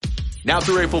Now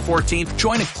through April 14th,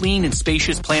 join a clean and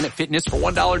spacious Planet Fitness for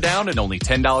 $1 down and only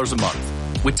 $10 a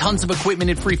month. With tons of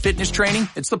equipment and free fitness training,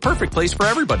 it's the perfect place for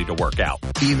everybody to work out.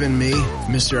 Even me,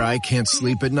 Mr. I can't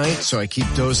sleep at night, so I keep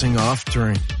dozing off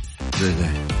during the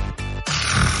day.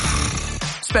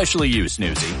 Especially you,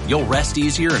 Snoozy. You'll rest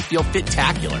easier and feel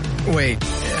fit-tacular. Wait,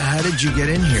 how did you get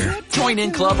in here? Join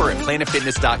in club or at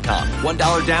planetfitness.com.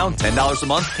 $1 down, $10 a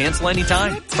month, cancel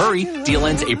anytime. Hurry, deal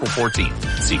ends April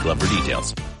 14th. See club for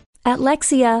details. At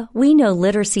Lexia, we know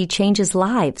literacy changes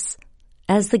lives.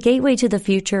 As the gateway to the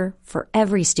future for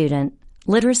every student,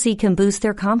 literacy can boost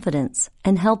their confidence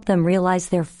and help them realize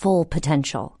their full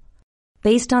potential.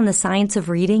 Based on the science of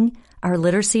reading, our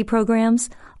literacy programs,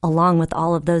 along with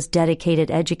all of those dedicated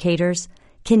educators,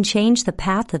 can change the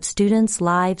path of students'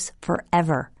 lives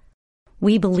forever.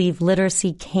 We believe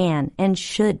literacy can and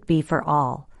should be for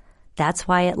all. That's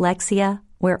why at Lexia,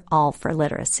 we're all for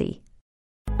literacy.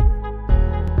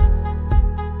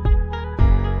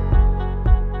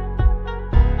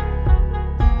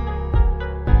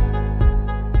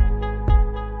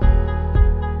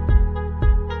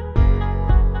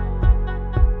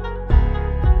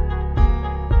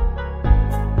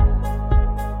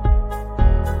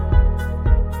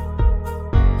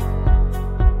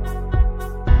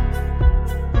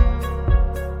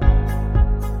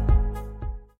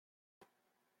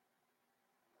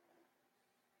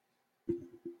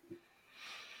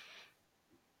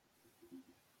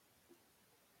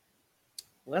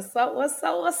 What's up? What's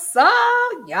up? What's up?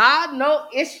 Y'all know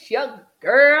it's your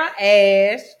girl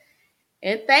Ash.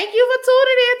 And thank you for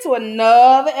tuning in to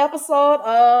another episode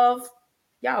of,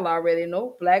 y'all already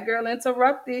know, Black Girl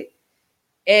Interrupted.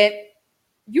 And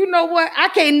you know what? I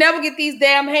can't never get these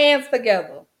damn hands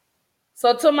together.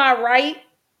 So to my right,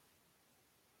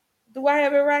 do I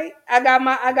have it right? I got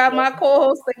my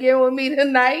co-host again with me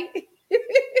tonight.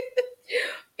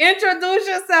 Introduce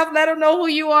yourself. Let them know who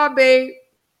you are, babe.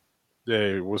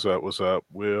 Hey, what's up? What's up?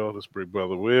 Will, this big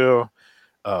brother Will,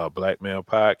 Black Male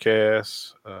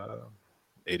Podcast,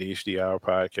 ADHD Hour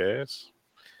Podcast,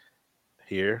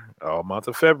 here all month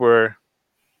of February.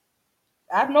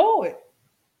 I know it.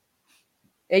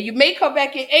 And you may come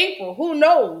back in April. Who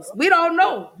knows? We don't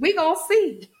know. We gonna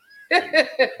see.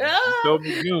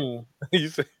 June. You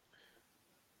say?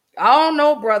 I don't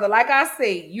know, brother. Like I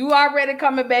say, you already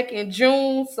coming back in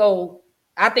June, so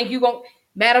I think you gonna.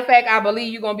 Matter of fact, I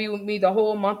believe you're going to be with me the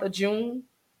whole month of June.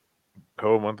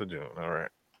 Whole month of June. All right.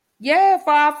 Yeah,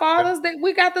 for our Father's Day.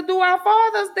 We got to do our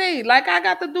Father's Day. Like I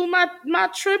got to do my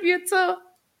tribute to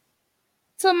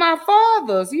my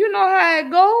fathers. You know how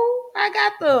it go. I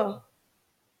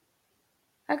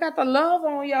got the love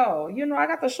on y'all. You know, I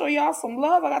got to show y'all some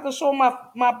love. I got to show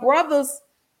my brothers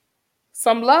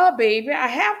some love, baby. I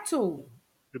have to.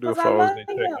 You'll do a Father's Day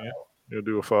check-in. You'll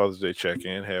do a Father's Day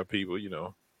check-in. Have people, you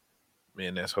know,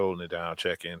 men that's holding it down,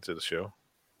 check into the show.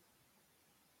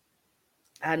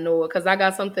 I know it because I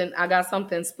got something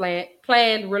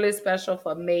planned really special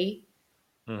for May.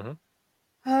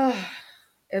 Mm-hmm.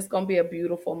 It's gonna be a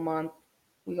beautiful month.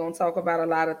 We're gonna talk about a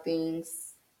lot of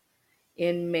things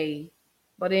in May.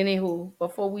 But anywho,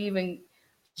 before we even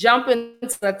jump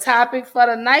into the topic for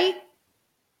the night,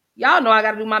 y'all know I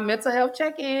gotta do my mental health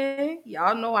check-in.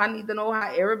 Y'all know I need to know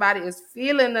how everybody is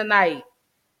feeling tonight.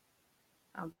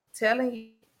 I'm telling you,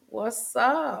 what's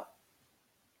up?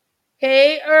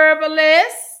 Hey,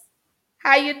 Herbalist.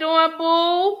 How you doing,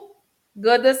 boo?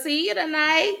 Good to see you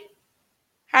tonight.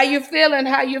 How you feeling?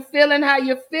 How you feeling? How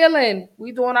you feeling?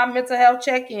 We doing our mental health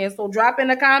check-in. So drop in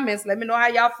the comments. Let me know how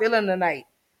y'all feeling tonight.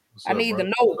 I need to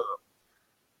know.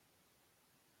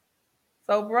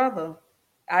 So, brother,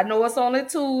 I know it's only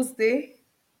Tuesday.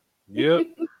 Yep.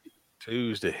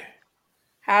 Tuesday.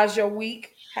 How's your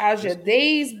week? How's your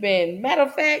days been? Matter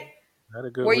of fact, had a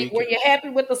good were you happy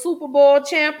with the Super Bowl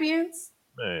champions?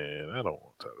 Man, I don't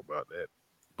want to talk about that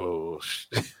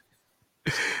bullshit.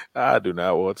 I do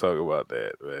not want to talk about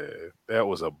that, man. That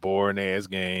was a boring ass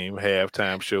game.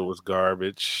 Halftime show was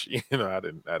garbage. You know, I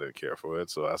didn't care for it,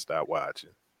 so I stopped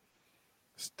watching.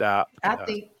 I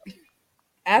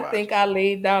think I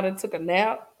laid down and took a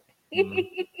nap. Mm-hmm.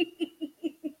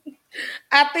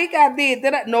 I think I did.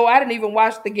 No, I didn't even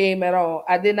watch the game at all.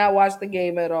 I did not watch the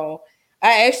game at all.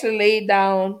 I actually laid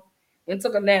down and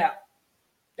took a nap.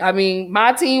 I mean,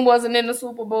 my team wasn't in the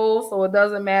Super Bowl, so it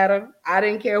doesn't matter. I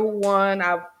didn't care who won.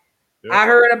 I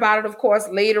heard about it, of course,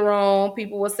 later on.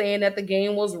 People were saying that the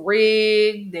game was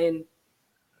rigged. And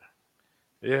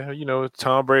yeah, you know,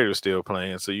 Tom Brady was still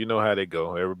playing, so you know how they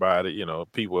go. Everybody, you know,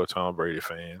 people are Tom Brady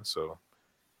fans, so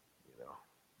you know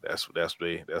that's what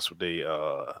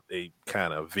they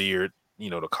kind of veered. You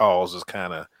know, the calls is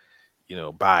kind of,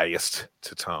 biased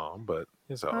to Tom, but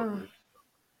it's all good.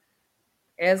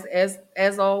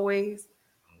 As always,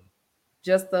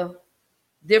 just a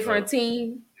different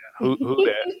team. Who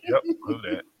that? Yep,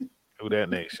 who that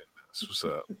nation? That's what's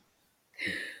up.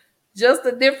 Just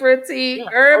a different team. Yeah.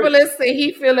 Herbalist say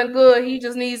he feeling good. He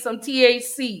just needs some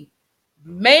THC.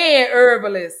 Man,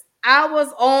 Herbalist, I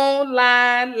was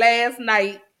online last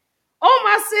night. Oh,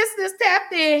 my sisters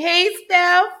tapped in. Hey,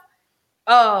 Steph.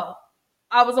 I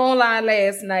was online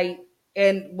last night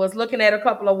and was looking at a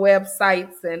couple of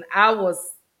websites, and I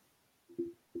was,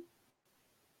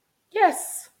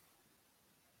 yes,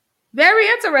 very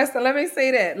interesting. Let me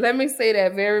say that.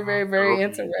 Very, very, very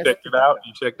interesting. You checked it out?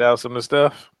 You checked out some of the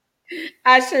stuff?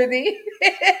 I sure did.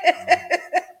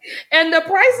 And the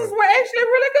prices were actually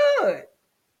really good.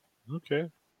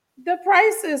 Okay. The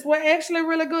prices were actually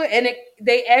really good. And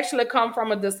they actually come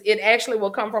from it actually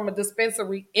will come from a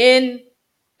dispensary in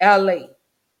LA.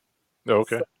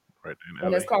 Okay. So, right in LA.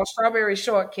 And it's called Strawberry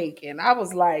Shortcake. And I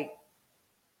was like,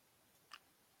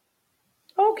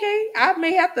 okay, I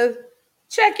may have to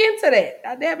check into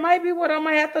that. That might be what I'm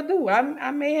gonna have to do.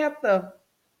 I may have to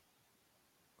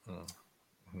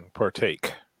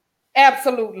partake.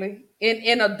 Absolutely.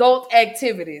 In adult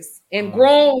activities, in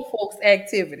grown folks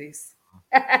activities.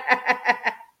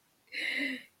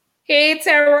 Hey,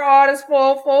 Terror Artist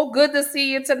 44. Good to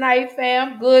see you tonight,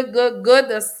 fam. Good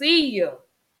to see you.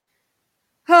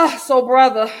 So,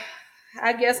 brother,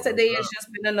 I guess today has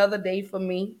just been another day for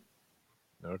me.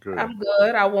 Okay. I'm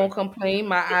good. I won't complain.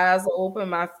 My eyes are open.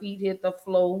 My feet hit the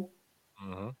floor.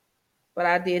 But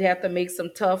I did have to make some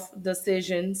tough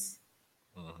decisions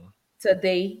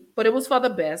today. But it was for the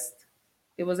best.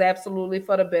 It was absolutely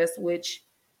for the best, which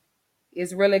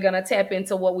is really going to tap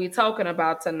into what we're talking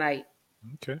about tonight.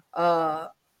 Okay. No,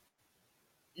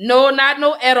 not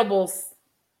no edibles,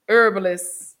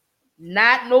 herbalists.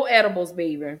 Not no edibles,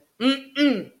 baby.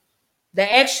 The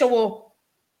actual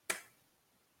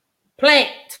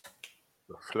plant.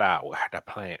 The flower, the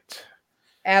plant.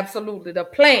 Absolutely. The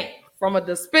plant from a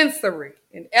dispensary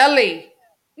in LA.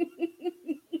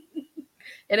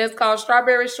 And it's called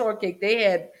Strawberry Shortcake. They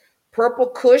had Purple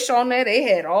Kush on there. They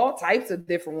had all types of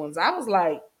different ones. I was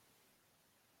like,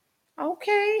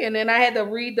 okay. And then I had to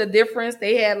read the difference.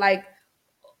 They had like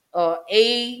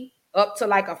A up to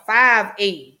like a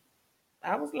 5A.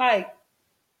 I was like,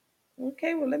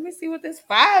 okay, well, let me see what this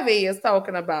 5A is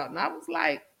talking about. And I was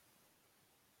like,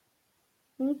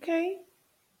 okay.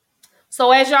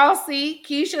 So as y'all see,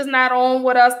 Keisha's not on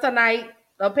with us tonight.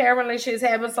 Apparently she's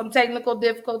having some technical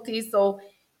difficulties. So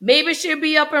maybe she'll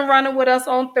be up and running with us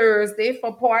on Thursday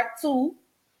for part 2.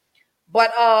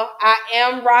 But I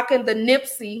am rocking the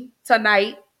Nipsey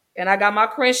tonight. And I got my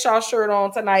Crenshaw shirt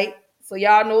on tonight. So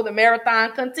y'all know the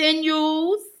marathon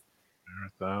continues.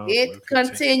 It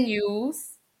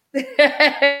continues.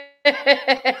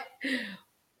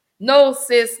 No,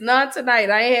 sis, none tonight.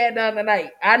 I ain't had none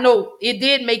tonight. I know it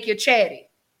did make you chatty.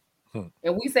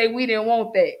 And we say we didn't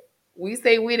want that.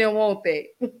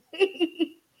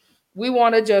 We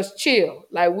want to just chill.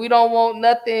 Like, we don't want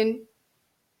nothing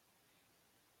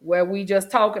where we just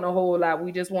talking a whole lot.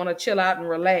 We just want to chill out and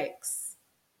relax.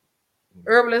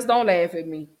 Herbalists, don't laugh at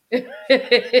me.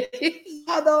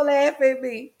 Y'all don't laugh at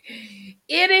me.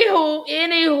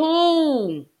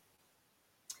 Anywho.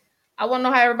 I want to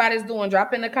know how everybody's doing.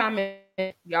 Drop in the comments.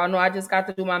 Y'all know I just got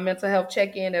to do my mental health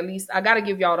check-in. At least I got to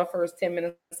give y'all the first 10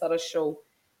 minutes of the show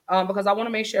because I want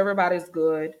to make sure everybody's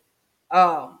good.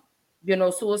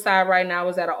 Suicide right now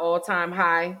is at an all-time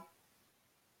high.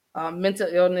 Mental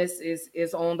illness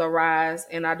is on the rise,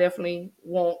 and I definitely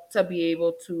want to be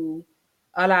able to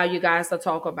allow you guys to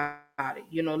talk about it.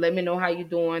 Let me know how you're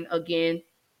doing. Again,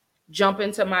 jump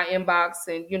into my inbox,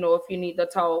 and if you need to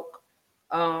talk.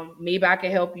 Maybe I can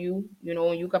help you,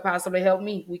 and you could possibly help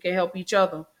me. We can help each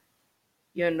other,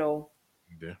 Yeah.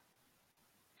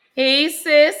 Hey,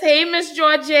 sis. Hey, Miss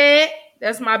Georgette.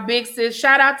 That's my big sis.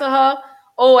 Shout out to her.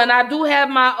 Oh, and I do have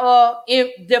my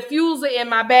diffuser in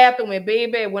my bathroom, and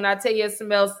baby, when I tell you it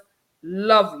smells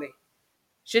lovely.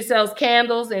 She sells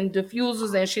candles and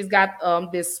diffusers, and she's got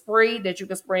this spray that you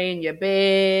can spray in your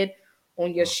bed,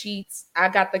 on your sheets. I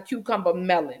got the cucumber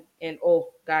melon, and oh,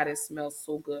 God, it smells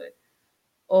so good.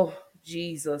 Oh,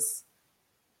 Jesus.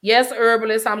 Yes,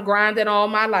 herbalist, I'm grinding all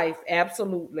my life.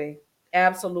 Absolutely.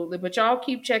 But y'all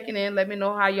keep checking in. Let me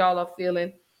know how y'all are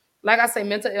feeling. Like I say,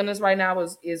 mental illness right now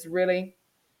is really,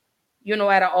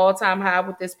 at an all-time high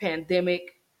with this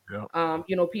pandemic. Yep.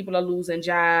 People are losing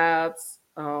jobs.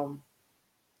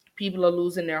 People are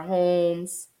losing their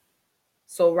homes.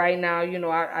 So right now,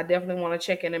 I definitely want to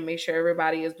check in and make sure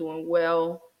everybody is doing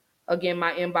well. Again,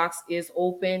 my inbox is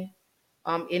open.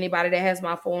 Anybody that has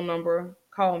my phone number,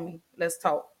 call me. Let's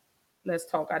talk.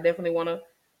 I definitely want to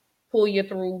pull you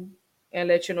through and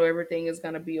let you know everything is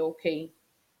going to be okay.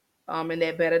 And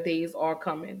that better days are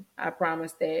coming. I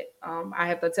promise that. I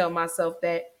have to tell myself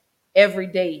that every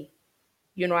day.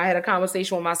 I had a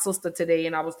conversation with my sister today,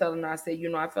 and I was telling her, I said,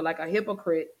 I feel like a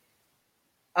hypocrite,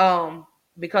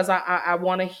 because I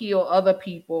want to heal other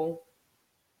people,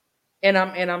 and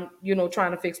I'm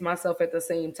trying to fix myself at the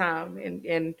same time.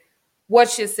 And what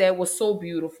she said was so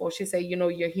beautiful. She said,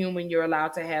 you're human, you're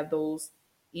allowed to have those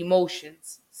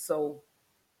emotions. So,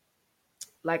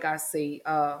 like I say,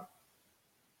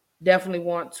 definitely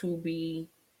want to be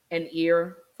an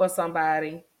ear for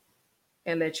somebody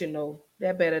and let you know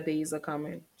that better days are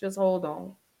coming. Just hold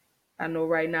on. I know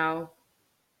right now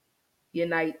your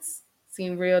nights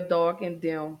seem real dark and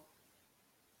dim,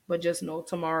 but just know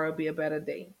tomorrow will be a better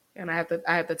day. And I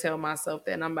have to tell myself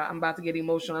that. And I'm about to get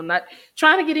emotional. I'm not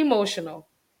trying to get emotional.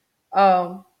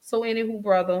 So anywho,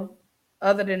 brother,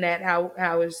 other than that,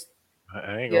 how is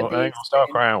I ain't your gonna day start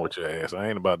been? crying with your ass. I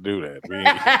ain't about to do that.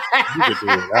 You can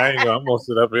do it. I'm gonna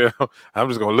sit up here. I'm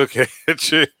just gonna look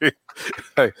at you.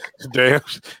 Like, damn,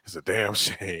 it's a damn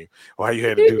shame. Why you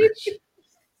had to do that shit?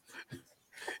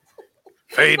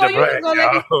 Fade So to you just black, gonna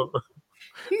let me y'all.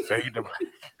 Fade to black.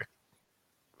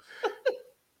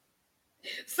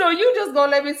 so you just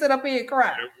gonna let me sit up here and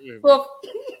cry. Yeah, Well,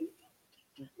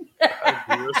 I didn't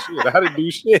do that shit. I didn't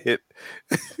do shit.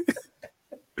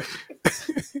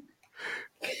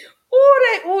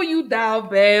 you down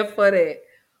bad for that.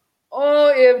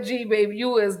 OMG, baby,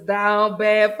 you is down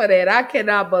bad for that. I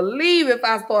cannot believe if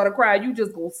I started crying, you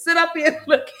just gonna sit up here and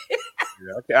look.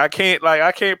 Yeah, I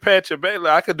can't pat your back.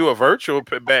 Like, I could do a virtual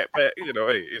back pat.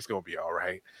 Hey, it's gonna be all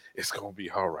right. It's gonna be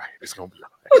all right. It's gonna be all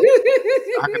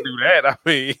right. I can do that. I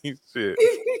mean, shit.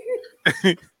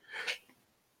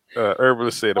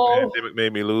 Herbalist said the Oh, pandemic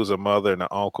made me lose a mother and an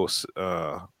uncle,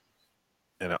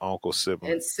 and an uncle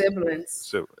sibling, and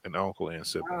siblings. an uncle and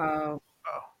sibling. Wow,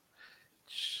 Oh,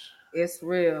 it's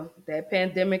real. That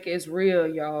pandemic is real,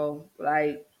 y'all.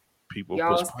 Like, people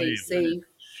was y'all stay playing with it.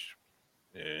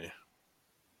 safe.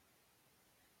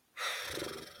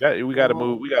 Yeah. We got to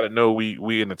move. Um, We got to know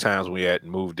we in the times we at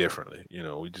and move differently.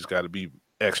 We just got to be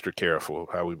extra careful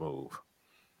how we move.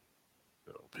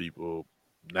 People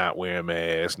not wearing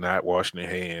masks, not washing their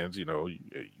hands. You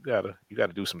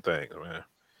gotta do some things, man.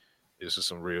 This is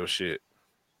some real shit.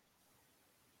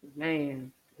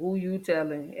 man, who you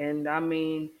telling? And I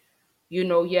mean,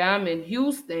 yeah, I'm in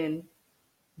Houston,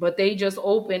 but they just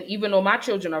opened, even though my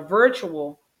children are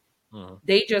virtual, Mm-hmm.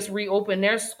 they just reopened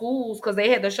their schools because they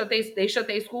had to shut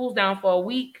their schools down for a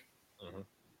week. Mm-hmm.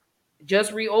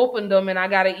 Just reopened them, and I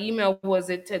got an email. Was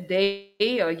it today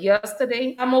or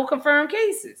yesterday? I'm more confirmed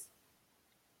cases.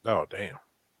 Oh damn.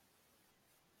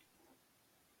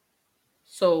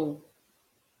 So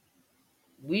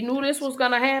we knew this was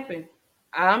gonna happen.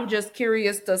 I'm just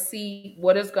curious to see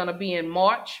what it's gonna be in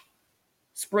March,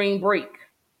 spring break.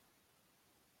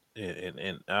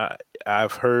 And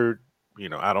I've heard,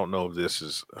 I don't know if this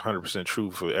is 100% true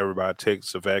for everybody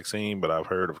takes the vaccine, but I've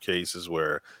heard of cases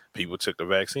where people took the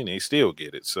vaccine, they still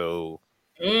get it, so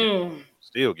Mm,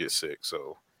 still get sick.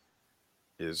 So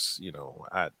is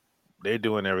they're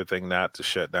doing everything not to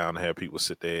shut down and have people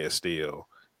sit there still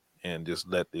and just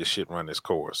let this shit run its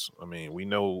course. I mean, we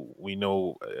know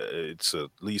it's at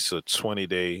least a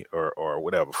 20-day or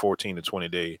whatever, 14 to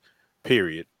 20-day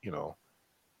period.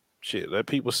 Shit, let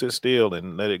people sit still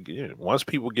and let it. Once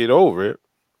people get over it,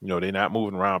 they're not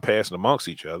moving around passing amongst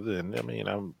each other. And I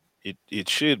mean, it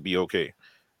should be okay.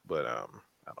 But I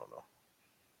don't know.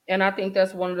 and I think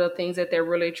that's one of the things that they're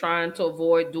really trying to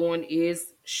avoid doing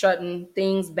is shutting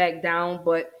things back down.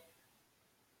 But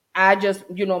I just,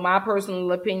 my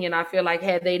personal opinion, I feel like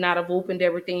had they not have opened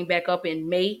everything back up in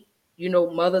May,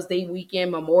 Mother's Day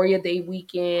weekend, Memorial Day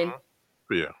weekend,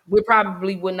 Yeah, we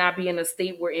probably would not be in the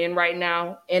state we're in right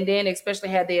now. And then especially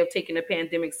had they have taken the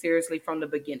pandemic seriously from the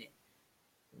beginning.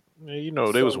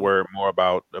 yeah, they was So, worried more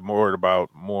about the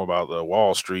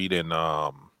Wall Street and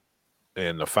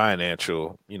the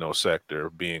financial sector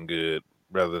being good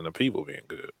rather than the people being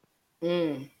good.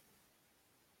 mm.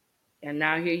 And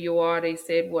now here you are. They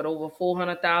said what, over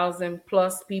 400,000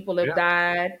 plus people have Yeah.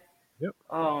 died. Yep.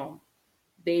 Um,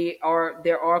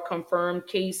 there are confirmed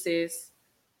cases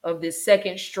of this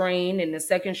second strain, and the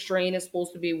second strain is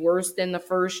supposed to be worse than the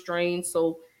first strain.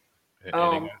 So, And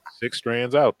they got 6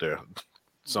 strands out there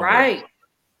somewhere. right,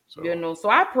 So so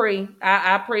I pray.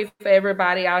 I pray for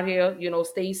everybody out here.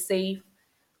 Stay safe.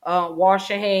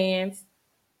 Wash your hands.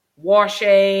 Wash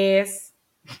your ass.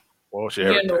 wash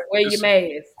everything. Wear your Just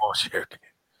mask. wash everything.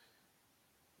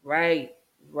 Right,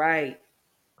 right.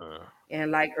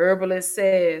 And like herbalist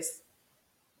says,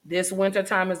 this winter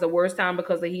time is the worst time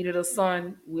because the heat of the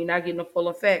sun. We're not getting the full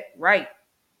effect, right?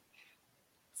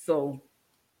 So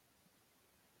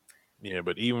yeah,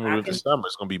 but even with the summer,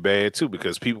 it's gonna be bad too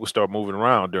because people start moving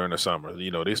around during the summer.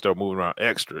 They start moving around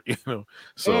extra.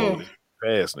 So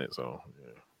passing it. So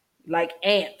yeah. Like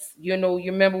ants, you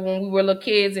remember when we were little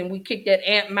kids and we kicked that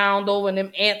ant mound over and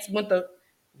them ants went to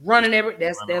running every.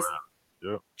 That's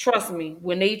Yep. Trust me,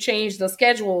 when they changed the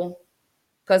schedule,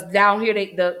 because down here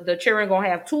the children gonna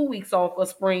have 2 weeks off of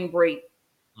spring break.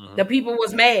 Mm-hmm. The people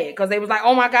was mad because they was like,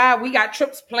 "Oh my God, we got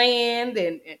trips planned,"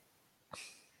 and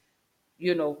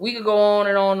we could go on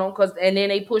and on because and then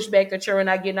they pushed back the children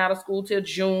not getting out of school till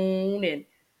June, and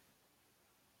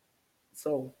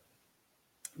so.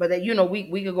 But that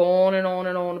we could go on and on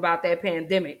and on about that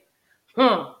pandemic,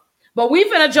 But we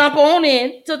finna jump on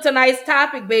in to tonight's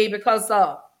topic, baby, because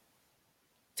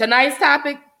tonight's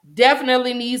topic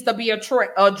definitely needs to be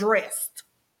addressed.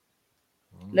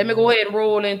 Let me go ahead and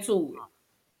roll into it.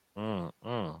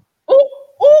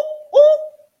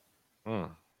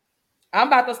 I'm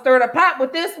about to stir the pot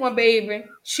with this one, baby.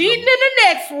 Cheating in the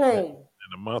next room.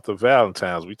 In the month of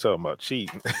Valentine's, we talking about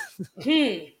cheating.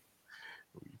 We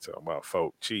talking about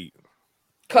folk cheating.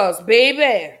 Cause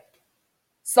baby,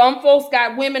 some folks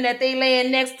got women that they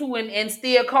laying next to and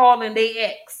still calling they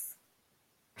ex.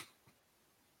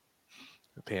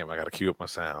 Damn, I gotta cue up my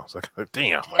sounds.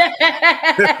 Damn.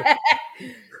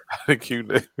 I cue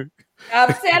that.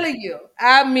 I'm telling you.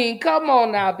 I mean, come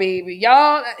on now, baby.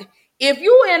 Y'all, if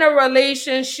you in a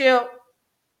relationship,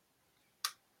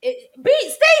 stay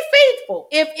faithful.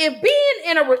 If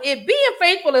being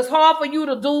faithful is hard for you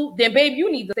to do, then baby,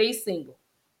 you need to stay single.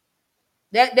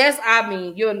 That's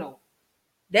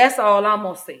all I'm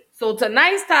gonna say. So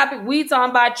tonight's topic, we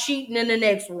talking about cheating in the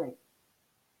next room.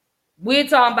 We're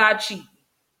talking about cheating.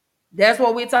 That's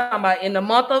what we're talking about in the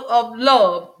month of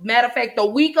love. Matter of fact, the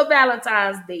week of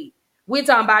Valentine's Day, we're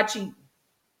talking about cheating.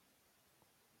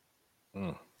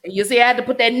 And you see, I had to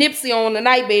put that Nipsey on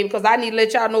tonight, baby, because I need to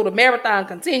let y'all know the marathon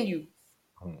continues.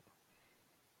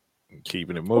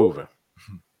 Keeping it moving.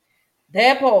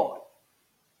 That part.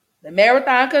 The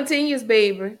marathon continues,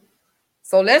 baby.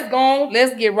 So let's go on.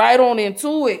 Let's get right on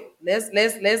into it. Let's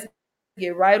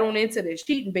get right on into this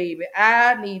cheating, baby.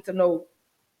 I need to know.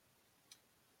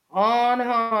 Honey.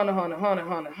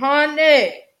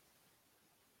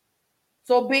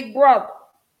 So, big brother,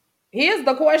 here's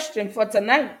the question for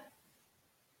tonight.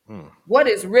 What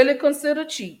is really considered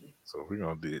cheating? So we're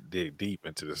gonna dig deep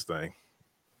into this thing.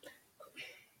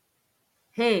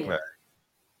 Right.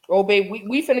 Oh, baby,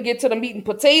 we finna get to the meat and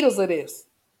potatoes of this.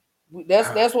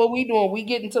 That's what we doing. We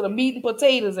getting to the meat and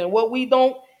potatoes, and what we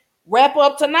don't wrap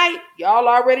up tonight, y'all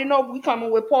already know we coming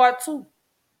with part 2.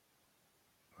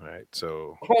 All right,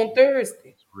 so on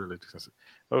Thursday. Really,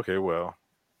 okay. Well,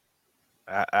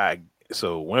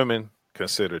 so women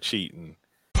consider cheating.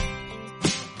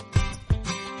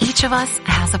 Each of us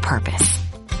has a purpose.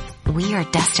 We are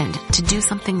destined to do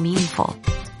something meaningful,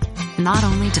 not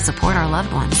only to support our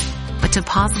loved ones, but to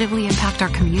positively impact our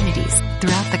communities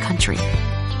throughout the country.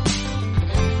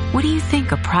 What do you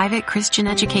think a private Christian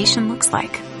education looks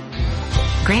like?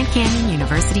 Grand Canyon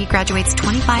University graduates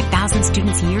 25,000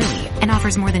 students yearly and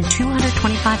offers more than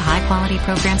 225 high-quality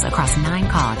programs across 9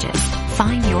 colleges.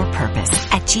 Find your purpose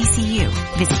at GCU.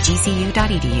 Visit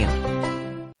gcu.edu.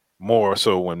 More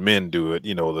so when men do it,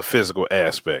 the physical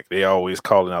aspect. They always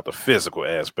calling out the physical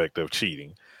aspect of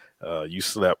cheating. You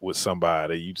slept with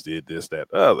somebody, you did this,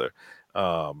 that, other.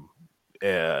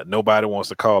 Nobody wants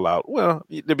to call out. Well,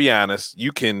 to be honest,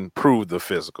 you can prove the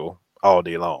physical all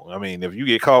day long. I mean, if you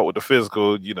get caught with the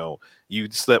physical, you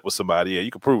slept with somebody, yeah,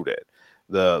 you can prove that.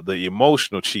 The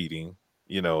emotional cheating,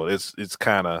 it's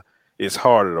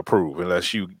harder to prove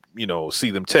unless you see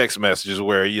them text messages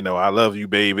where, I love you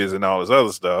babies and all this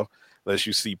other stuff, unless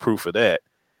you see proof of that.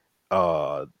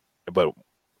 But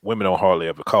women don't hardly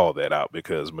ever call that out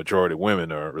because majority of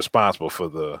women are responsible for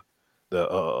the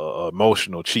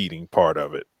emotional cheating part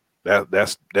of it.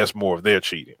 That's more of their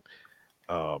cheating.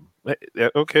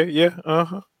 Okay, yeah,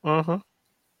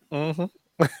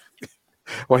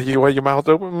 Why your mouth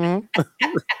open?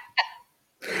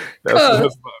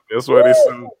 That's why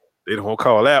they don't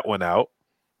call that one out,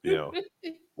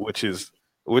 which is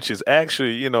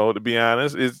actually, to be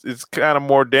honest, it's kind of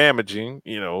more damaging.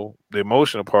 The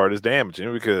emotional part is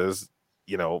damaging because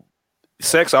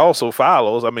sex also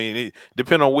follows. I mean,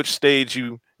 depending on which stage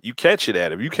you catch it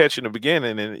at. If you catch it in the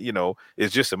beginning, and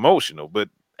it's just emotional, but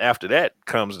after that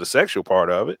comes the sexual part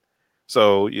of it.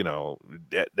 So,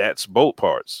 that's both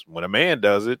parts. When a man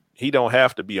does it, he don't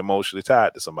have to be emotionally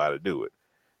tied to somebody to do it.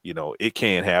 You know, it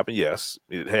can happen. Yes,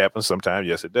 it happens sometimes.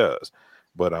 Yes, it does.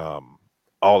 But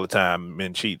all the time,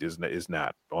 men cheat is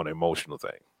not on an emotional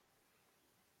thing.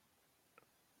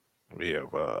 We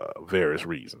have various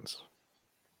reasons.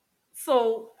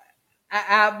 So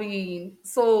I mean,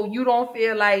 so you don't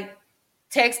feel like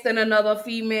texting another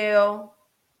female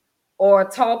or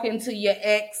talking to your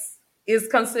ex is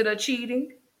considered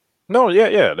cheating? No,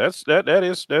 yeah. That's part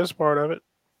of it.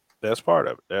 That's part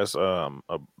of it. That's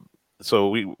so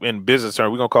we in business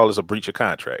term we're gonna call this a breach of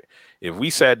contract. If we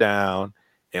sat down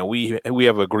and we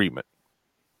have an agreement,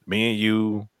 me and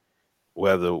you,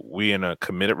 whether we in a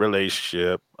committed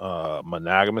relationship,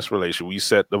 monogamous relationship, we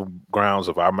set the grounds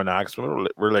of our monogamous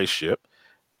relationship,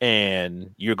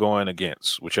 and you're going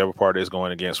against whichever party is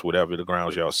going against whatever the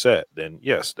grounds y'all set, then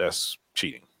yes, that's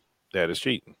cheating. That is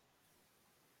cheating.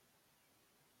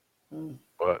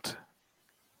 But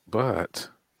but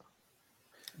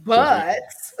okay,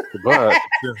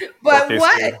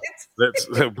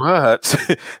 what?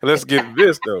 So let's get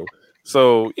this though.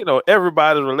 So, you know,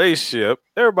 everybody's relationship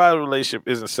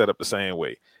isn't set up the same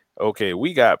way. Okay,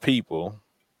 we got people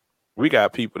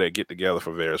that get together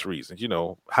for various reasons. You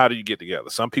know, how do you get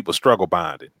together? Some people struggle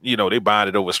bonding. You know, they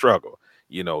bonded over struggle.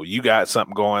 You know, you got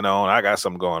something going on, I got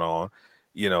something going on.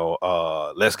 You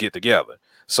know, let's get together.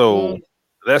 So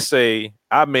let's say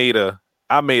I made a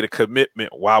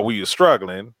commitment while we were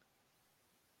struggling,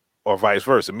 or vice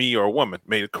versa. Me or a woman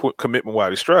made a commitment while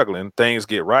we're struggling. Things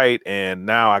get right, and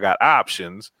now I got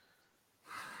options.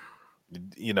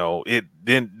 You know,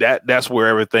 that's where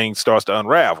everything starts to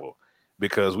unravel,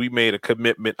 because we made a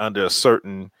commitment under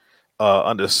certain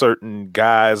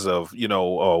guise of, you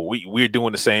know, we're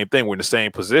doing the same thing. We're in the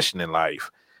same position in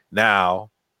life. Now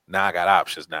I got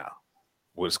options. Now,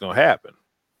 what's gonna happen?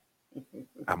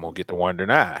 I'm gonna get to wondering,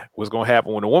 what's gonna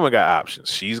happen when a woman got options?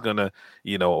 She's gonna,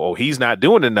 you know, oh, he's not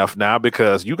doing enough now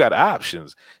because you got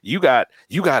options. You got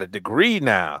a degree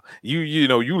now. You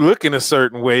know, you look in a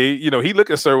certain way. You know, he look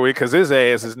a certain way because his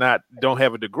ass don't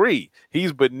have a degree.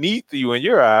 He's beneath you in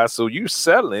your eyes, so you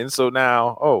settling. So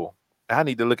now, oh, I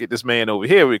need to look at this man over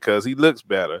here because he looks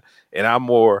better, and I'm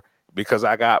more because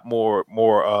I got more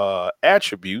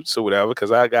attributes or whatever.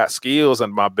 Because I got skills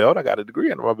under my belt. I got a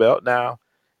degree under my belt now.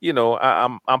 You know,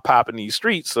 I'm popping these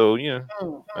streets, so you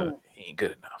know, he ain't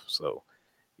good enough. So,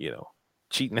 you know,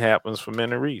 cheating happens for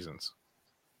many reasons.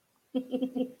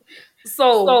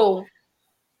 So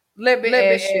let me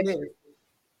ask you this.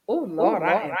 Oh Lord,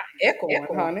 I am echoing,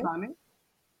 honey.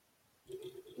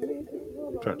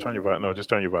 Turn your volume. No, just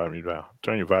turn your volume down.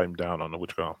 Turn your volume down on the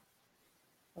which call.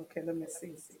 Okay, let me see.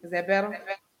 Is that better?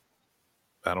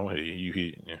 I don't hear you. You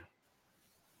hear it, yeah.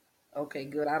 Okay,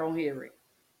 good. I don't hear it.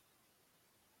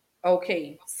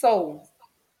 Okay, so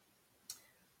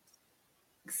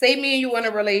say me and you in a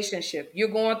relationship. You're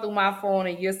going through my phone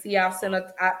and you'll see I've sent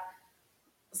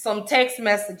some text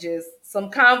messages, some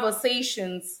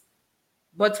conversations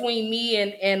between me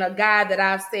and a guy that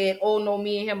I've said, oh no,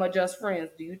 me and him are just friends.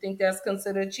 Do you think that's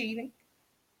considered cheating?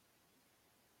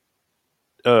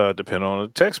 Depending on the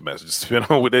text message, depending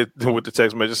on what the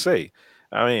text message say.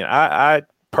 I mean, I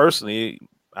personally,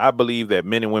 I believe that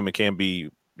men and women can be,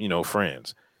 you know,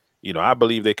 friends. You know, I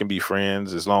believe they can be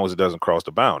friends as long as it doesn't cross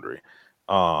the boundary.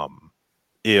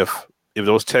 If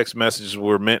those text messages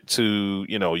were meant to,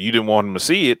 you know, you didn't want them to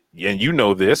see it, and you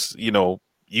know this, you know,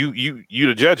 you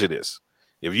the judge of this.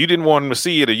 If you didn't want them to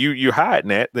see it, or you're hiding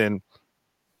that, then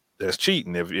that's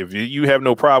cheating. If you have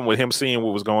no problem with him seeing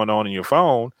what was going on in your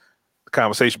phone, the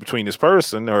conversation between this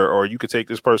person, or you could take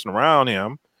this person around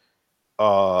him,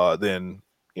 then,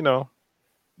 you know,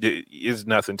 it's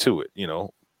nothing to it, you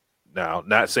know. Now,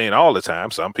 not saying all the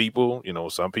time. Some people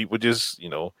just, you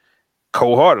know,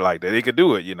 cold-hearted like that. They could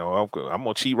do it, you know. I'm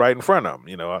gonna cheat right in front of them,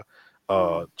 you know.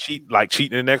 Cheating in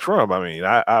the next room. I mean,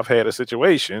 I've had a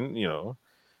situation, you know.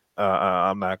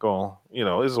 I'm not gonna, you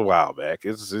know, it's a while back.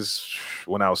 It's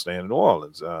when I was staying in New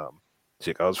Orleans.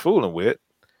 Chick I was fooling with,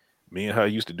 me and her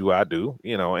used to do I do,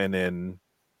 you know, and then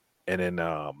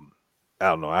I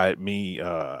don't know. I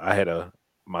had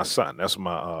my son. That's when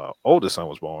my oldest son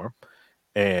was born.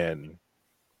 And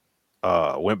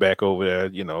went back over there,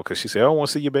 you know, because she said, I don't want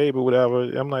to see your baby or whatever.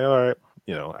 I'm like, all right.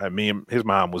 You know, his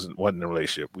mom wasn't in a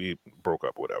relationship. We broke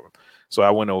up or whatever. So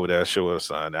I went over there to show her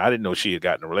son. I didn't know she had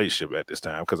gotten a relationship at this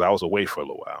time because I was away for a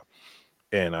little while.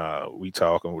 And we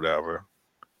talking whatever.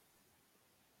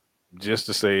 Just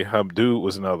to say her dude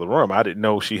was in another room. I didn't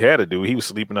know she had a dude. He was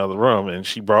sleeping in another room, and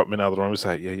she brought me in another room. It's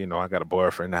like, yeah, you know, I got a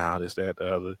boyfriend now, this, that,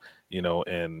 the other, you know,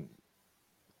 and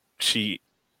she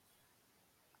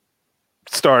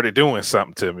started doing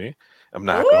something to me. I'm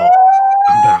not gonna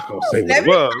say what it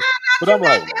was, but I'm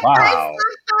like,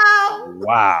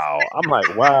 wow. I'm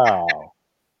like, wow.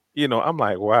 I'm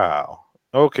like, wow.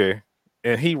 Okay.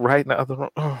 And he right in the other room.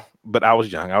 Oh, but I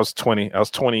was young. I was 20. I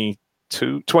was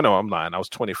 22. 20. No, I'm lying. I was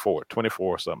 24. 24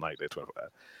 or something like that. 25.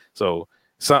 So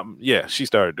something, yeah, she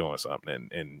started doing something.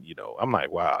 And I'm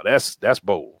like, wow, that's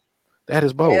bold. That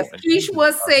is bold. As Keish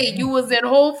was saying, you was in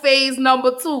whole phase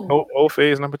number 2. Whole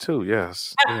phase number 2,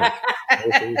 yes. Yeah.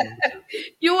 Whole phase number 2.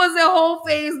 You was in whole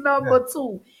phase number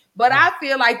 2. But I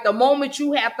feel like the moment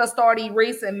you have to start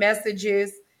erasing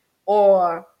messages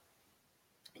or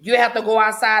you have to go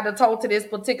outside to talk to this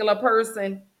particular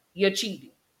person, you're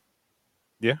cheating.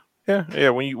 Yeah.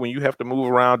 When you have to move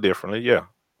around differently, yeah.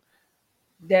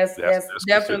 That's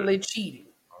definitely cheating.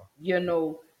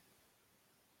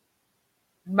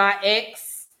 My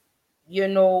ex,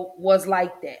 was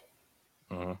like that.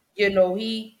 Mm-hmm.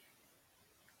 He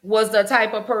was the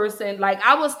type of person, like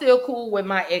I was still cool with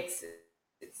my exes.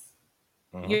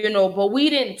 Mm-hmm. But we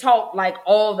didn't talk like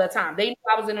all the time. They knew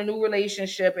I was in a new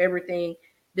relationship, everything,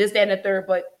 this, that, and the third.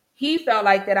 But he felt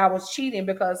like that I was cheating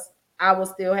because I would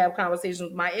still have conversations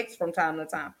with my ex from time to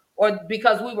time, or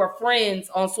because we were friends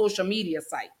on social media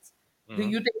sites. Mm-hmm. Do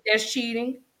you think that's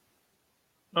cheating?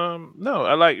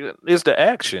 No, it's the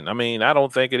action. I mean, I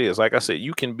don't think it is. Like I said,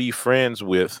 you can be friends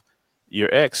with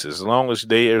your exes as long as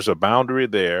there's a boundary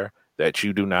there that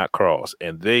you do not cross,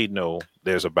 and they know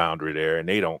there's a boundary there and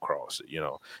they don't cross it.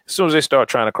 As soon as they start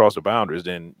trying to cross the boundaries,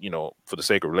 then for the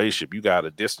sake of relationship, you got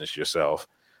to distance yourself,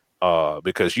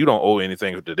 because you don't owe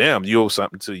anything to them. You owe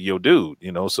something to your dude.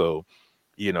 So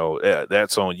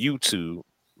that's on you to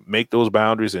make those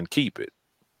boundaries and keep it.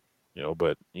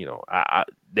 But I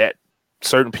that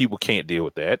certain people can't deal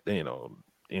with that.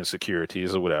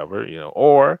 Insecurities or whatever.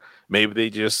 Or maybe they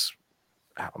just.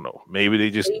 I don't know. Maybe they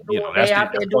just, they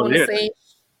out there doing the same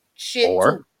shit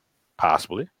or too.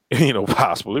 Possibly,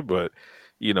 but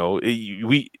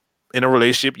we in a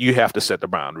relationship, you have to set the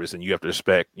boundaries and you have to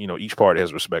respect, each party has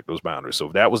to respect those boundaries. So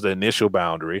if that was the initial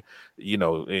boundary,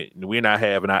 we're not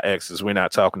having our exes, we're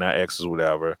not talking to our exes,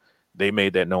 whatever. They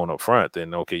made that known up front,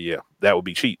 then okay, yeah, that would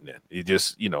be cheating then. You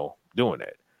just, doing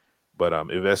that. But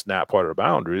if that's not part of the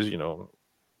boundaries,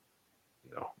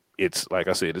 it's like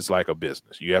I said, it's like a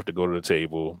business. You have to go to the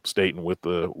table stating what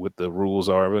the rules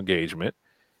are of engagement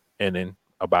and then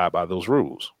abide by those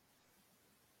rules.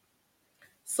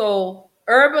 So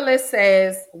Herbalist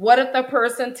says, what if the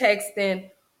person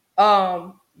texting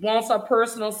wants a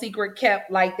personal secret kept,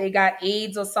 like they got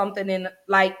AIDS or something, in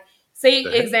like say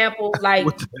example, like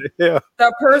the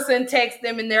person texts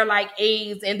them and they're like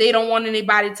AIDS and they don't want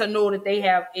anybody to know that they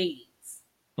have AIDS.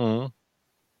 Mm-hmm.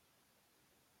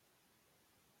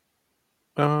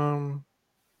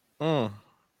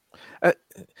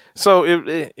 So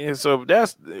if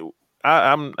that's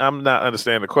I'm not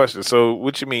understanding the question. So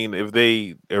what you mean if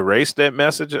they erase that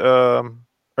message,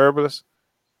 Herbalist?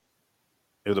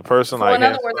 If the person so in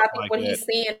other words, I think what he's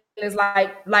saying is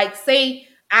like say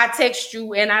I text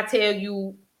you and I tell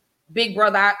you, big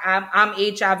brother, I'm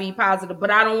HIV positive,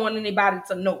 but I don't want anybody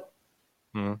to know.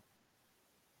 Mm-hmm.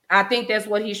 I think that's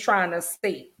what he's trying to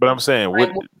say. But I'm saying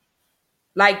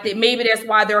maybe that's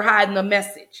why they're hiding the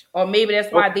message, or maybe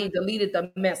that's why they deleted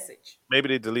the message. Maybe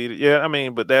they deleted. Yeah, I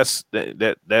mean, but that's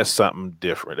something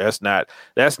different.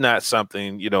 That's not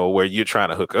something where you're trying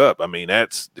to hook up. I mean,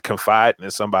 that's confiding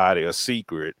in somebody a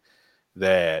secret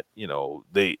that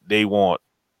they want.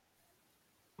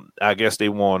 I guess they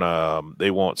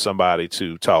want somebody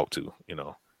to talk to.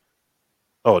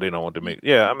 Oh, they don't want to make.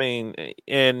 Yeah, I mean,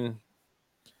 in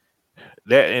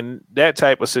that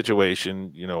type of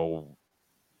situation,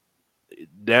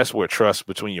 that's where trust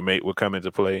between your mate will come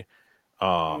into play.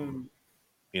 You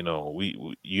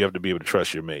have to be able to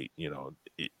trust your mate.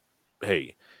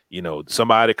 Hey,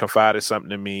 somebody confided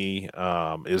something to me,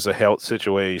 is a health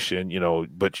situation,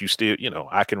 but you still,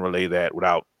 I can relay that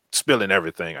without spilling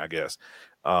everything, I guess.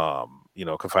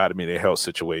 Confided me their health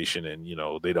situation and,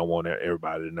 they don't want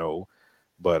everybody to know,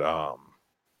 but,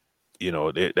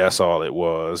 that's all it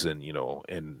was. And,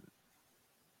 and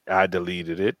I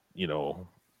deleted it,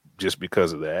 just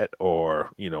because of that,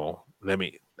 or,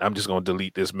 I'm just going to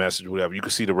delete this message, whatever. You can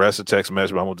see the rest of the text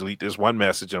message, but I'm going to delete this one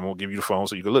message and I'm going to give you the phone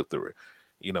so you can look through it,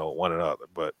 one another.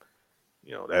 But,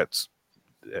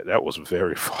 that was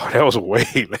very far. That was way.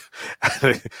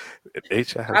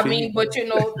 HIV. I mean, but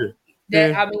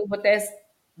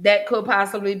that could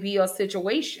possibly be a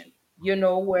situation,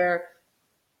 where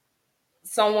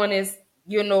someone is,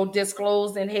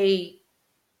 disclosing, hey,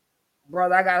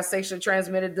 brother, I got a sexually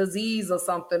transmitted disease or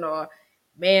something, or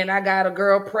man, I got a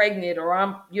girl pregnant, or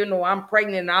I'm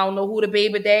pregnant and I don't know who the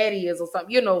baby daddy is or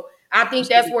something. I think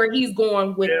that's where he's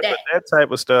going with that. But that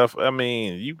type of stuff. I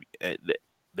mean,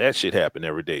 that shit happen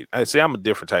every day. I say I'm a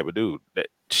different type of dude. That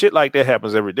shit like that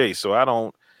happens every day. So I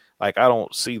don't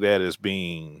see that as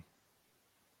being.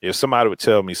 If somebody would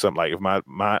tell me something, like if my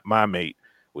mate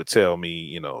would tell me,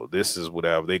 you know, this is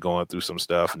whatever, they going through some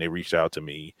stuff and they reached out to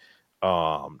me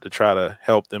to try to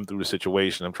help them through the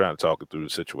situation. I'm trying to talk it through the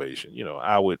situation. You know,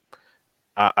 I would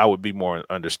be more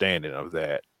understanding of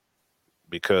that,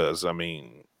 because I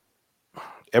mean,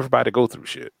 everybody go through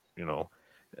shit, you know.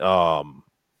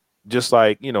 Just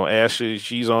like, you know, Ashley,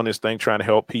 she's on this thing trying to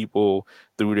help people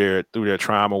through their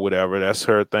trauma, whatever. That's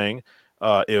her thing.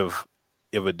 If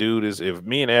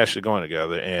me and Ashley going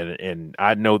together, and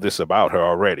I know this about her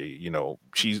already, you know,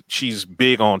 she's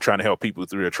big on trying to help people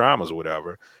through their traumas or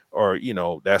whatever, or, you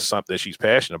know, that's something that she's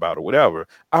passionate about or whatever.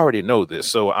 I already know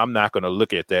this, so I'm not going to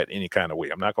look at that any kind of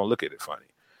way. I'm not going to look at it funny.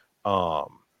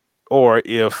 Or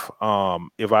if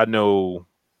I know,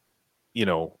 you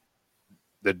know,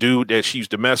 the dude that she used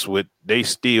to mess with, they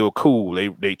still cool,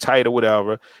 they tight or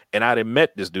whatever, and I done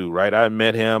met this dude, right? I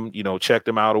met him, you know, checked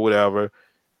him out or whatever,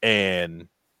 and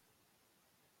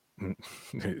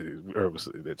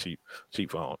that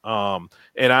cheap phone.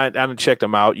 And I done checked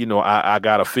him out, you know, I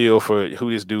got a feel for who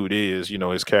this dude is, you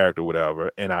know, his character, whatever,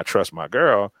 and I trust my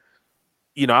girl.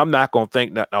 You know, I'm not gonna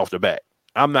think nothing off the bat.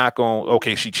 I'm not going,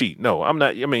 okay, she cheat. No, I'm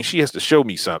not. I mean, she has to show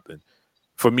me something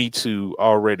for me to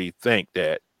already think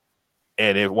that.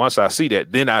 And if once I see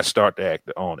that, then I start to act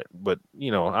on it. But,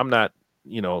 you know, I'm not,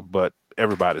 you know, but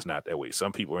everybody's not that way.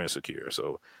 Some people are insecure.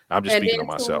 So I'm just speaking on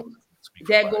myself.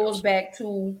 That goes back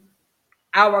to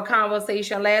our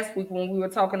conversation last week when we were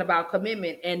talking about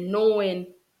commitment and knowing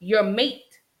your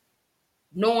mate,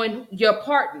 knowing your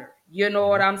partner. You know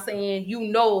what I'm saying? You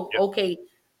know, yep. Okay,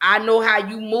 I know how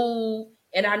you move,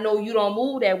 and I know you don't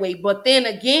move that way. But then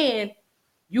again,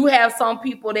 you have some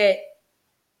people that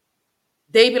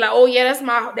they be like, oh yeah, that's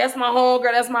my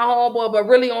homegirl, that's my homeboy, but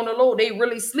really on the low, they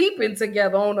really sleeping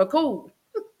together on the cool.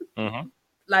 Mm-hmm.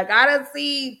 Like I done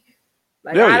seen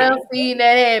that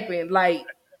happen. Like,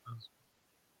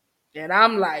 and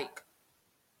I'm like,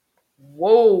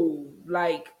 whoa,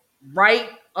 like right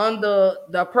under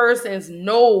the person's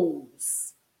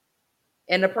nose,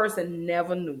 and the person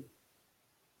never knew.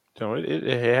 So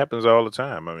it happens all the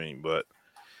time. I mean, but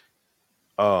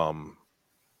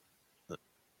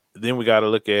then we got to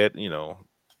look at, you know,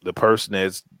 the person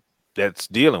that's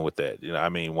dealing with that. You know, I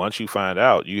mean, once you find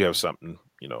out, you have something,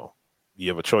 you know, you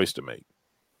have a choice to make.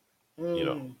 You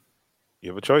know, you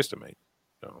have a choice to make.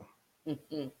 So.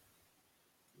 Mm-hmm.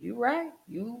 You right.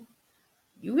 You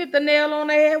hit the nail on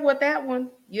the head with that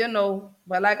one, you know.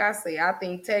 But like I say, I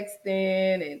think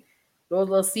texting and those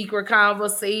little secret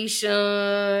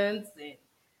conversations.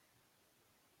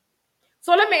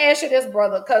 So let me ask you this,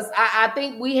 brother, because I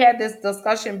think we had this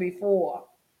discussion before.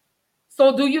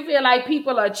 So do you feel like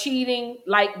people are cheating,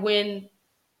 like when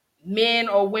men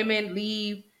or women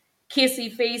leave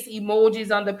kissy face emojis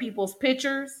under people's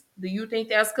pictures? Do you think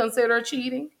that's considered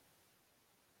cheating?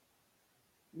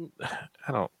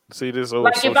 I don't see this.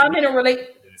 Like if I'm in a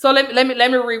relationship, so let me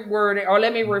reword it, or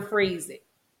let me rephrase it.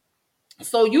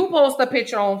 So you post a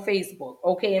picture on Facebook,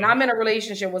 okay, and I'm in a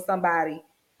relationship with somebody,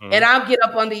 and I'll get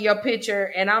up under your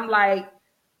picture and I'm like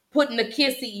putting the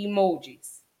kissy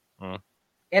emojis,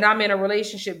 and I'm in a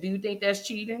relationship. Do you think that's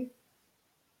cheating?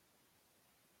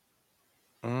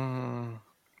 And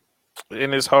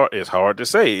it's hard to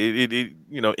say. It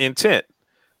you know, intent,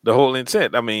 the whole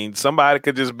intent. I mean, somebody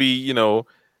could just be, you know,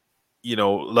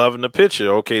 loving the picture.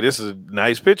 Okay, this is a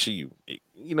nice picture. You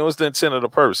know, it's the intent of the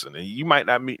person, and you might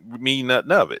not mean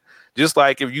nothing of it. Just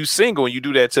like if you single and you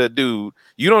do that to a dude,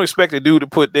 you don't expect a dude to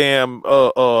put damn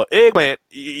eggplant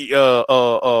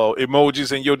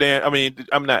emojis in your damn. I mean,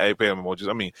 I'm not eggplant emojis.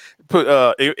 I mean, put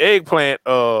eggplant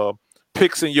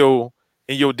pics in your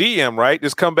DM, right?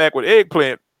 Just come back with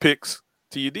eggplant pics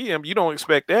to your DM. You don't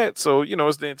expect that, so you know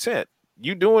it's the intent.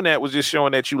 You doing that was just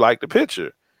showing that you like the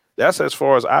picture. That's as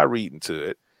far as I read into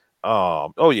it.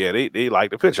 Oh yeah, they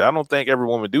like the picture. I don't think every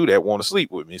woman do that want to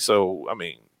sleep with me. So I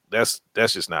mean, that's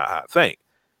just not how I think.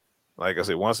 Like I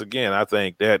said, once again, I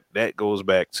think that goes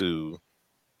back to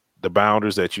the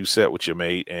boundaries that you set with your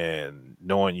mate and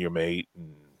knowing your mate,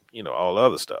 and you know all the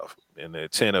other stuff, and the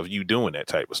intent of you doing that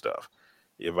type of stuff.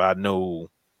 If I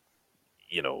know,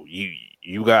 you know,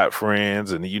 you got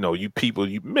friends, and you know you people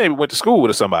you maybe went to school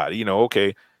with somebody, you know,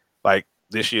 okay, like.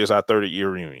 This year's our 30-year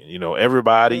reunion. You know,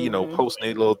 everybody, you know, posting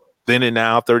a little thin and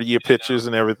now 30-year pictures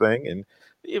and everything. And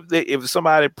if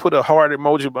somebody put a heart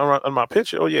emoji on my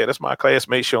picture, oh yeah, that's my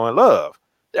classmate showing love.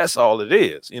 That's all it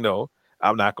is. You know,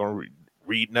 I'm not going to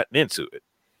read nothing into it.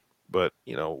 But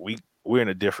you know, we're in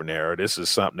a different era. This is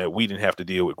something that we didn't have to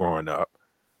deal with growing up.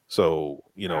 So,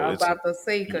 I was it's a about to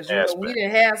say, because we aspect.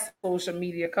 didn't have social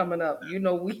media coming up.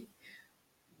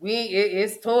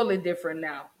 It's totally different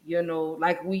now.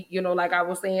 Like I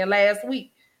was saying last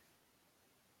week.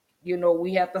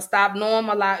 We have to stop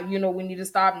normalize. We need to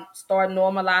start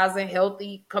normalizing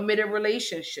healthy, committed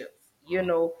relationships.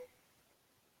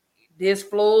 This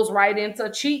flows right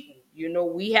into cheating.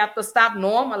 We have to stop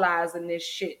normalizing this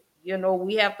shit.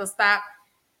 We have to stop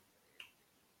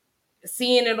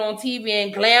seeing it on TV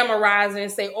and glamorizing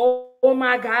and say, oh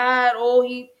my God, oh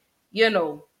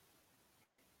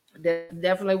that's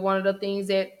definitely one of the things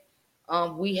that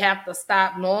we have to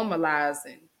stop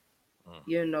normalizing.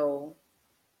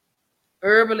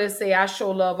 Herbalists say I show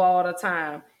love all the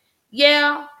time.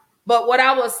 Yeah, but what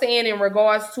I was saying in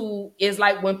regards to is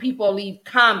like when people leave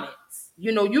comments.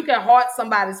 You can heart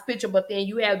somebody's picture, but then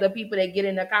you have the people that get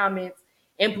in the comments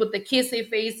and put the kissy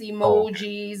face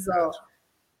emojis, or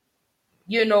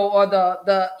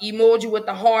the emoji with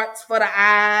the hearts for the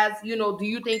eyes. Do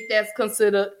you think that's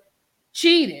considered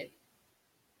cheating?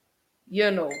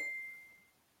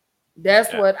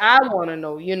 That's what I want to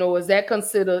know. Is that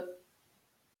considered?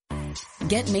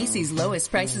 Get Macy's lowest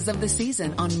prices of the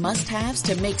season on must-haves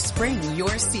to make spring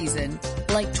your season.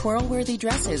 Like twirl-worthy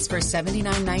dresses for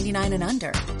 $79.99 and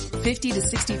under. 50 to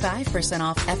 65%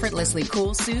 off effortlessly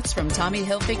cool suits from Tommy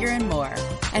Hilfiger and more.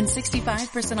 And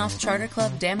 65% off Charter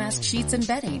Club damask sheets and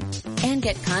bedding. And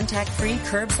get contact-free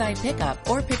curbside pickup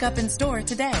or pickup in store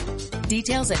today.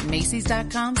 Details at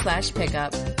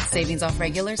Macys.com/pickup. Savings off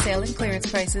regular sale and clearance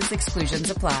prices. Exclusions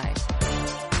apply.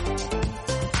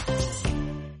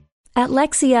 At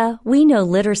Lexia, we know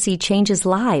literacy changes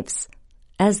lives.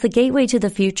 As the gateway to the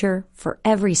future for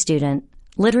every student,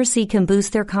 literacy can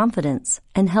boost their confidence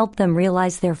and help them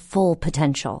realize their full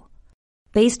potential.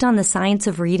 Based on the science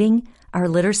of reading, our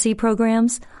literacy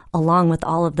programs, along with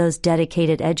all of those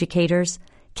dedicated educators,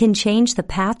 can change the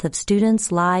path of students'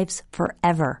 lives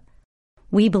forever.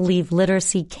 We believe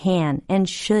literacy can and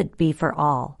should be for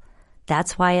all.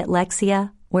 That's why at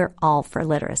Lexia, we're all for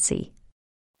literacy.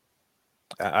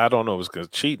 I don't know if it's because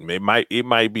cheating. It might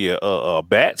be a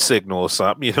bat signal or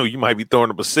something. You might be throwing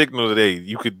up a signal today.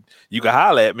 You could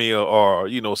holler at me or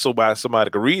somebody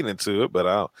could read into it, but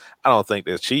I don't think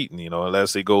that's cheating.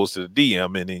 Unless it goes to the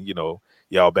DM and then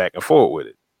y'all back and forth with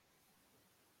it.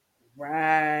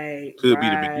 Right. Could be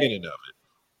the beginning of it.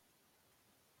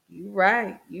 You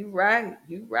right.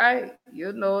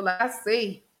 Like I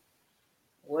say,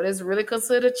 what is really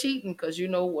considered cheating? Because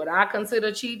what I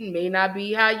consider cheating may not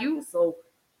be how you. So,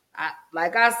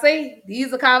 like I say,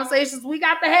 these are conversations we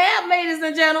got to have, ladies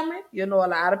and gentlemen. A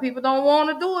lot of people don't want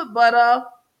to do it, but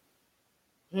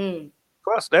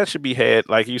Plus, that should be had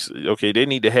like you said. Okay, they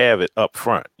need to have it up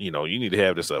front. You need to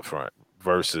have this up front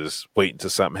versus waiting till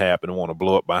something happen and want to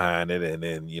blow up behind it, and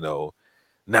then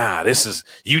nah, this is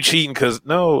you cheating because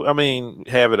no, I mean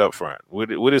have it up front.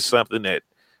 What is something that?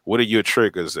 What are your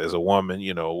triggers as a woman?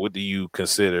 What do you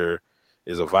consider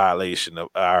is a violation of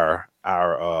our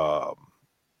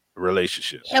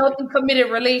relationship? Healthy,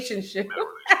 committed relationship.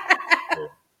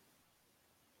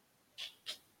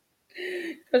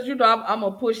 Because I'm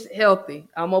gonna push healthy.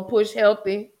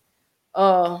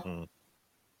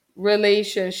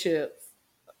 Relationships.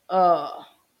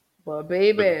 But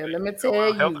baby, let me tell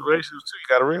you, healthy relationships too. You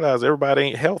got to realize everybody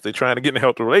ain't healthy trying to get in a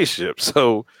healthy relationship.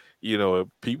 So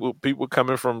people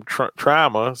coming from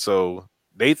trauma, so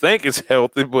they think it's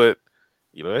healthy, but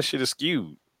that shit is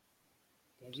skewed.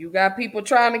 You got people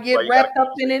trying to get wrapped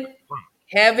up in it,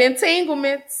 have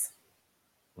entanglements.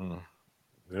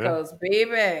 Because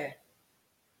baby,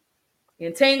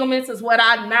 entanglements is what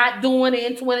I'm not doing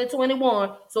in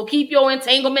 2021. So keep your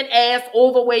entanglement ass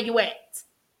over where you at.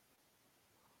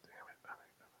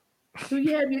 Do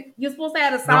you have you're supposed to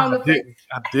have a sound effect?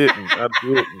 I didn't. I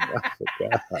forgot.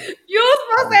 You're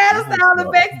supposed to have a sound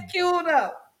effect queued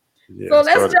up. Yeah, so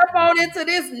let's jump on into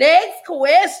this next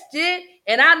question.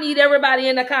 And I need everybody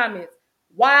in the comments.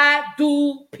 Why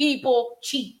do people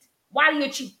cheat? Why do you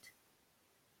cheat?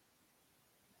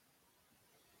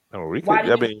 No,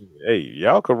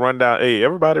 y'all could run down. Hey,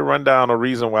 everybody run down a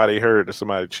reason why they heard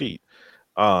somebody cheat.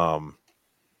 I'm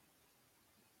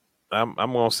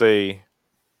gonna say.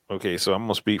 Okay, so I'm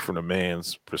gonna speak from the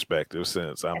man's perspective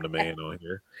since I'm the man on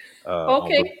here.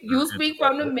 Okay, you speak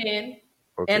from the men,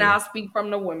 and I'll speak from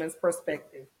the women's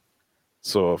perspective.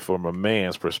 So from a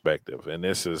man's perspective, and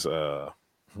this is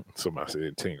somebody said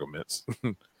entanglements.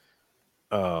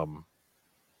 From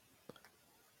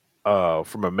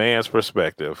a man's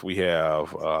perspective, we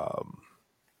have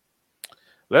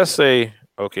let's say,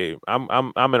 okay,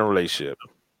 I'm in a relationship.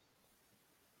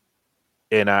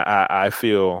 And I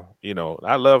feel,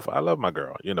 I love my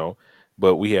girl,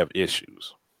 but we have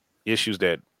issues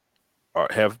that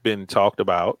have been talked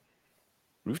about.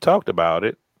 We've talked about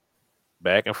it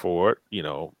back and forth.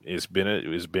 It's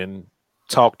been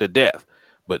talked to death,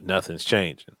 but nothing's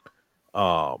changing.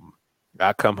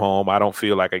 I come home, I don't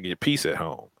feel like I get peace at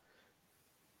home.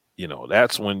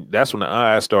 That's when the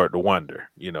eyes start to wonder.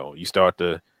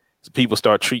 People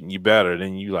start treating you better,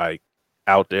 then you like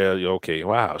out there. Okay,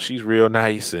 wow, she's real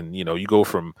nice, and you go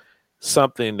from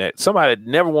something that somebody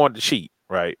never wanted to cheat,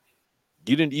 right?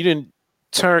 You didn't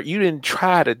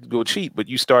try to go cheat, but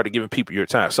you started giving people your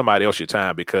time, somebody else your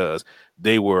time, because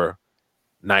they were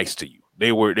nice to you.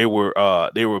 They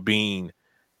were being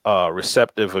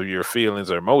receptive of your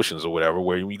feelings or emotions or whatever.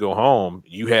 Where when you go home,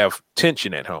 you have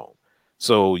tension at home.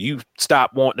 So you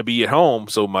stop wanting to be at home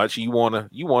so much. You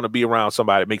want to be around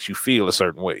somebody that makes you feel a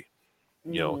certain way.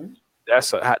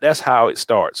 That's how it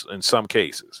starts in some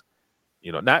cases.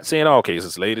 Not saying all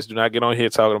cases. Ladies, do not get on here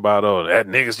talking about, oh, that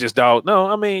nigga's just dog. No,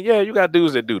 I mean, yeah, you got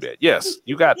dudes that do that. Yes,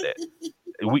 you got that.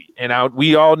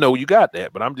 We all know you got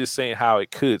that, but I'm just saying how it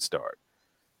could start.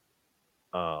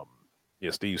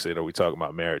 Steve said, are we talking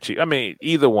about marriage? I mean,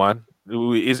 either one.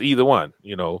 It's either one.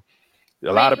 A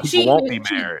lot of people won't be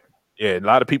married. Yeah, a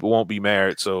lot of people won't be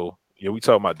married. So, we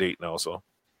talking about dating also.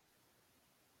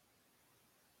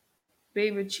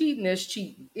 Baby, cheating is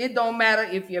cheating. It don't matter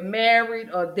if you're married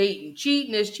or dating.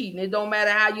 Cheating is cheating. It don't matter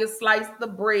how you slice the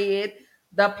bread,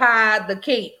 the pie, the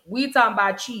cake. We talking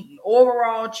about cheating.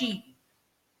 Overall cheating.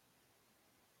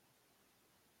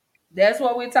 That's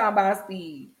what we're talking about,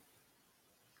 Steve.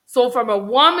 So from a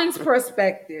woman's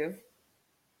perspective,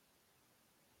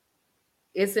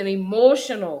 it's an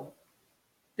emotional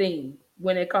thing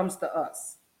when it comes to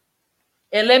us.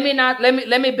 And let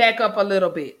me back up a little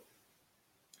bit.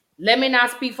 Let me not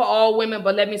speak for all women,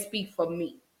 but let me speak for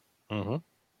me.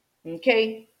 Mm-hmm.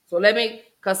 Okay? So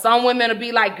because some women will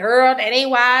be like, girl, that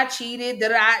ain't why I cheated.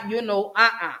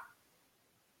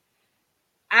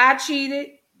 I cheated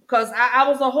because I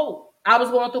was a hoe. I was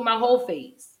going through my whole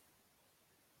phase.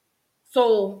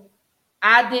 So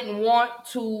I didn't want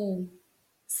to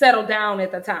settle down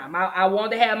at the time. I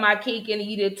wanted to have my cake and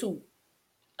eat it too,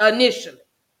 initially.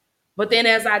 But then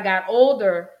as I got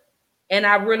older and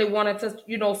I really wanted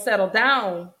to, settle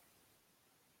down,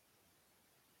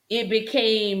 it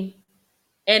became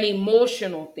an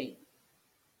emotional thing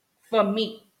for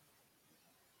me.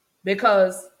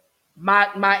 Because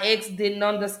my ex didn't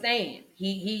understand.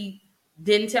 He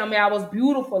didn't tell me I was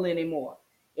beautiful anymore.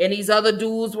 And these other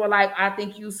dudes were like, I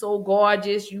think you so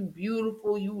gorgeous, you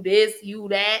beautiful, you this, you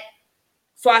that.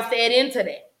 So I fed into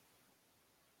that.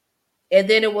 And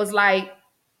then it was like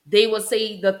they would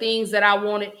say the things that I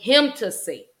wanted him to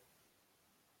say.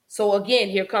 So again,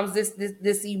 here comes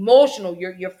this emotional.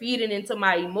 You're feeding into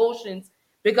my emotions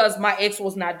because my ex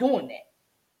was not doing that.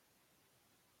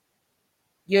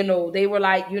 They were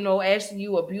like, Ashley,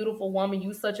 you a beautiful woman.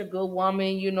 You such a good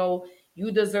woman.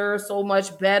 You deserve so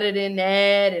much better than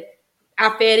that. And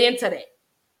I fed into that.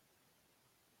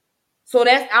 So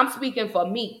I'm speaking for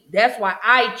me. That's why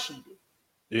I cheated.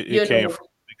 It came from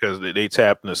because they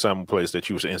tapped into some place that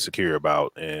you was insecure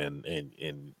about, and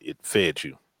it fed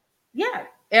you. Yeah.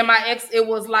 And my ex, it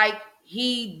was like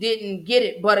he didn't get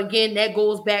it. But again, that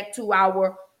goes back to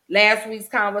our last week's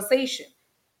conversation.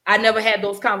 I never had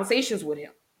those conversations with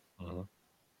him.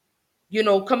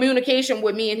 Mm-hmm. Communication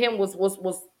with me and him was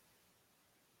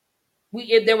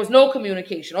there was no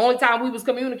communication. The only time we was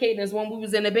communicating is when we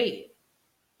was in the bed.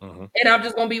 Mm-hmm. And I'm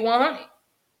just gonna be 100.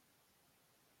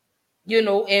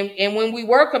 And when we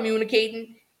were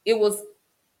communicating, it was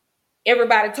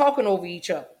everybody talking over each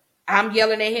other. I'm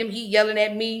yelling at him, he yelling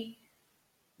at me.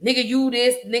 Nigga, you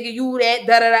this, nigga, you that,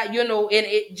 da da da. And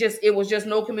it was just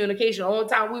no communication. The only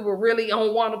time we were really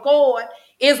on one accord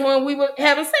is when we were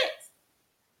having sex.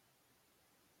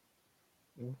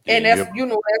 Yeah, and that's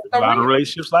a lot of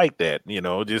relationships like that,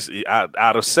 just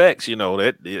out of sex,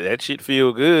 that shit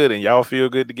feel good and y'all feel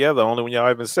good together only when y'all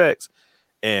having sex.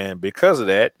 And because of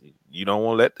that, you don't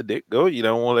want to let the dick go, you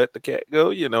don't want to let the cat go,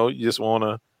 you just want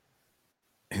to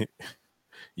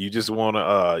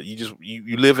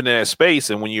you live in that space,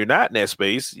 and when you're not in that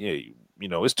space,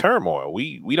 it's turmoil.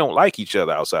 We don't like each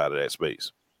other outside of that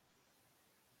space.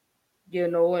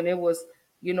 And it was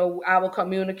I would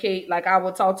communicate, like I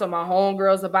would talk to my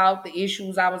homegirls about the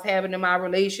issues I was having in my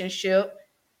relationship.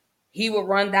 He would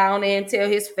run down there and tell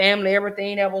his family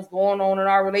everything that was going on in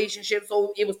our relationship.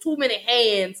 So it was too many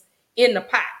hands in the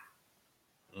pot.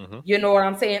 Mm-hmm. You know what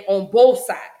I'm saying? On both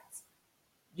sides.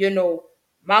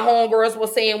 My homegirls were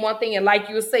saying one thing, and like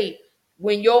you say,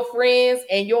 when your friends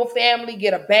and your family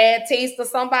get a bad taste of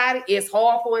somebody, it's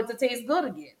hard for it to taste good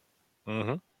again.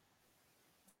 Mm-hmm.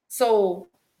 So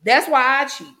that's why I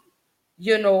cheated.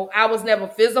 You know, I was never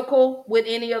physical with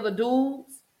any of the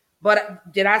dudes, but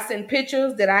did I send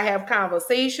pictures? Did I have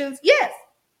conversations? Yes,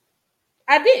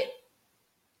 I did.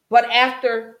 But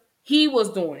after he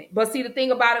was doing it. But see, the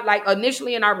thing about it, like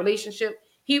initially in our relationship,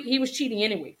 he was cheating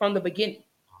anyway from the beginning.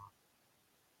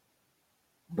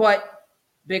 But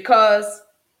because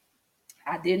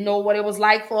I didn't know what it was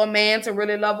like for a man to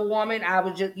really love a woman, I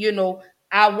was just, you know,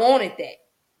 I wanted that.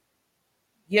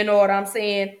 You know what I'm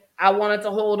saying? I wanted to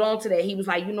hold on to that. He was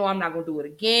like, you know, I'm not going to do it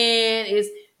again. It's,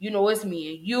 you know, it's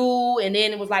me and you. And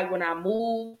then it was like when I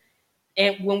moved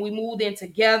and when we moved in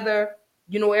together,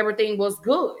 you know, everything was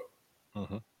good.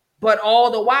 Mm-hmm. But all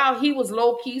the while, he was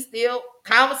low-key still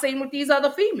conversating with these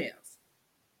other females.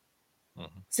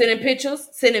 Mm-hmm. Sending pictures,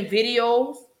 sending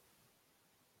videos.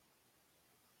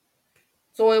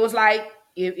 So it was like,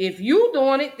 if you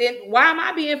doing it, then why am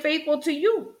I being faithful to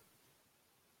you?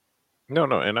 No,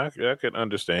 and I can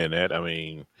understand that. I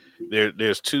mean,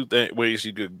 there's two ways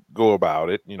you could go about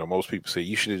it. You know, most people say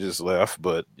you should have just left,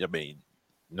 but I mean,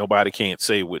 nobody can't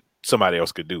say what somebody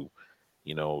else could do.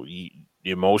 You know, you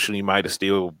emotionally might have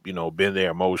still, you know, been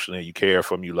there emotionally. You care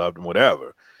for them, you loved them,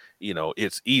 whatever. You know,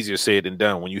 it's easier said than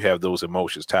done when you have those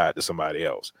emotions tied to somebody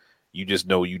else. You just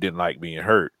know you didn't like being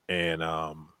hurt, and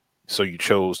so you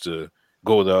chose to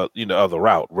go the other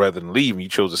route rather than leaving. You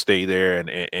chose to stay there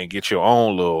and get your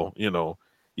own little, you know,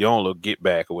 your own little get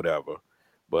back or whatever.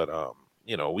 But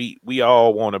you know, we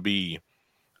all want to be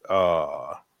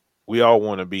high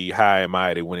and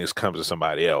mighty when it comes to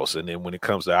somebody else, and then when it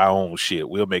comes to our own shit,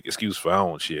 we'll make excuse for our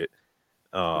own shit.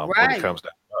 Right. When it comes to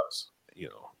us, you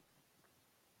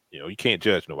know, you can't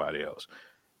judge nobody else.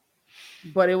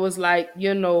 But it was like,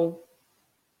 you know,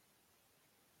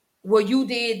 well, you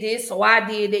did this, so I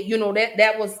did it. You know,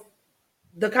 that was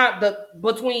the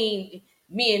between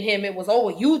me and him. It was, oh,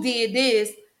 you did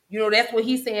this. You know, that's what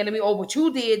he's saying to me. Oh, but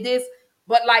you did this.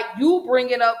 But like you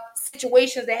bringing up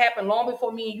situations that happened long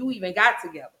before me and you even got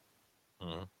together.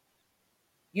 Mm-hmm.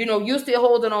 You know, you still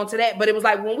holding on to that. But it was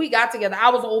like when we got together,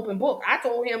 I was an open book. I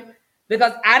told him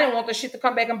because I didn't want the shit to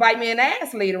come back and bite me in the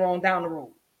ass later on down the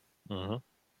road. Mm-hmm.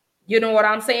 You know what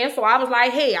I'm saying? So I was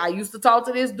like, hey, I used to talk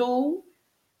to this dude.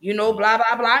 You know, blah,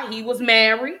 blah, blah. He was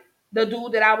married. The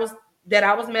dude that I was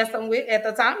messing with at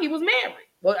the time, he was married.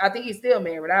 Well, I think he's still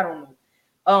married. I don't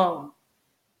know.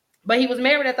 But he was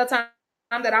married at the time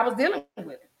that I was dealing with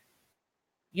him.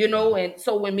 You know, and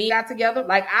so when me got together,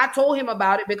 like I told him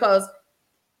about it because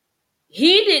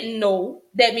he didn't know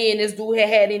that me and this dude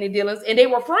had any dealings, and they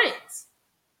were friends.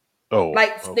 Oh,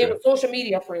 like okay. They were social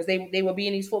media friends. They would be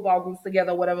in these football groups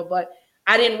together, or whatever. But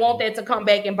I didn't want that to come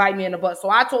back and bite me in the butt. So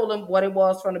I told him what it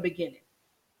was from the beginning.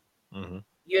 Mm-hmm.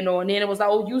 You know, and then it was like,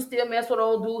 oh, you still mess with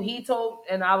old dude. He told,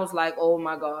 and I was like, oh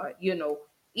my God, you know,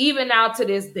 even now to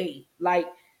this day, like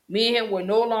me and him were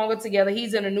no longer together.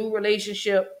 He's in a new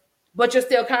relationship, but you're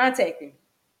still contacting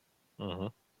me. Mm-hmm.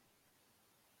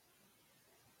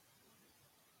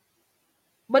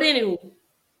 But anywho,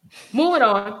 moving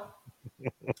on,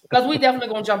 because we definitely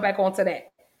gonna jump back onto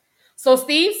that. So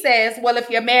Steve says, well, if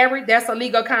you're married, that's a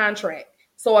legal contract.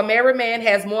 So a married man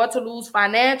has more to lose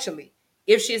financially.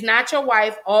 If she's not your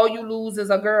wife, all you lose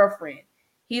is a girlfriend.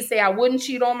 He said, I wouldn't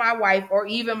cheat on my wife or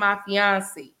even my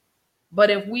fiance. But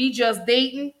if we just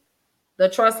dating, the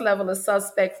trust level is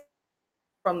suspect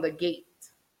from the gate.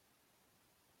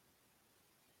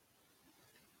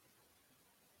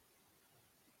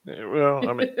 Well,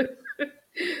 I mean,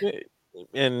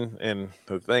 and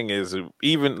the thing is,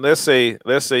 even let's say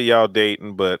y'all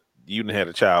dating, but you didn't have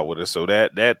a child with her, so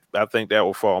that I think that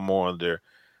will fall more under,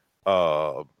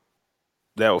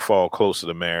 that will fall closer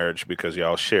to marriage because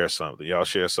y'all share something. Y'all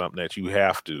share something that you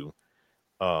have to,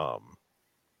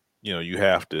 you know, you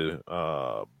have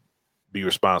to be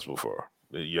responsible for.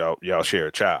 Y'all share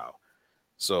a child,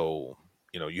 so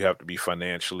you know you have to be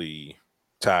financially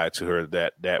tied to her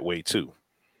that way too.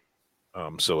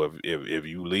 So if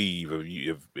you leave,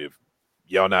 if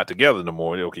y'all not together no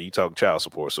more, okay, you talk child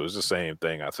support. So it's the same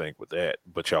thing, I think, with that,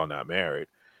 but y'all not married.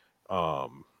 I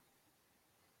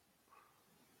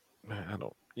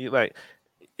don't, you like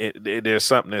there's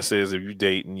something that says if you're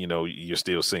dating, you know, you're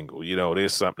still single, you know,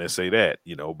 there's something that say that,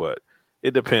 you know, but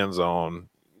it depends on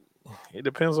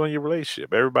your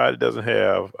relationship. Everybody doesn't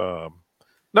have,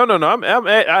 No.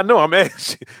 I know I'm mad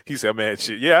shit. He said I'm mad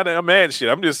shit. Yeah, I'm mad shit.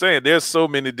 I'm just saying there's so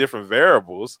many different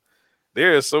variables.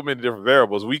 There are so many different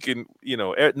variables. We can, you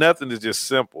know, nothing is just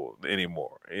simple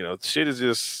anymore. You know, shit is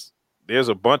just, there's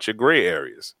a bunch of gray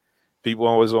areas. People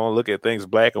always want to look at things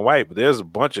black and white, but there's a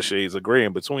bunch of shades of gray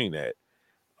in between that.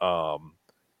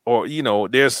 or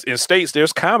there's in states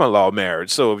there's common law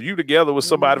marriage. So if you together with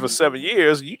somebody for 7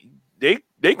 years,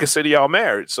 they consider y'all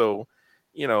married. So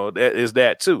that is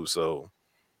that too. So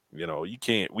we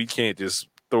can't just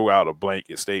throw out a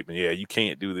blanket statement. Yeah, you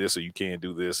can't do this or you can't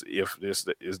do this if this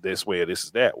is this way or this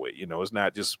is that way. It's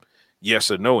not just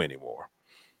yes or no anymore.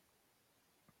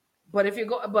 But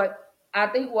I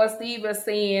think what Steve is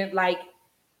saying, like,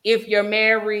 if you're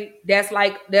married, that's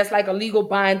like a legal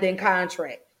binding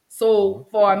contract. So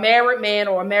for a married man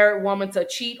or a married woman to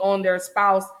cheat on their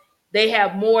spouse, they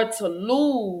have more to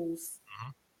lose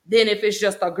than if it's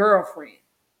just a girlfriend.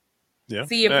 Yeah.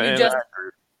 See, if you just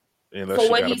so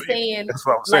what he's saying, that's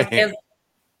what I'm saying.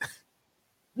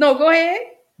 No, go ahead.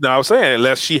 No, I was saying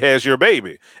unless she has your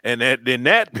baby, and then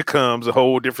that becomes a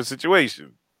whole different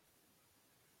situation.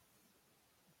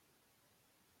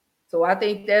 So I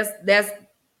think that's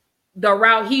the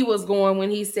route he was going when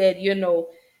he said,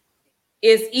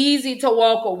 it's easy to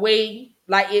walk away.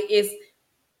 Like it's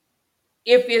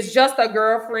if it's just a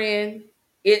girlfriend,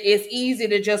 it's easy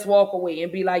to just walk away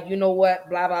and be like, you know what,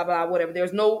 blah blah blah, whatever.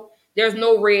 There's no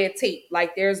red tape.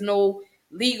 Like there's no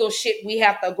legal shit we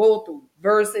have to go through.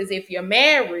 Versus if you're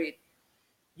married,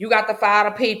 you got to file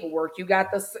the paperwork. You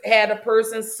got to have the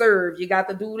person served. You got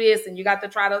to do this, and you got to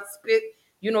try to split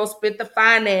the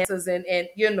finances, and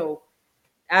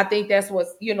I think that's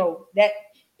what's that.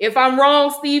 If I'm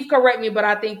wrong, Steve, correct me, but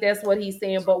I think that's what he's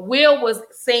saying. But Will was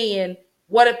saying,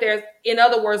 what if there's, in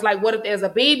other words, like what if there's a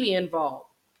baby involved?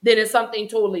 Then it's something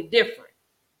totally different.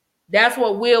 That's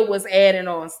what Will was adding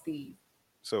on, Steve.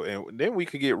 So, and then we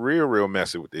could get real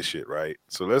messy with this shit, right?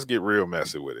 So let's get real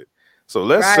messy with it. So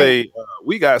let's say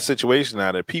we got a situation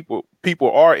now that people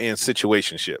are in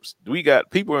situationships. We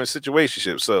got people in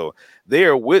situationships, so they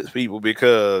are with people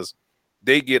because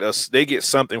they get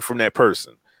something from that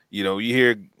person. You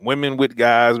hear women with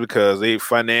guys because they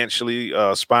financially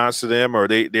sponsor them or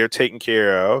they're taken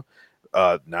care of.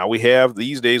 Now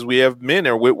these days we have men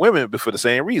that are with women, but for the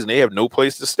same reason, they have no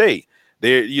place to stay.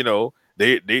 They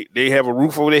have a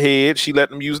roof over their head. She let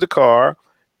them use the car,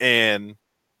 and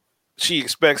she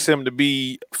expects him to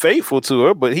be faithful to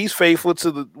her, but he's faithful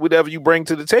to whatever you bring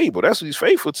to the table. That's what he's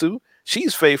faithful to.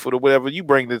 She's faithful to whatever you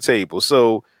bring to the table.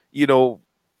 So you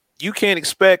can't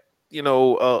expect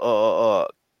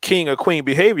king or queen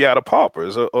behavior out of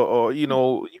paupers, or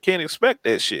you can't expect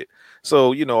that shit.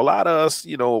 So a lot of us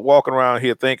walking around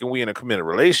here thinking we in a committed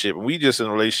relationship, and we just in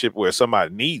a relationship where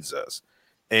somebody needs us,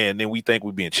 and then we think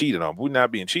we're being cheated on. But we're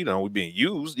not being cheated on. We're being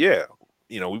used. Yeah,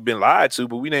 we've been lied to,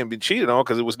 but we ain't been cheated on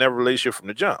because it was never a relationship from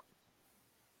the jump.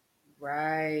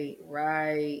 Right.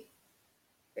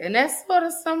 And that's sort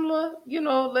of similar.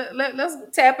 Let's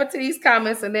tap into these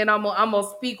comments, and then I'm gonna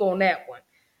speak on that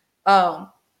one.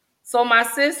 So my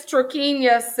sis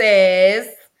Trakenia says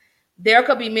there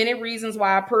could be many reasons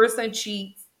why a person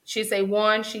cheats. She say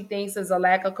one, she thinks is a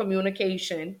lack of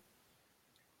communication.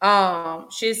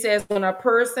 She says when a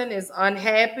person is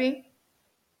unhappy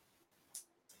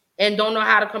and don't know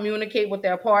how to communicate with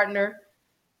their partner,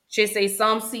 she say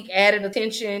some seek added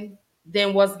attention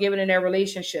than what's given in their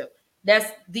relationship.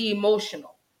 That's the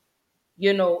emotional,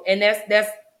 and that's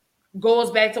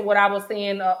goes back to what I was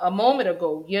saying a moment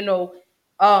ago.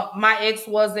 My ex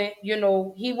wasn't,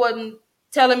 he wasn't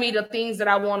telling me the things that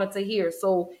I wanted to hear.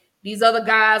 So these other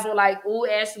guys were like, "Oh,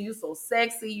 Ashley, you so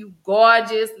sexy, you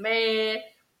gorgeous, man,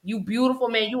 you beautiful,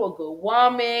 man, you a good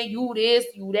woman, you this,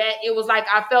 you that." It was like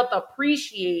I felt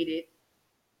appreciated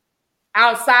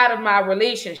outside of my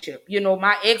relationship.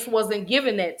 My ex wasn't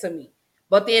giving that to me.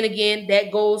 But then again,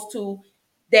 that goes to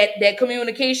that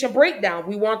communication breakdown.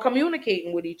 We weren't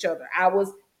communicating with each other. I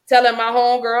was telling my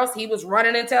homegirls, he was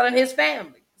running and telling his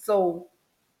family. So,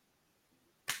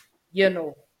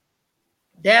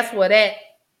 that's where that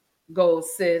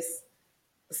goes, sis.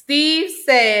 Steve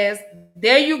says,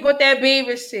 there you go, that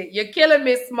baby shit. You're killing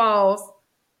Miss Smalls.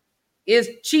 Is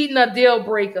cheating a deal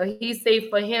breaker? He say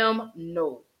for him,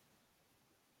 no.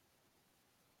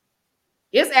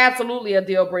 It's absolutely a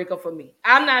deal breaker for me.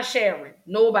 I'm not sharing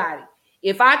nobody.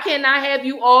 If I cannot have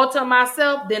you all to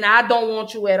myself, then I don't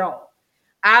want you at all.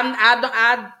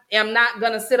 I am not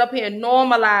going to sit up here and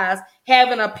normalize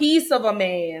having a piece of a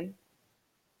man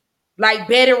like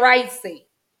Betty Wright said.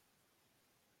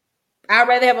 I'd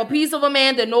rather have a piece of a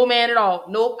man than no man at all.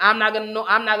 Nope, I'm not gonna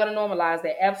normalize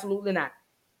that. Absolutely not.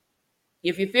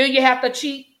 If you feel you have to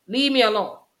cheat, leave me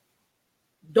alone.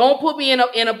 Don't put me in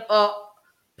a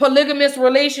polygamous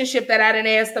relationship that I didn't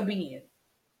ask to be in.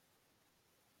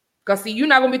 Because see, you're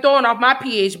not gonna be throwing off my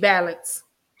pH balance.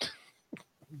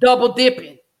 Double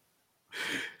dipping.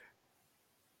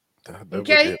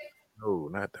 Okay? No,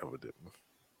 not double dipping.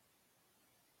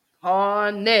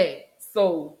 On next.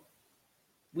 So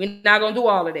we're not gonna do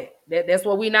all of that. That's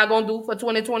what we're not gonna do for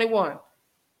 2021.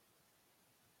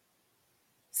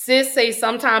 Sis say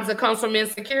sometimes it comes from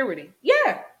insecurity.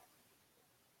 Yeah.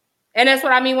 And that's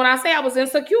what I mean when I say I was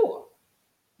insecure.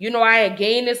 You know, I had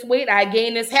gained this weight. I had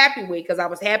gained this happy weight because I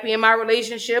was happy in my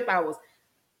relationship. I was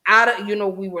out of, you know,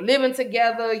 we were living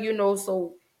together, you know,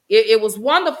 so it was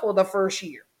wonderful the first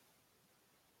year.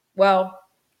 Well,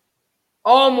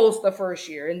 almost the first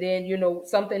year. And then, you know,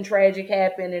 something tragic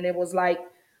happened and it was like,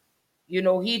 you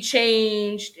know, he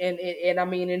changed and I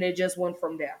mean, and it just went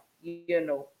from there, you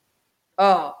know.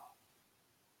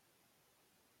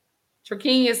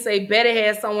 Trakeenia say Betty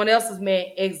had someone else's man.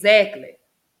 Exactly.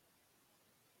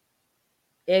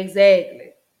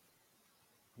 Exactly.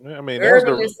 I mean, that was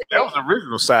the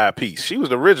original side piece. She was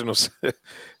the original.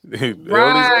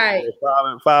 Right.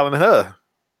 Following her.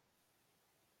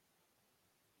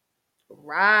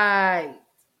 Right.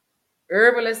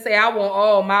 Herbalists say, I want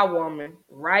all my woman,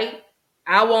 right?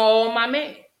 I want all my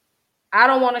men. I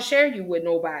don't want to share you with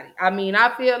nobody. I mean,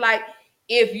 I feel like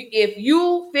if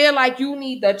you feel like you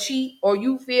need to cheat or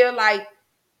you feel like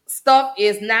stuff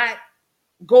is not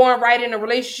going right in a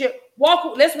relationship,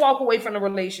 let's walk away from the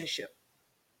relationship.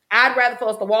 I'd rather for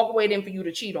us to walk away than for you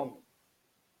to cheat on me.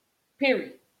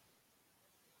 Period.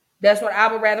 That's what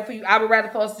I would rather for you. I would rather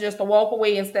for us just to walk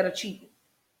away instead of cheating.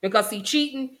 Because see,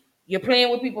 cheating, you're playing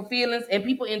with people's feelings and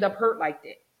people end up hurt like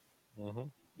that. Mm-hmm.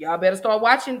 Y'all better start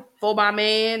watching For My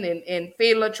Man and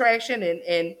Fatal Attraction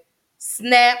and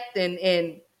Snapped and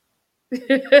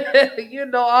you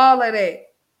know, all of that.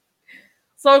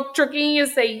 So Trakeenia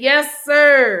say, yes,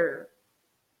 sir.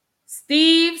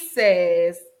 Steve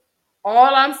says,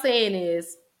 all I'm saying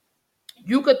is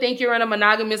you could think you're in a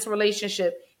monogamous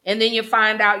relationship and then you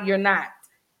find out you're not.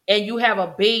 And you have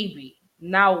a baby.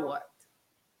 Now what?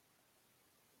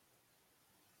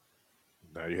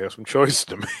 Now you have some choices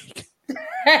to make.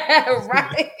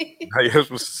 Right. Now you have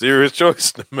some serious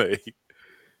choices to make.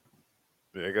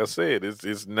 Like I said,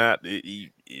 it's not.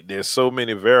 There's so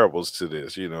many variables to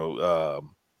this. You know,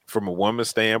 from a woman's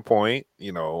standpoint,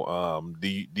 you know,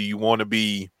 do you want to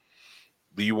be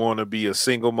a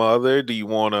single mother? Do you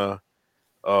want to?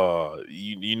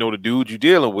 You know, the dude you're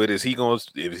dealing with, is he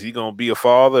gonna be a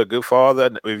father, a good father?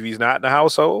 If he's not in the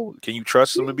household, can you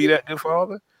trust him to be that good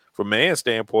father? From a man's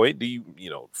standpoint, do you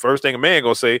know, first thing a man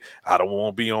gonna say, I don't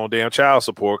want to be on damn child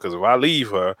support because if I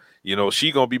leave her, you know,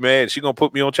 she gonna be mad. She gonna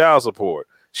put me on child support.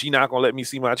 She not gonna let me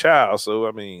see my child. So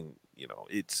I mean, you know,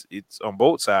 it's on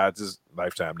both sides. It's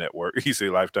Lifetime Network. He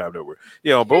said Lifetime Network.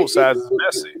 Yeah, on both sides it's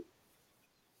messy.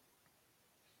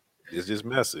 It's just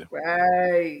messy.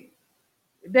 Right.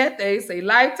 That they say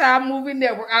Lifetime Movie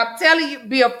Network. I'm telling you,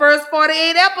 be a first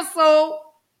 48 episode.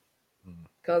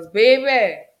 Because,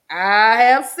 baby, I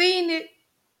have seen it.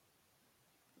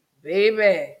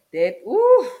 Baby,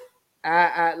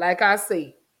 I like I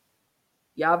say,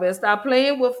 y'all better stop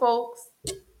playing with folks.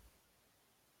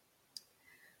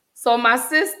 So my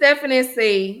sis Stephanie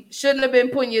say, shouldn't have been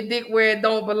putting your dick where it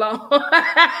don't belong.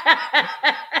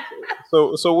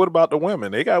 So what about the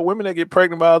women? They got women that get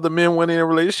pregnant by other men when in a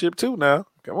relationship too now.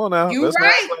 Come on now.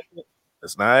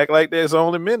 Let's not act like there's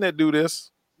only men that do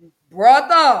this.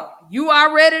 Brother, you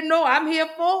already know I'm here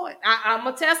for it. I'm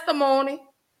a testimony.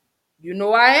 You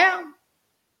know I am.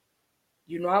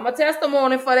 You know I'm a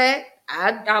testimony for that.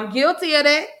 I'm guilty of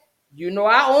that. You know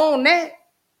I own that.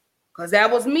 Because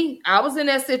that was me. I was in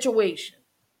that situation.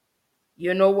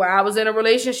 You know, where I was in a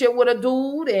relationship with a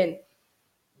dude and,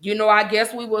 you know, I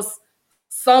guess we would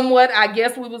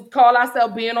call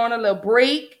ourselves being on a little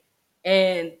break.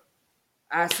 And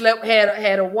I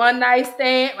had a one night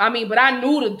stand. I mean, but I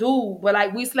knew the dude. But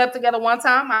like we slept together one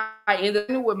time. I ended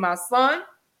up with my son.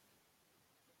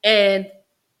 And,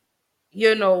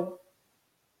 you know,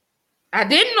 I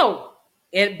didn't know.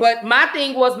 But my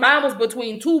thing was mine was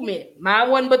between two men. Mine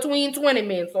wasn't between 20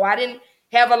 men. So I didn't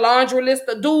have a laundry list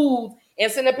of dudes and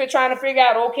sitting up here trying to figure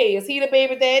out, okay, is he the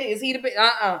baby daddy? Is he the baby?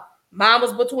 Mine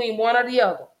was between one or the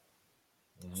other.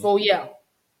 Mm-hmm. So yeah.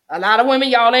 A lot of women,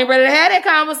 y'all ain't ready to have that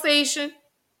conversation.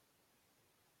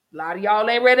 A lot of y'all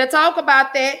ain't ready to talk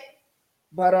about that.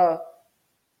 But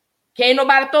can't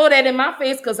nobody throw that in my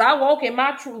face because I walk in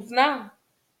my truth now.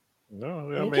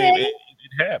 No, I mean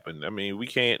it happened. I mean, we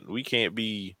can't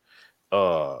be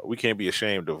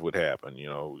ashamed of what happened. You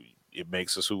know, it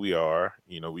makes us who we are.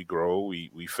 You know, we grow,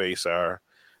 we face our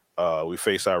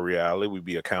reality, we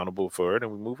be accountable for it,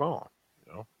 and we move on.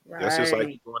 You know, right. That's just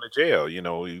like going to jail. You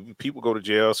know, people go to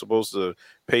jail supposed to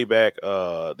pay back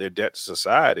their debt to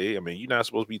society. I mean, you're not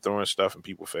supposed to be throwing stuff in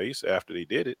people's face after they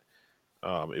did it.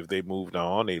 If they moved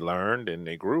on, they learned and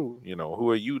they grew. You know, who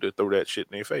are you to throw that shit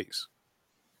in their face?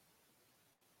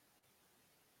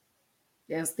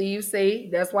 And Steve say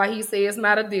that's why he say it's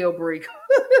not a deal breaker.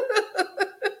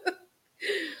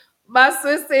 My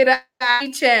sister say the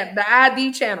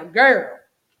ID channel, girl.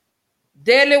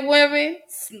 Deadly women,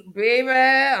 baby.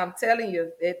 I'm telling you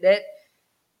that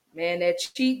man, that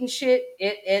cheating shit,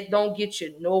 it don't get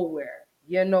you nowhere.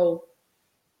 You know,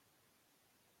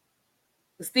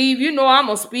 Steve, you know I'm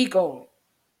gonna speak on it.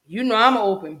 You know I'm an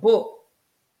open book.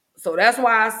 So that's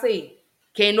why I say,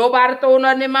 can't nobody throw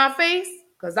nothing in my face,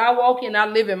 because I walk in, I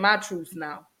live in my truth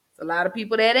now. It's a lot of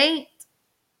people that ain't.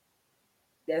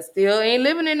 That still ain't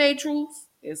living in their truth.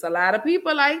 It's a lot of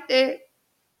people like that.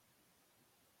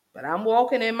 But I'm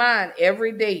walking in mine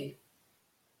every day.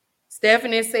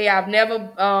 Stephanie say I've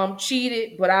never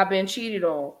cheated, but I've been cheated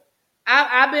on.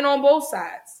 I've been on both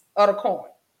sides of the coin.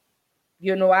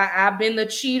 You know, I've been the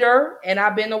cheater and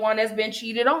I've been the one that's been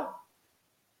cheated on.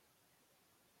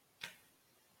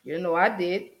 You know, I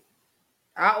did.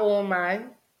 I own mine.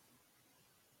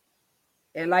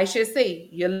 And like she say,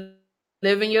 you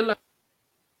live and you learn.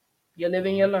 You live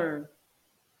and you learn.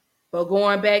 But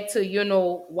going back to, you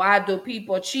know, why do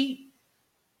people cheat?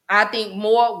 I think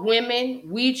more women,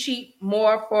 we cheat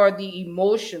more for the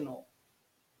emotional.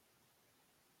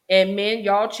 And men,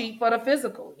 y'all cheat for the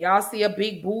physical. Y'all see a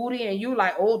big booty and you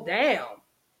like, oh, damn.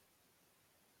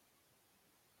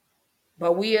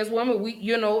 But we as women, we,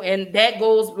 you know, and that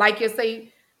goes, like you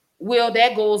say, Will,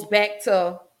 that goes back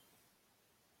to,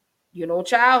 you know,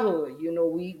 childhood. You know,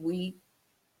 we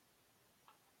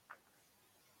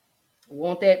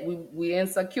want that, we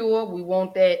insecure. We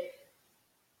want that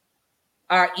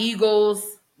our egos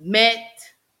met,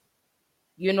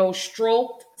 you know,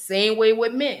 stroked. Same way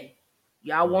with men.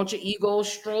 Y'all want your ego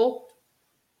stroked.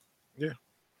 Yeah.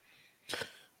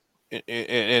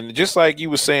 And just like you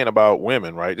were saying about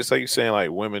women, right? Just like you're saying, like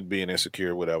women being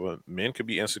insecure, whatever, men could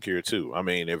be insecure too. I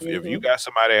mean, if you got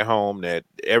somebody at home that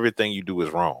everything you do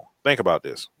is wrong, think about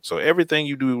this. So everything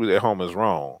you do at home is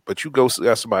wrong, but you got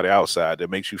somebody outside that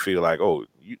makes you feel like, oh,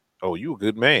 you a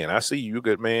good man. I see you a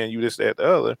good man. You this, that, the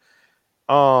other.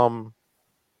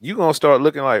 You gonna start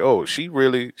looking like, oh, she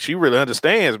really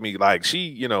understands me. Like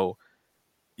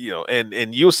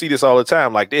and you'll see this all the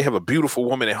time. Like they have a beautiful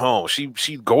woman at home.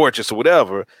 She's gorgeous or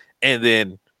whatever, and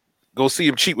then go see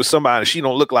him cheat with somebody. She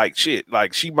don't look like shit.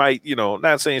 Like she might,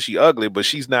 not saying she ugly, but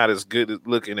she's not as good at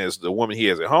looking as the woman he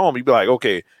has at home. You'd be like,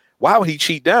 okay, why would he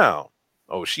cheat down?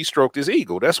 Oh, she stroked his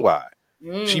ego. That's why.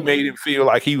 She made him feel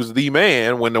like he was the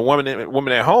man when the woman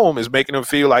at home is making him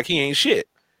feel like he ain't shit.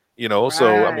 Right.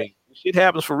 So I mean, shit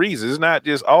happens for reasons. It's not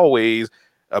just always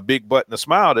a big butt and a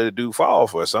smile that a dude fall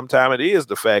for. Sometimes it is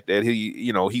the fact that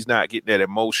he's not getting that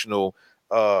emotional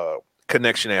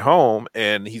connection at home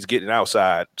and he's getting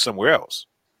outside somewhere else.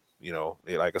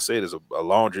 Like I said, there's a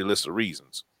laundry list of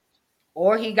reasons.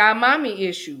 Or he got mommy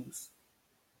issues.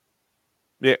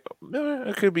 Yeah,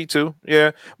 it could be too.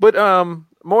 Yeah, but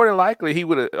more than likely he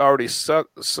would have already sought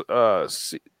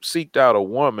out a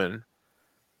woman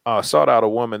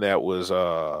that was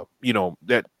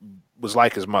that was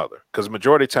like his mother, because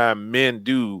majority of the time men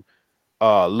do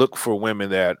look for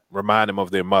women that remind them of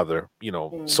their mother,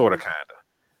 sort of, kind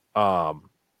of.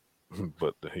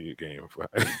 But the game.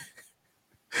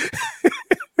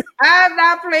 I'm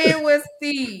not playing with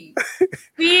Steve.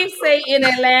 Steve say in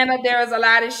Atlanta there is a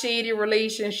lot of shady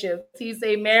relationships. He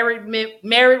say married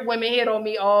women hit on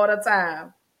me all the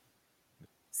time.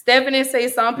 Stephanie say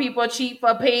some people cheat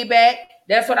for payback.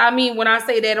 That's what I mean when I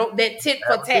say that tit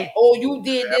for tat. Oh, you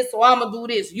did this, so I'm gonna do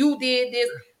this. You did this,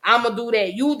 I'm gonna do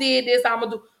that. You did this, I'm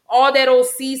gonna do all that old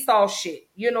seesaw shit.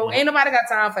 Ain't nobody got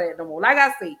time for that no more. Like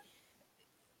I say,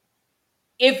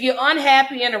 if you're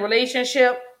unhappy in a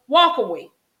relationship, walk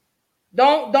away.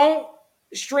 Don't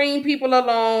string people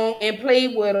along and play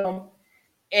with them.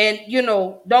 And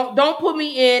don't put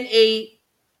me in a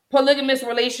polygamous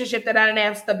relationship that I didn't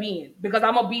have to be in, because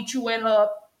I'm gonna beat you and her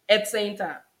at the same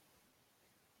time.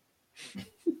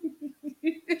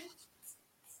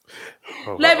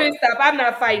 Let me stop. I'm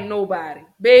not fighting nobody,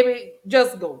 baby.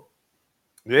 Just go.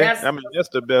 Yeah, that's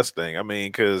the best thing. I mean,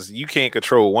 because you can't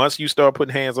control. Once you start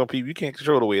putting hands on people, you can't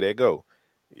control the way they go.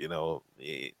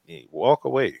 Walk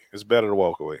away. It's better to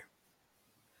walk away.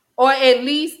 Or at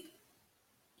least,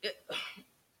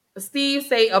 Steve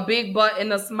say a big butt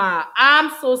and a smile.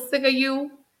 I'm so sick of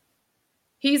you.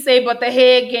 He say, but the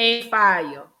head game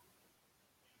fire.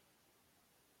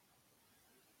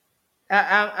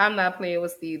 I'm not playing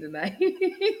with Steve tonight.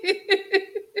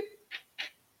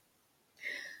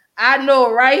 I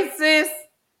know, right, sis?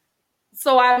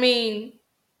 So, I mean,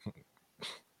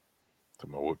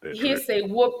 he say,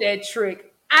 whoop that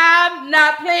trick. I'm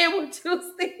not playing with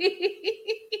you, Steve.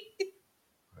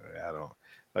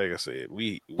 Like I said,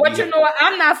 But you know what?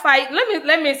 I'm not fighting.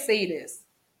 Let me say this.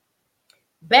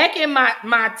 Back in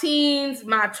my teens,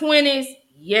 my 20s,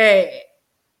 yeah,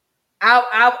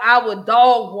 I would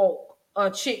dog walk a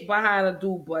chick behind a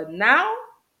dude. But now,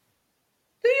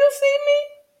 do you see me?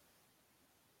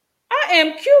 I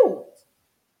am cute.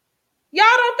 Y'all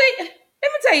don't think?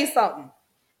 Let me tell you something.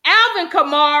 Alvin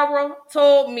Kamara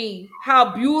told me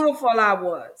how beautiful I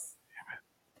was.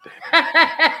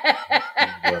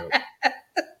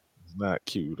 It's not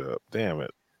queued up. Damn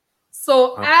it.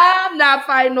 So I'm not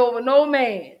fighting over no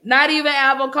man, not even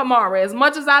Alvin Kamara. As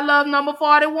much as I love number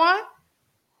 41,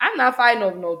 I'm not fighting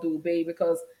over no dude, baby,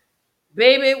 because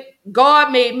baby,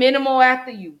 God made many more after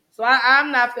you. So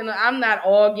I'm not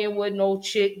arguing with no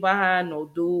chick behind no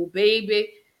dude,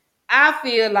 baby. I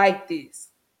feel like this.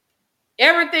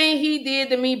 Everything he did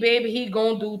to me, baby, he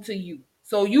gonna do to you.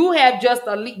 So you have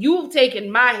you've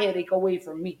taken my headache away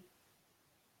from me.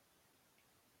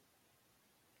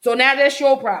 So now that's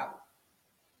your problem.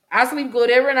 I sleep good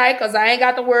every night because I ain't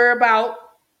got to worry about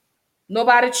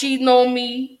nobody cheating on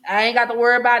me. I ain't got to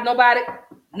worry about nobody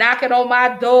knocking on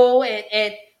my door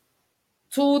at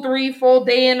 2, 3, 4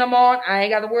 days in the morning. I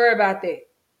ain't got to worry about that.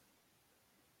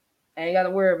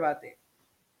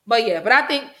 But yeah,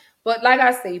 but like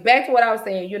I say, back to what I was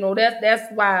saying,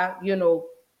 that's why,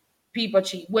 people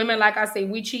cheat. Women, like I say,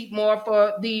 we cheat more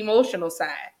for the emotional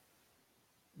side.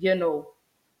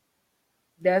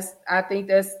 I think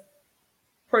that's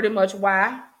pretty much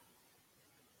why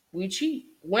we cheat.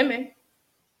 Women,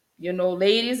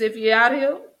 ladies, if you're out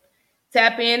here,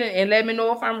 tap in and let me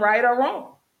know if I'm right or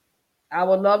wrong. I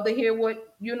would love to hear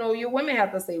what, your women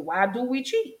have to say. Why do we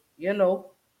cheat?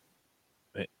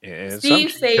 And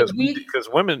Steve said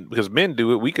because men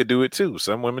do it, we could do it too.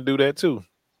 Some women do that too.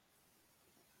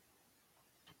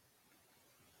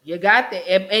 You got that.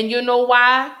 And you know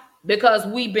why? Because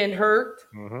we've been hurt.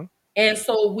 Mm-hmm. And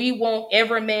so we want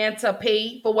every man to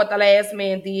pay for what the last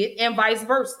man did and vice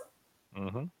versa.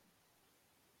 Mm-hmm.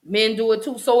 Men do it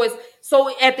too. So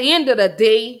at the end of the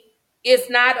day, it's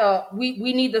not we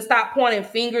need to stop pointing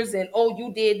fingers and, oh,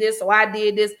 you did this, so I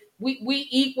did this. We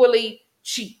equally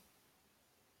cheat.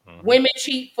 Mm-hmm. Women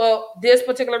cheat for this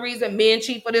particular reason. Men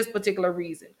cheat for this particular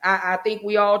reason. I think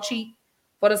we all cheat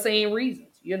for the same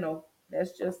reasons.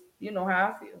 That's just, how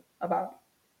I feel about it.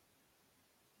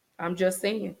 I'm just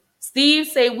saying. Steve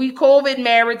say we COVID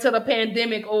married to the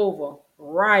pandemic over.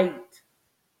 Right.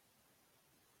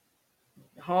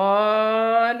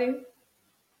 Honey.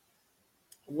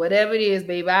 Whatever it is,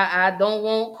 baby. I don't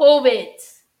want COVID.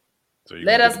 So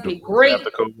let us be great.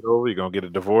 After COVID over, you're going to get a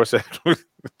divorce after?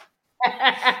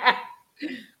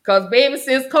 Because, baby,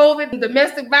 since COVID,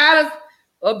 domestic violence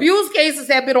abuse cases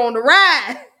have been on the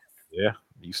rise. Yeah.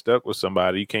 You stuck with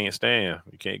somebody you can't stand.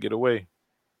 You can't get away.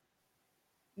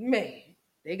 Man,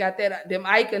 they got them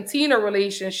Ike and Tina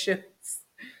relationships.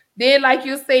 Then, like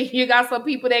you say, you got some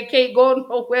people that can't go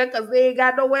nowhere because they ain't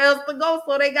got nowhere else to go,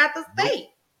 so they got to stay.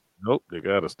 Nope, they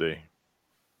got to stay.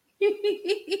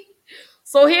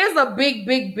 So here's a big,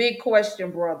 big, big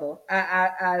question, brother.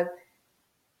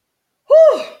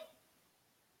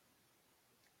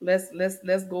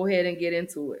 Let's go ahead and get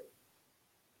into it.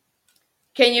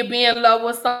 Can you be in love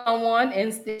with someone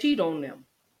and still cheat on them?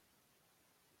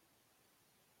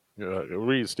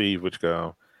 Read Steve, which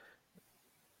guy?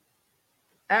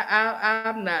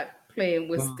 I'm not playing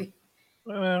with Steve.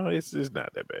 Well, it's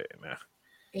not that bad now.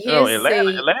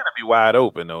 Atlanta be wide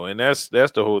open though, and that's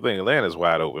the whole thing. Atlanta's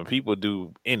wide open. People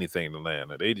do anything in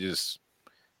Atlanta.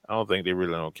 I don't think they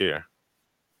really don't care.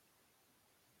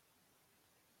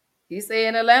 He say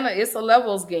in Atlanta, it's a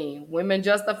levels game. Women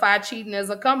justify cheating as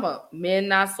a come up. Men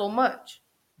not so much.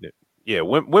 Yeah,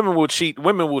 women will cheat.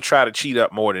 Women will try to cheat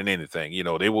up more than anything.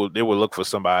 They will look for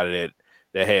somebody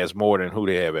that has more than who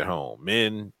they have at home.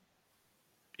 Men,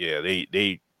 yeah,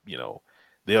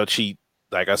 they'll cheat.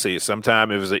 Like I said,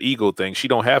 sometimes if it's an ego thing, she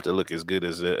don't have to look as good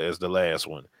as the last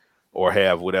one, or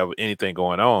have anything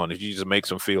going on. If you just makes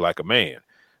them feel like a man,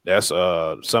 that's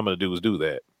some of the dudes do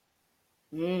that.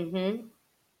 Mm-hmm.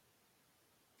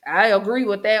 I agree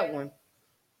with that one.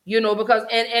 Because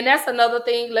and that's another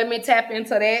thing. Let me tap into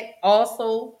that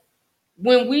also.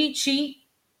 When we cheat,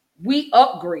 we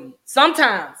upgrade.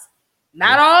 Sometimes,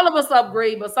 not all of us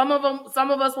upgrade, but some of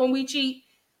us when we cheat,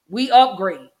 we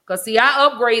upgrade. Cause see, I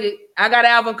upgraded. I got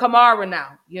Alvin Kamara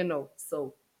now.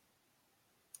 So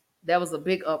that was a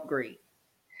big upgrade.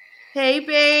 Hey,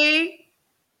 babe.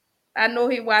 I know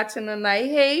he watching tonight.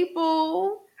 Hey,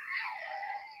 boo.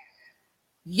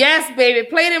 Yes, baby.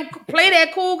 Play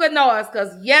that cougar noise,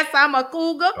 because yes, I'm a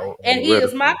cougar, and he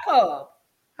is my cub.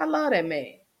 I love that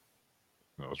man.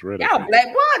 I was ready. Y'all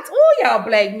black what? Ooh, y'all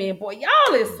black men, boy.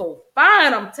 Y'all is so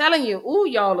fine. I'm telling you. Ooh,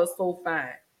 y'all are so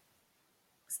fine.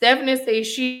 Stephanie says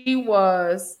she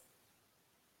was.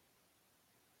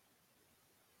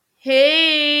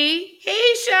 Hey,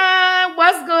 Sean.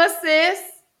 What's good, sis?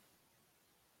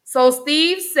 So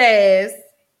Steve says,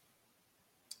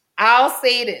 I'll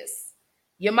say this.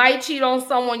 You might cheat on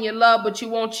someone you love, but you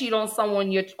won't cheat on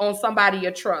somebody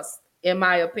you trust, in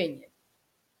my opinion.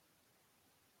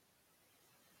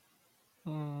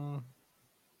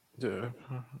 Yeah.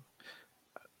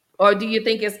 Or do you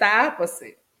think it's the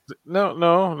opposite? No.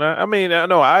 I mean,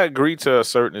 no, I agree to a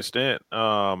certain extent.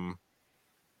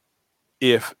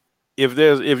 If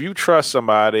you trust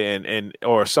somebody and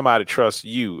or somebody trusts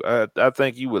you, I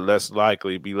think you would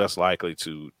be less likely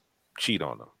to cheat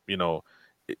on them. You know,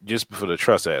 just for the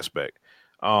trust aspect.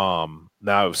 Now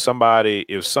if somebody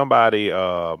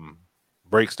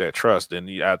breaks that trust, then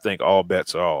I think all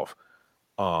bets are off.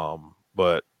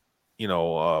 But you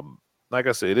know, like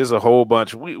I said, there's a whole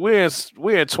bunch. We're in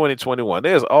 2021.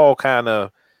 There's all kind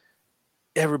of,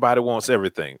 everybody wants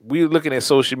everything. We're looking at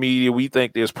social media. We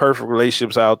think there's perfect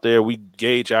relationships out there. We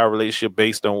gauge our relationship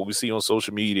based on what we see on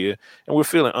social media, and we're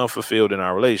feeling unfulfilled in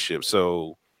our relationship.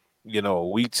 So, you know,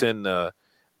 we tend to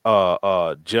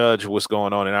judge what's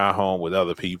going on in our home with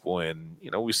other people, and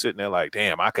you know, we're sitting there like,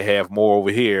 damn, I could have more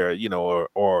over here, you know,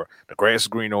 or the grass is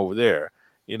green over there.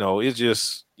 You know, it's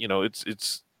just, you know,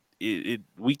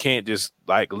 we can't just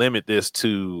like limit this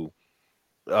to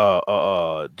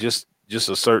just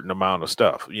a certain amount of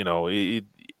stuff. You know,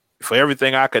 for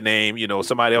everything I could name, you know,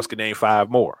 somebody else could name 5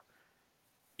 more.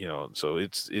 You know, so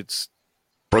it's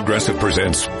Progressive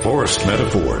presents Forced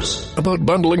Metaphors about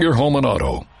bundling your home and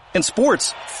auto. In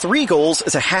sports, 3 goals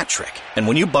is a hat trick. And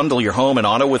when you bundle your home and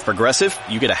auto with Progressive,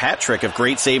 you get a hat trick of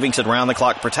great savings and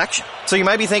round-the-clock protection. So you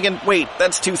might be thinking, wait,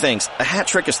 that's 2 things. A hat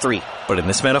trick is 3. But in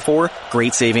this metaphor,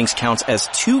 great savings counts as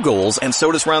 2 goals, and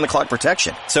so does round-the-clock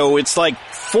protection. So it's like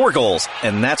 4 goals,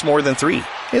 and that's more than 3.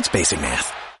 It's basic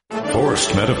math.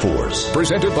 Forced Metaphors,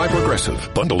 presented by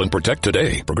Progressive. Bundle and protect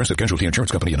today. Progressive Casualty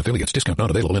Insurance Company and affiliates. Discount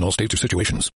not available in all states or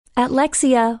situations. At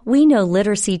Lexia, we know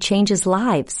literacy changes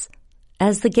lives.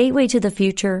 As the gateway to the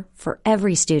future for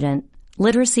every student,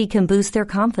 literacy can boost their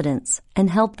confidence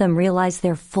and help them realize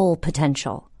their full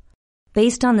potential.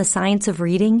 Based on the science of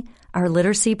reading, our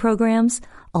literacy programs,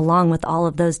 along with all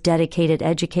of those dedicated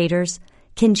educators,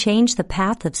 can change the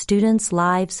path of students'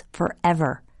 lives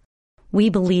forever. We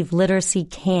believe literacy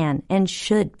can and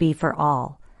should be for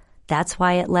all. That's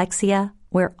why at Lexia,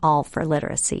 we're all for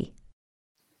literacy.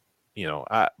 You know,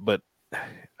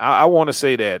 I want to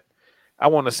say that. I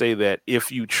want to say that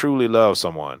if you truly love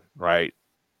someone, right,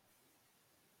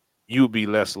 you'll be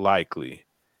less likely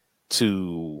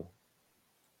to,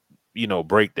 you know,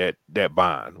 break that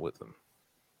bond with them.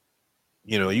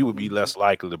 You know, you would be less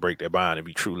likely to break that bond if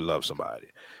you truly love somebody.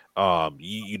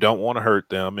 You don't want to hurt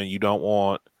them, and you don't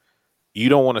want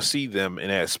to see them in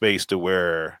that space to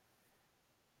where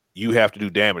you have to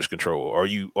do damage control, or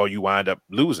you wind up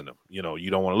losing them. You know, you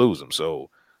don't want to lose them.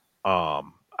 So,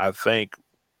 I think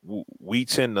we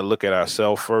tend to look at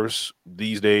ourselves first.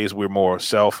 These days, we're more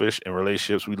selfish in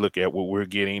relationships. We look at what we're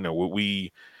getting or what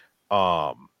we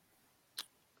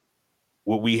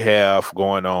have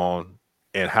going on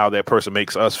and how that person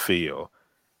makes us feel.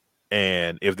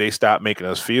 And if they stop making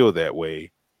us feel that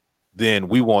way, then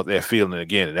we want that feeling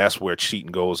again. And that's where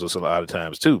cheating goes us a lot of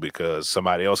times too, because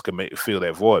somebody else can feel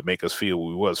that void, make us feel what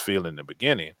we was feeling in the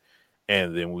beginning.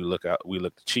 And then we look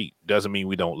to cheat. Doesn't mean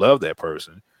we don't love that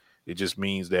person. It just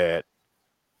means that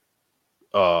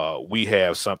we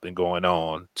have something going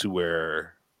on to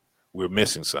where we're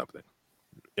missing something,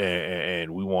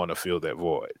 and we want to fill that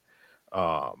void.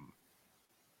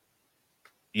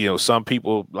 You know, some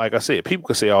people, like I said, people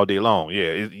could say all day long,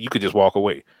 yeah, you could just walk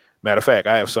away. Matter of fact,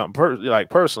 I have something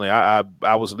personally. I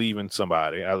was leaving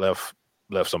somebody. I left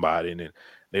somebody, and then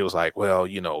they was like, well,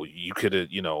 you know, you could have,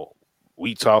 you know,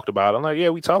 we talked about it. I'm like, yeah,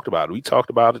 we talked about it. We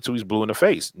talked about it till he's blue in the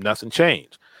face. Nothing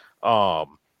changed.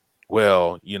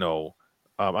 Well, you know,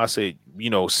 I said,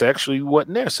 you know, sexually, we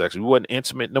wasn't there sexually. We wasn't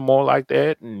intimate no more like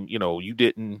that. And, you know,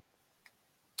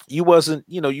 you wasn't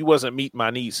meeting my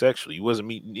needs sexually. You wasn't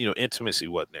meeting, you know, intimacy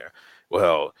wasn't there.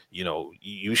 Well, you know,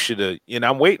 you should have, and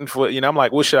I'm waiting for, you know, I'm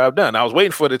like, what should I have done? I was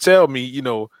waiting for her to tell me, you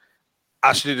know,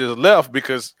 I should have just left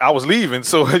because I was leaving.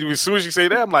 So as soon as you say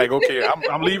that, I'm like, okay,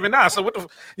 I'm leaving now. So what the,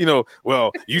 you know,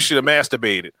 well, you should have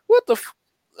masturbated. What?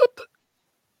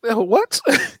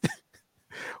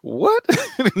 What?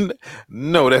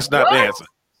 No, that's not the answer.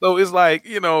 So it's like,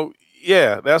 you know,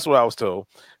 yeah, that's what I was told.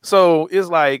 So it's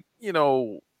like, you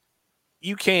know,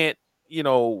 you can't, you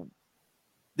know,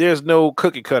 there's no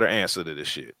cookie cutter answer to this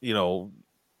shit. You know,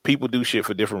 people do shit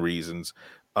for different reasons.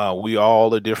 We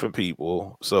all are different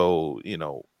people. So, you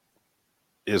know,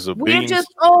 we're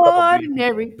just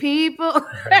ordinary people.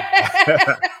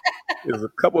 There's a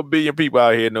couple billion people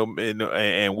out here,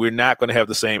 and we're not going to have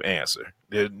the same answer.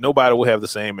 Nobody will have the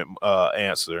same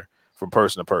answer from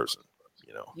person to person.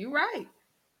 You know, you're right.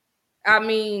 I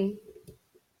mean,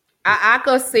 I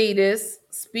could say this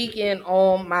speaking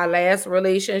on my last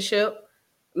relationship,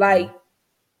 like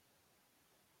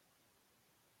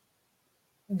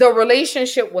the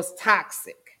relationship was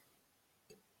toxic.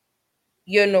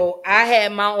 You know, I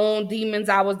had my own demons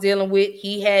I was dealing with.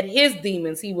 He had his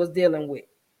demons he was dealing with.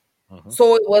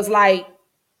 So it was like,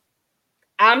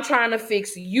 I'm trying to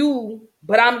fix you,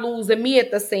 but I'm losing me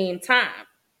at the same time.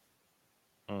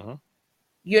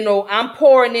 You know, I'm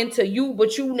pouring into you,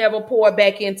 but you never pour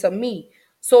back into me.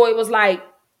 So it was like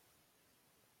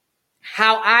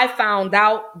how I found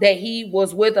out that he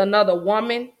was with another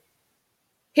woman.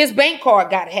 His bank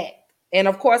card got hacked. And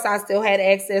of course, I still had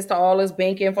access to all his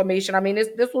bank information. I mean,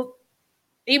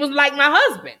 he was like my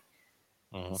husband.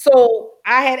 So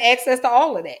I had access to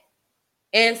all of that.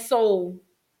 And so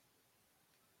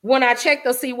when I checked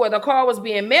to see where the car was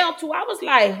being mailed to, I was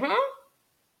like, huh?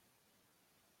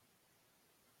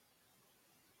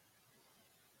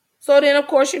 So then, of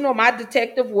course, you know, my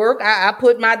detective work, I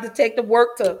put my detective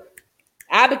work to,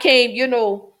 I became, you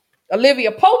know,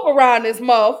 Olivia Pope around this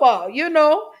motherfucker, you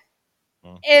know?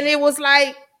 And it was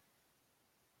like,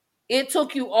 it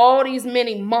took you all these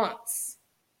many months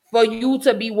for you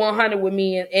to be 100 with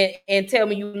me and tell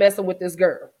me you messing with this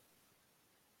girl.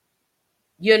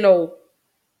 You know,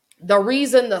 the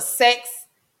reason the sex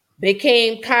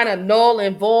became kind of null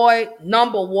and void,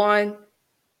 number one,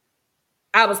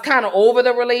 I was kind of over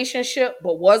the relationship,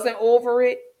 but wasn't over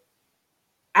it.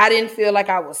 I didn't feel like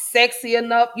I was sexy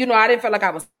enough. You know, I didn't feel like I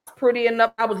was pretty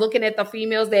enough. I was looking at the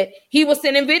females that he was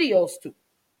sending videos to.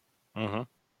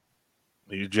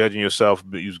 You're judging yourself,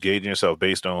 but you was gauging yourself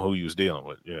based on who you was dealing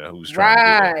with. Yeah, who's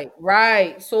trying to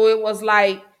right. So it was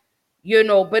like, you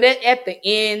know, but at the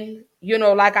end, you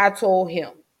know, like I told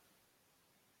him,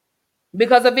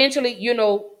 because eventually, you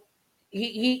know,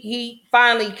 he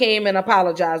finally came and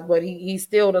apologized, but he's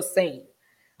still the same.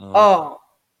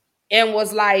 And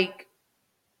was like,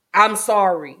 I'm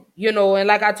sorry, you know, and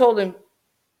like I told him,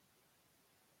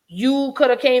 you could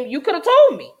have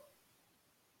told me.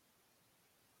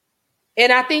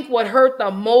 And I think what hurt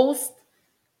the most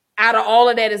out of all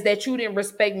of that is that you didn't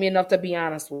respect me enough to be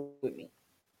honest with me.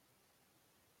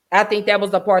 I think that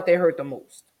was the part that hurt the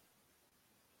most.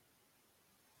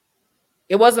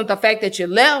 It wasn't the fact that you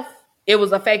left. It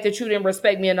was the fact that you didn't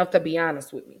respect me enough to be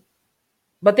honest with me.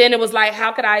 But then it was like,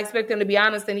 how could I expect him to be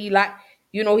honest? And he's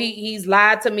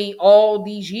lied to me all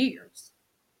these years.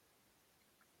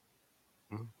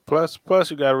 Plus,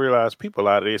 you got to realize people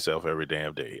lie to themselves every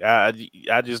damn day. I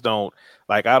just don't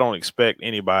like. I don't expect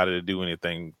anybody to do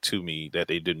anything to me that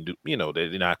they didn't do. You know,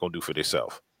 that they're not gonna do for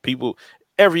themselves. People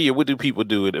every year, what do people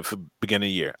do at the beginning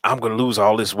of the year? I'm gonna lose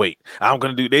all this weight. I'm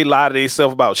gonna do. They lie to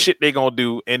themselves about shit they gonna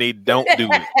do, and they don't do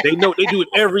it. They know they do it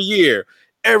every year.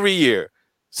 Every year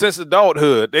since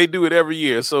adulthood, they do it every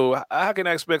year. So how can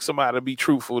I expect somebody to be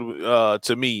truthful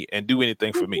to me and do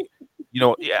anything for me? You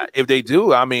know, yeah, if they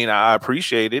do, I mean, I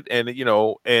appreciate it, and you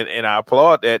know, and I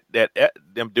applaud that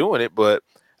them doing it, but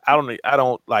I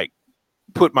don't like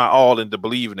put my all into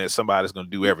believing that somebody's going to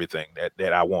do everything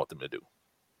that I want them to do.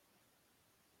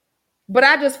 But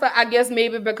I guess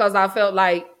maybe because I felt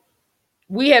like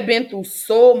we had been through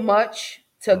so much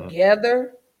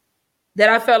together that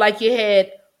I felt like you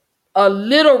had a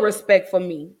little respect for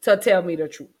me to tell me the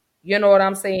truth. You know what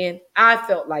I'm saying? I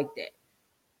felt like that.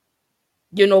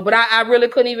 You know, but I really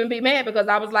couldn't even be mad because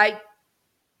I was like,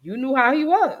 you knew how he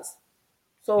was.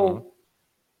 So,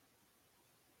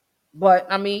 but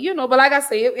I mean, you know, but like I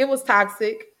say, it was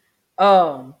toxic.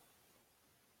 You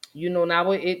know,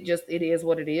 now it is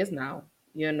what it is now.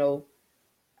 You know,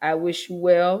 I wish you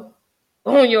well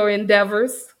on your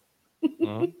endeavors.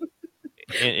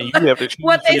 And you have to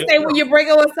what they say when you break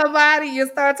up with somebody, you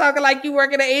start talking like you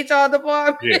work in the HR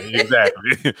department. Yeah,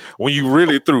 exactly. When you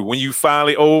really through, when you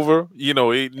finally over, you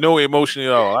know, no emotion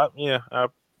at all.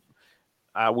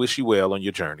 I wish you well on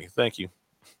your journey. Thank you.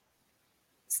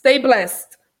 Stay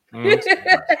blessed.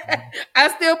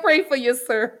 I still pray for you,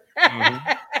 sir.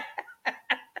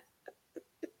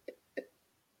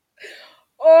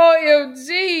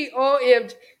 OMG.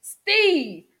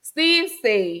 Steve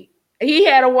said he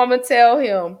had a woman tell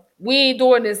him, we ain't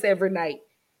doing this every night.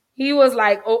 He was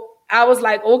like, oh, I was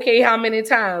like, okay, how many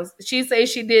times? She said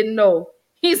she didn't know.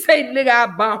 He said, nigga, I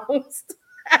bounced.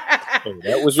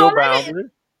 That was your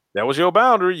boundary? That was your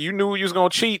boundary. You knew you was gonna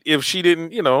cheat if she didn't,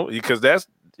 because that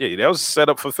was set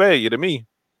up for failure to me.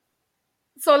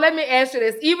 So let me ask you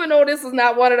this. Even though this is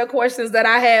not one of the questions that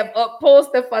I have up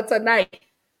posted for tonight,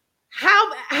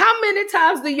 how many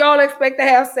times do y'all expect to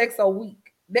have sex a week?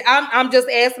 I'm just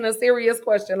asking a serious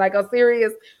question, like a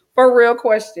serious, for real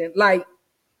question. Like,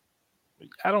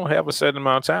 I don't have a certain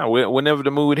amount of time. Whenever the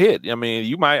mood hit, I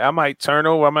mean, I might turn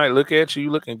over. I might look at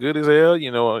you looking good as hell.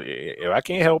 If I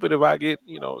can't help it, if I get,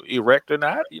 erect or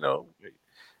not,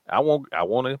 I don't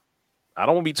want to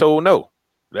be told no.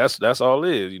 That's all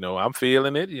it is. I'm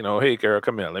feeling it. Hey, Carol,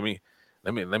 come here. Let me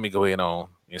go ahead on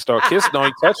and start kissing on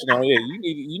you, touching on you.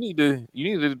 You need to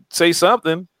say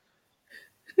something.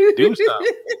 Do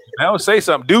something. I don't say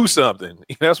something. Do something.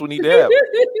 That's what we need to have.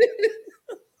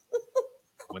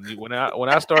 When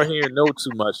I start hearing no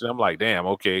too much, I'm like, damn,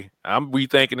 okay, I'm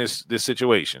rethinking this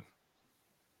situation.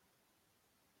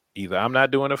 Either I'm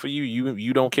not doing it for you,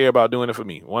 you don't care about doing it for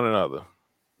me. One or another.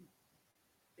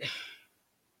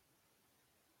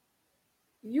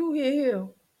 You hear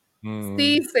him.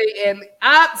 Steve say, and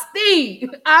I'm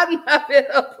not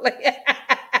gonna play.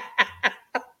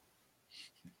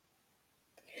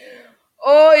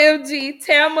 OMG,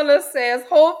 Tamala says,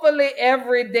 hopefully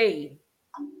every day.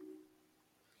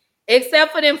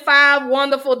 Except for them 5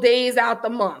 wonderful days out the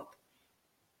month.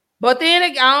 But then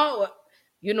again,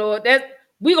 that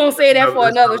we gonna say that for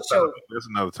another show. That's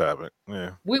another topic.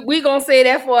 Yeah. We gonna say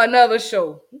that for another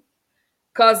show.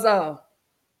 Cause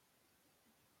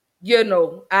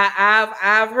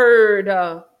I've heard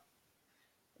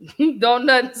don't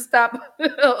nothing stop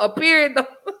a period though.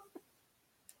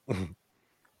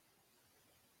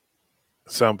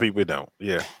 Some people don't,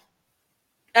 yeah.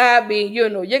 I mean,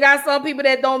 you got some people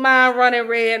that don't mind running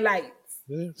red lights.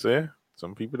 Yeah,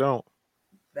 some people don't.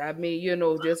 I mean,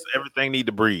 just everything need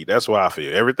to breathe. That's why I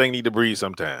feel everything need to breathe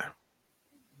sometime.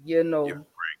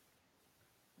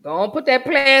 Go on, put that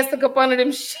plastic up under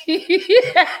them sheets.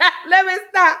 Let me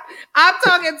stop. I'm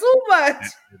talking too much.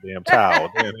 Damn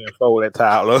towel. Damn, fold that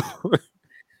towel up.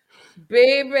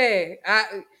 Baby,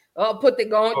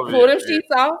 pull them sheets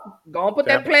off. Go on, put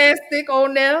that plastic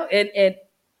on there and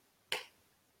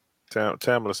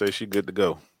Tamala says she good to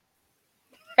go.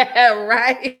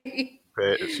 Right.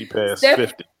 She passed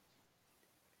 50.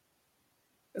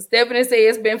 Stephanie said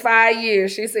it's been 5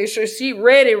 years. She said sure she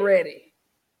ready.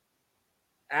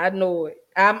 I know it.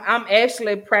 I'm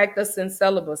actually practicing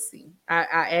celibacy. I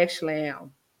actually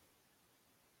am.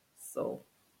 So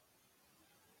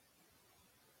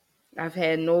I've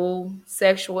had no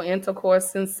sexual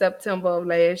intercourse since September of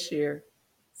last year.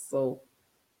 So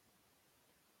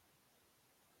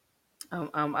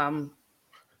I'm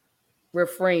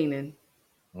refraining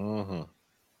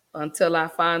until I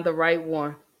find the right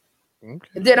one. Okay.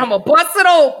 And then I'm gonna bust it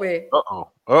open.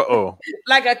 Uh-oh.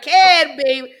 Like a can,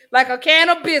 baby. Like a can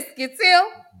of biscuits,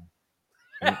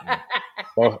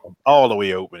 all the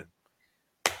way open.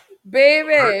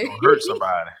 Baby. Hurt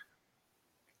somebody.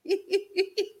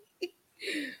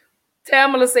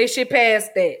 Tamala say she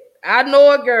passed that. I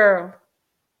know it, girl.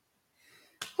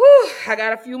 Whew, I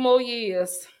got a few more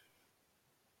years.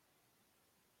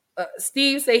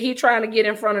 Steve say he trying to get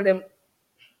in front of them.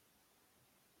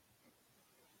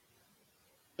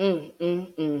 And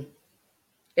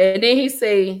then he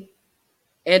say,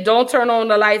 and don't turn on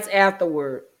the lights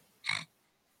afterward.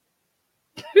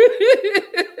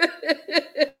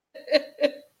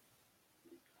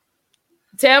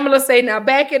 Tamala say, now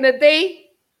back in the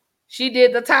day, she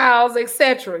did the towels,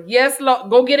 etc. Yes, Lord,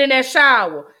 go get in that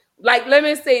shower. Like, let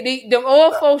me say, the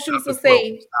old folks used to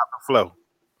say, stop the flow.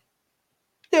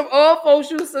 Them old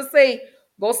folks used to say,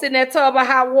 go sit in that tub of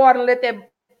hot water and let that.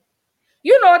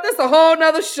 You know what? That's a whole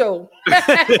nother show.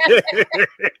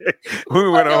 We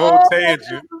went a whole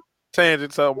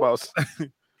tangent talking about.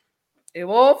 If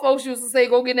old folks used to say,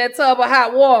 go get in that tub of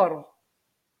hot water.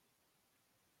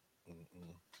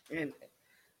 And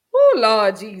oh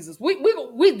Lord Jesus, we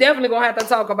definitely gonna have to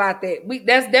talk about that.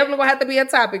 That's definitely gonna have to be a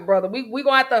topic, brother. We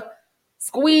gonna have to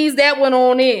squeeze that one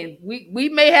on in. We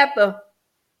may have to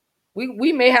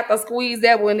squeeze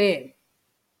that one in.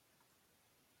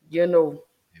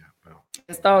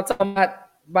 And start talking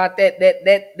about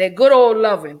that good old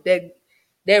loving, that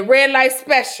red light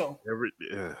special.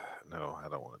 No, I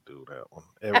don't want to do that one.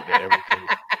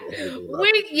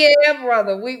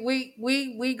 Brother.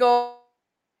 We go.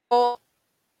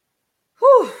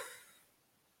 Whew.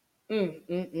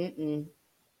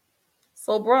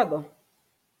 So, brother,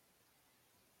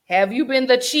 have you been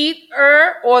the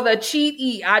cheater or the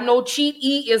cheatee? I know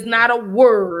cheatee is not a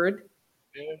word.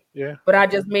 Yeah. But I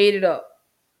just made it up.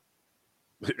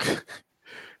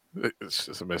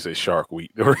 Somebody say Shark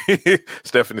Week.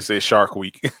 Stephanie says Shark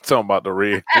Week. Talking about the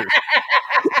red.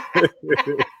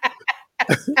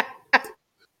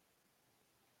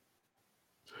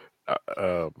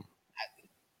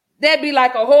 That'd be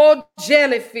like a whole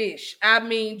jellyfish. I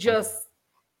mean, just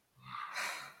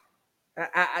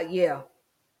yeah.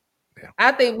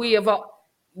 I think we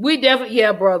definitely,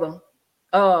 yeah, brother.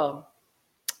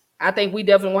 I think we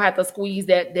definitely gonna have to squeeze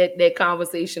that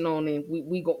conversation on in.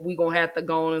 We gonna have to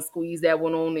go on and squeeze that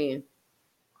one on in.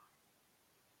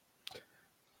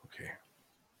 Okay.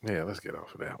 Yeah, let's get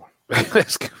off of that one.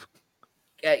 Let's go.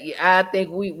 I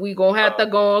think we gonna have to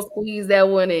go and squeeze that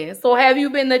one in. So have you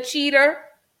been the cheater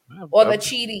or the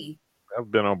cheatee?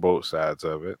 I've been on both sides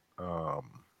of it.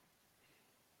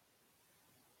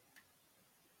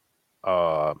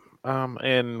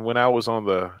 And when I was on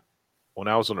the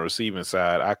receiving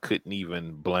side, I couldn't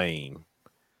even blame.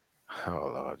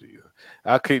 Oh Lord, Jesus.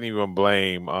 I couldn't even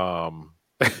blame.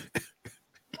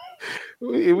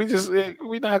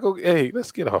 we not go. Hey,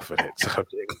 let's get off of that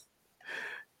subject.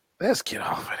 Let's get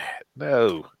off of that.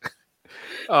 No.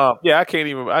 Yeah, I couldn't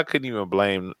even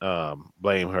blame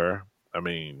her. I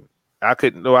mean, I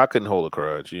couldn't hold a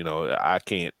grudge. You know, I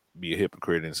can't be a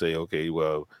hypocrite and say, okay,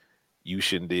 well, you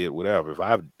shouldn't did whatever. If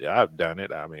I've done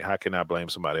it, I mean, how can I blame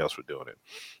somebody else for doing it?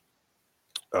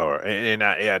 And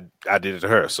I did it to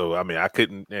her. So I mean, I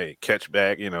couldn't catch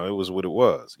back. You know, it was what it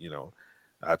was. You know,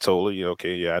 I told her,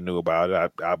 okay, yeah, I knew about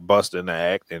it. I busted in the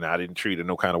act, and I didn't treat her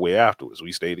no kind of way afterwards.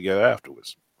 We stayed together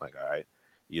afterwards. Like, all right,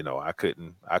 you know, I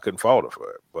couldn't fault her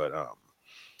for it. But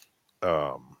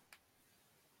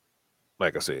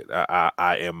like I said,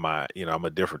 I am I'm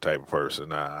a different type of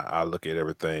person. I look at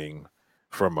everything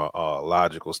from a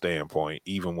logical standpoint,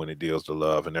 even when it deals to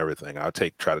love and everything.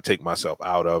 Try to take myself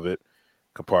out of it,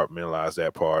 compartmentalize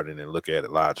that part, and then look at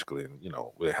it logically. And, you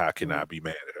know, how can I be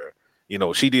mad at her? You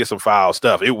know, she did some foul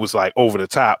stuff. It was like over the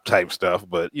top type stuff,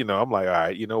 but, you know, I'm like, all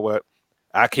right, you know what?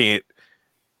 I can't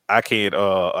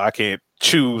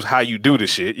choose how you do the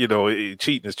shit. You know,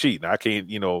 cheating is cheating. I can't,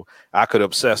 you know, I could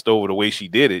obsessed over the way she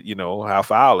did it, you know, how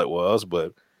foul it was,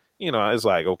 but, you know, it's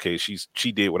like, okay, she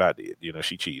did what I did. You know,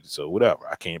 she cheated, so whatever.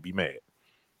 I can't be mad.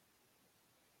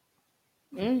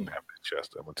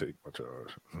 Chester, I'm gonna take my charge.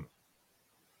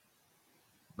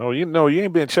 No, you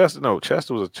ain't been Chester. No,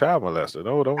 Chester was a child molester.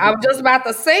 No, don't. I was just about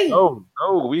to say. No,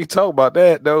 we talk about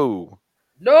that. No.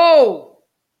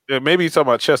 Yeah, maybe you talking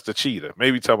about Chester Cheetah.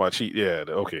 Maybe you talking about cheat. Yeah,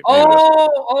 okay.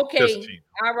 Okay.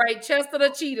 All right, Chester the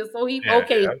Cheetah. So he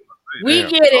okay. Yeah, we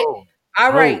get it.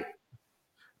 All right.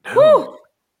 No. Woo.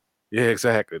 Yeah,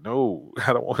 exactly. No,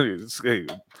 I don't want to.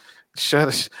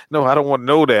 Shut. No, I don't want to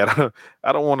know that.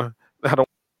 I don't want to. I don't.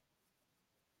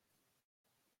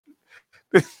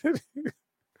 Where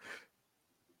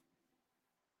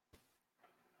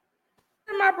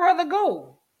did my brother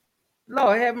go?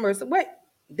 Lord have mercy. Wait,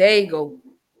 there you go.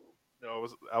 No,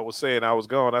 I was saying I was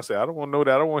gone. I said I don't want to know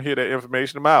that. I don't want to hear that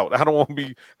information. I'm out. I don't want to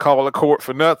be called a court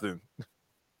for nothing.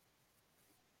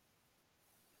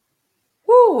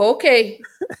 Whoo, okay.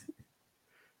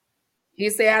 He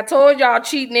said, I told y'all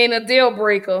cheating ain't a deal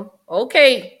breaker.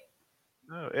 Okay.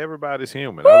 No, everybody's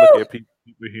human. Woo! I look at people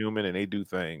human and they do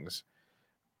things.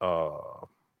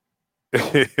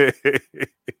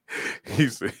 He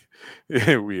said,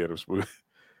 yeah, we had a spoon.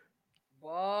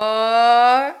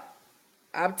 Boy,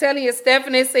 I'm telling you,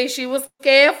 Stephanie say she was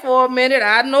scared for a minute.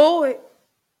 I know it.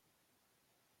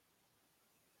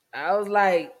 I was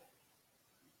like,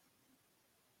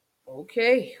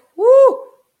 okay, whoo,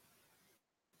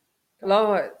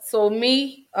 Lord. So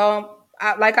me,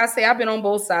 like I say, I've been on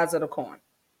both sides of the coin.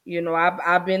 You know,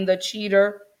 I've been the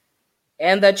cheater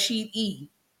and the cheatee.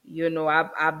 You know,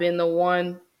 I've been the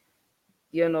one,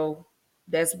 you know,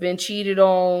 that's been cheated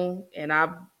on, and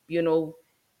I've, you know,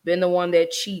 been the one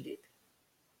that cheated.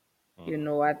 You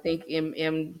know, I think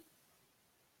in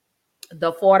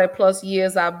the 40 plus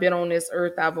years I've been on this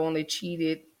earth, I've only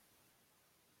cheated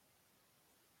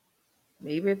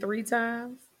maybe 3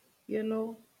 times, you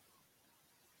know.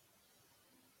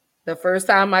 The first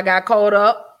time I got caught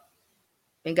up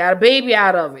and got a baby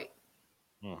out of it.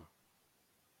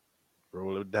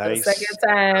 Roll of dice. The second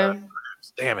time.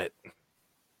 Damn it.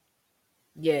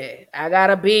 Yeah, I got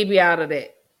a baby out of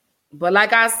that. But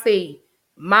like I say,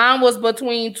 mine was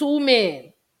between 2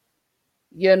 men.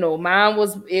 You know, mine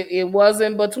was, it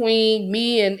wasn't between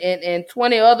me and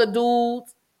 20 other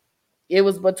dudes. It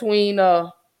was between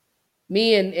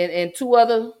me and 2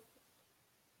 other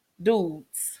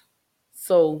dudes.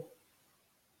 So,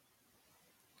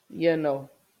 you know,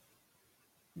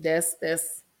 that's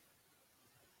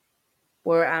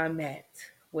where I'm at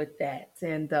with that.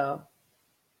 And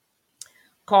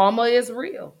karma is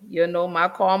real. My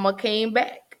karma came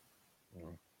back.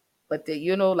 But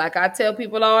like I tell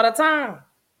people all the time,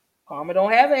 karma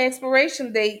don't have an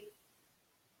expiration date.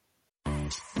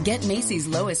 Get Macy's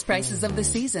lowest prices of the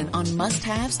season on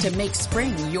must-haves to make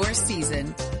spring your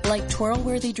season. Like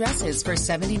twirl-worthy dresses for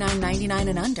 $79.99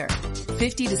 and under.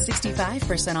 50 to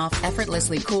 65% off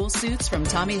effortlessly cool suits from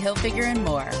Tommy Hilfiger and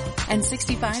more. And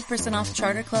 65% off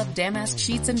Charter Club damask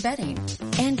sheets and bedding.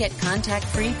 And get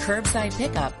contact-free curbside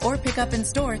pickup or pickup in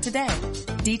store today.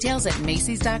 Details at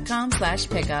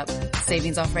Macys.com/pickup.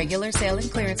 Savings off regular sale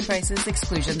and clearance prices.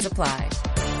 Exclusions apply.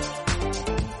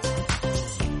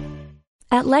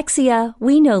 At Lexia,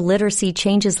 we know literacy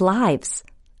changes lives.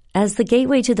 As the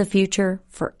gateway to the future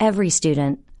for every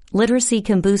student, literacy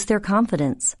can boost their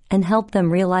confidence and help them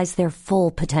realize their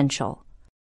full potential.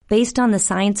 Based on the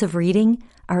science of reading,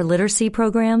 our literacy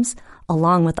programs,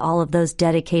 along with all of those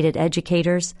dedicated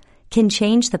educators, can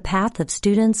change the path of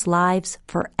students' lives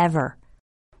forever.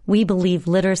 We believe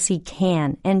literacy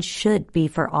can and should be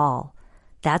for all.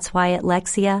 That's why at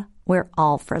Lexia, we're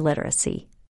all for literacy.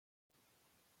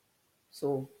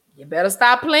 So you better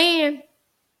stop playing.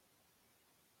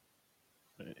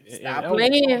 Stop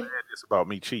playing. It's about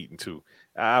me cheating too.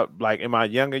 Like in my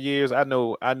younger years, I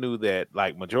knew that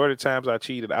like majority of the times I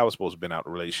cheated, I was supposed to have been out of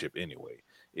the relationship anyway.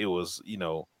 It was,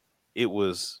 it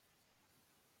was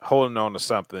holding on to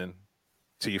something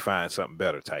till you find something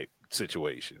better type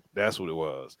situation. That's what it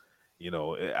was.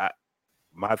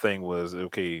 My thing was,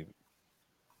 okay,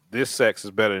 this sex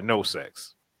is better than no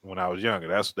sex. When I was younger,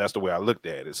 that's the way I looked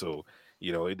at it. So,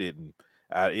 it didn't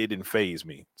faze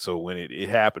me. So when it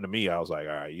happened to me, I was like,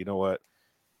 all right, you know what?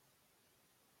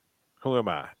 Who am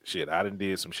I? Shit, I done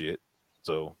did some shit.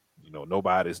 So,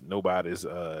 nobody's going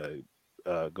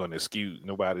to excuse.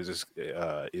 Nobody's just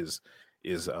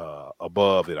is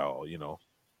above it all.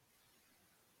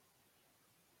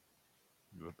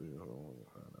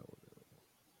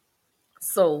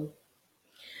 So,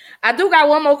 I do got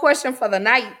one more question for the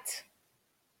night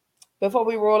before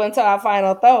we roll into our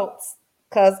final thoughts,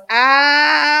 because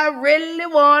I really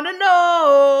want to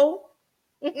know.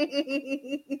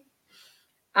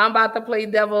 I'm about to play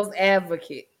devil's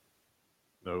advocate.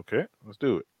 Okay, let's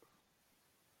do it.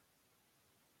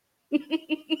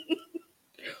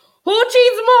 Who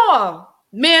cheats more,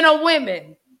 men or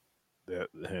women?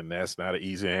 That's not an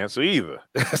easy answer either.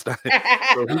 That's not,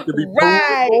 so who could be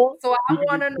right. More? So I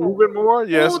want to know. Proven more?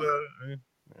 Yes.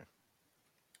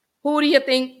 Who do you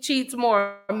think cheats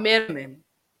more, men or women?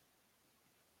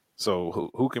 So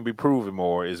who can be proven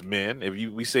more is men. If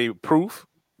we say proof,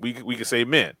 we can say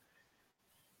men.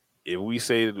 If we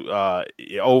say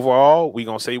overall, we're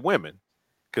going to say women,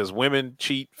 because women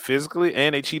cheat physically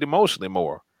and they cheat emotionally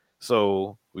more.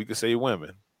 So we could say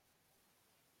women,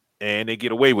 and they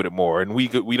get away with it more, and we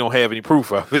don't have any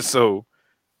proof of it. So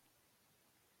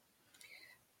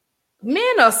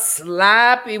men are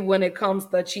sloppy when it comes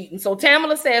to cheating. So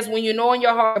Tamala says, when you know in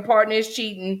your heart your partner is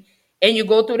cheating and you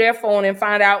go through their phone and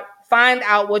find out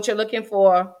what you're looking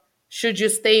for, should you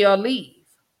stay or leave?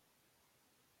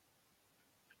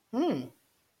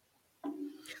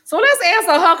 So let's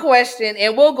answer her question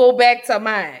and we'll go back to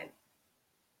mine.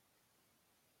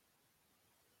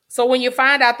 So when you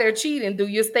find out they're cheating, do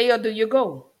you stay or do you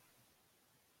go?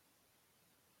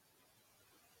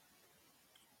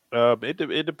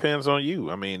 It depends on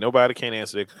you. I mean, nobody can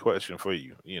answer that question for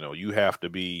you. You have to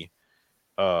be,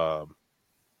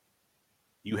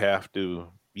 you have to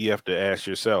ask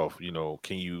yourself,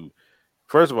 can you,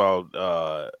 first of all,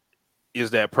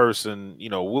 is that person,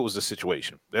 what was the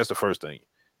situation? That's the first thing.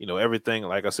 Everything,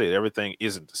 like I said, everything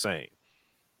isn't the same.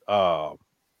 I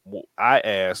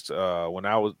asked, when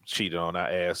I was cheated on,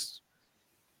 I asked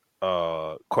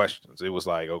questions. It was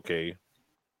like, okay,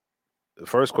 the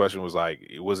first question was like,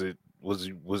 was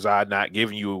I not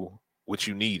giving you what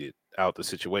you needed out the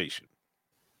situation?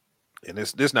 And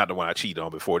this not the one I cheated on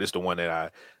before. This the one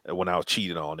that when I was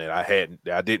cheated on that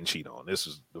I didn't cheat on. This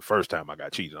is the first time I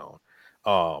got cheated on.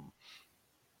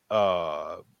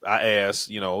 I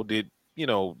asked,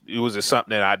 was it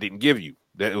something that I didn't give you?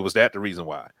 Was that the reason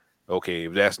why? Okay,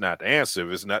 if that's not the answer,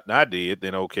 if it's not I did,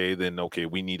 then okay,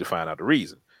 we need to find out the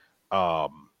reason.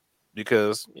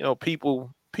 Because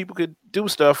people could do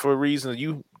stuff for a reason.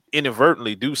 You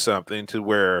inadvertently do something to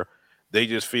where they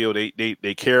just feel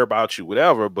they care about you,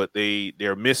 whatever, but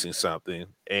they're missing something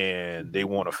and they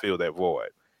want to fill that void.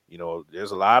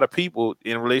 There's a lot of people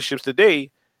in relationships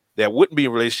today that wouldn't be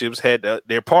in relationships had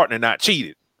their partner not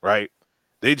cheated, right?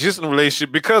 They just in a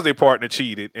relationship because their partner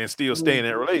cheated and still stay in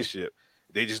that relationship.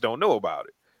 They just don't know about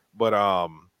it. But I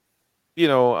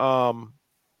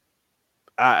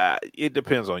It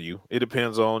depends on you. It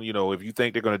depends on, if you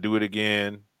think they're going to do it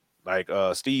again. Like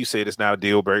Steve said, it's not a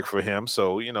deal break for him.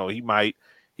 So, it might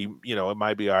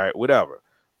be all right, whatever.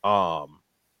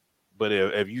 But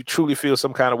if you truly feel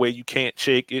some kind of way, you can't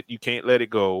shake it, you can't let it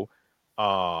go.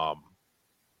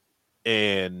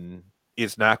 And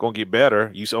it's not going to get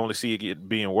better. You only see it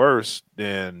being worse,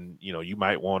 then, you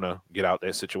might want to get out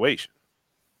that situation.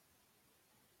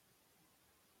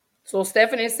 So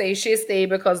Stephanie says she stayed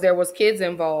because there was kids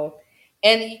involved.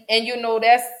 And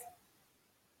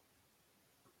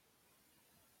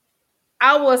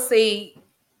I would say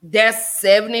that's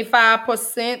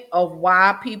 75% of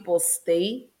why people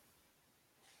stay.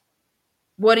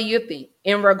 What do you think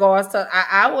in regards to,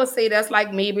 I would say that's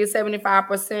like maybe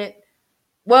 75%.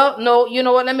 Well, no, you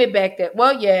know what? Let me back that.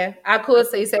 Well, yeah, I could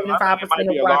say 75% of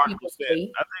why people stay. I think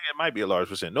it might be a large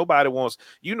percent. Nobody wants,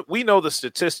 we know the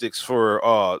statistics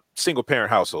for single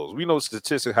parent households. We know the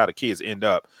statistics how the kids end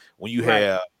up when you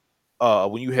have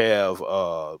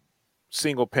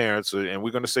single parents, and we're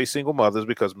going to say single mothers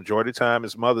because majority of the time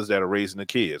it's mothers that are raising the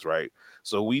kids, right?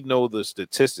 So we know the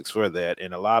statistics for that,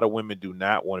 and a lot of women do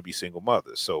not want to be single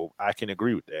mothers. So I can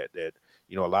agree with that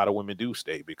a lot of women do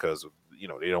stay because of,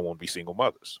 they don't want to be single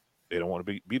mothers. They don't want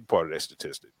to be part of that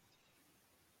statistic.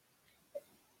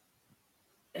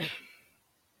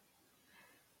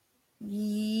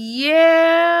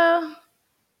 Yeah.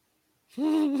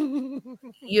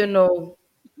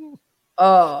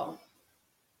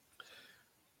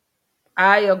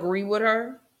 I agree with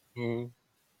her. Mm-hmm.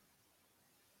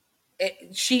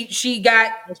 She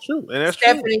got, that's true. And that's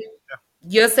Stephanie, true. Yeah.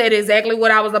 You said exactly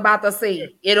what I was about to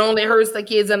say. It only hurts the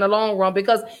kids in the long run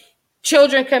because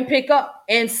children can pick up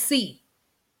and see.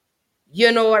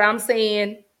 You know what I'm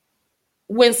saying?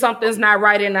 When something's not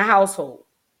right in the household.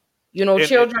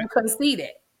 Children can see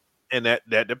that. And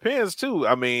that depends too.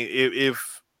 I mean,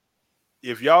 if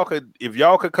y'all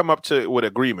could come up with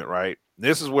agreement, right?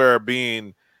 This is where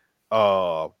being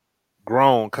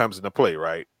grown comes into play,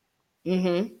 right?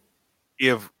 Mm-hmm.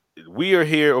 If we are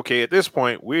here, okay, at this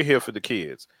point, we're here for the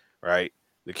kids, right?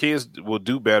 The kids will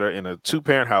do better in a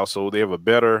 2-parent household. They have a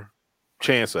better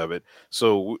chance of it.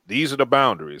 So these are the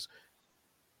boundaries.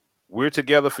 We're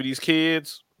together for these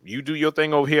kids. You do your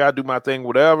thing over here. I do my thing,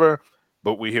 whatever,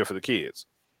 but we're here for the kids.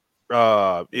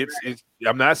 It's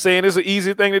I'm not saying it's an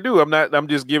easy thing to do. I'm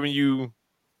just giving you,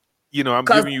 I'm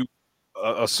giving you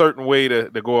a certain way to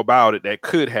go about it that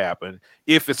could happen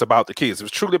if it's about the kids. If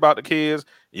it's truly about the kids,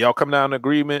 y'all come down to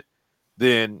agreement,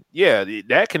 then yeah,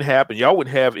 that can happen. Y'all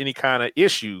wouldn't have any kind of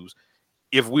issues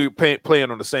if we're playing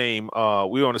on the same,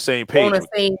 we're on the same page.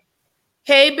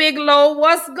 Hey, Big Low,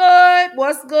 what's good?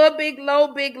 What's good, Big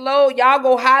Low? Big Low, y'all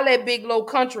go holler at Big Low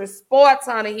Country Sports,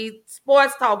 honey. He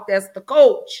sports talk. That's the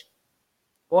coach.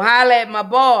 Go holler at my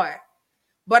boy.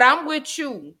 But I'm with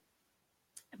you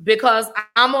because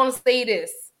I'm gonna say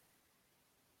this: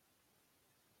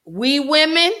 we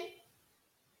women,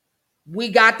 we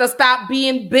got to stop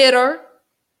being bitter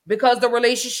because the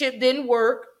relationship didn't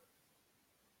work,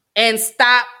 and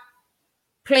stop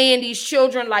playing these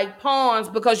children like pawns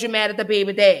because you're mad at the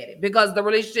baby daddy because the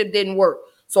relationship didn't work.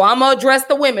 So I'm gonna address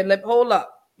the women. Hold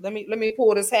up. Let me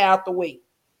pull this hair out the way.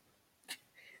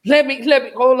 Let me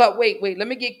hold up. Wait. Let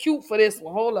me get cute for this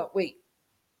one. Hold up. Wait.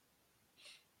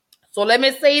 So let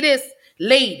me say this,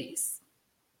 ladies.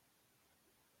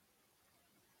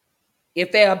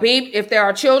 If there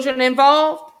are children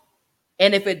involved,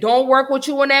 and if it don't work with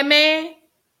you and that man,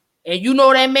 and you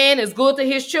know that man is good to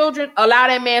his children, allow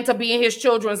that man to be in his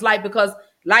children's life because,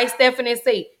 like Stephanie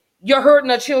said, you're hurting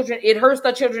the children. It hurts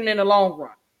the children in the long run.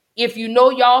 If you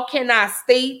know y'all cannot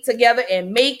stay together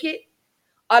and make it,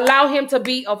 allow him to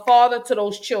be a father to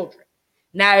those children.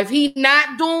 Now, if he's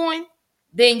not doing,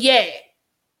 then yeah.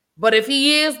 But if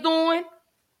he is doing,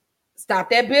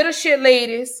 stop that bitter shit,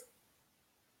 ladies.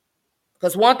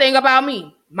 Because one thing about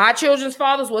me, my children's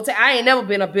fathers will tell, I ain't never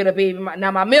been a bitter baby.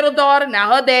 Now, my middle daughter,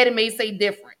 now her daddy may say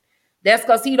different. That's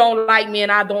because he don't like me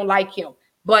and I don't like him.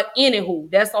 But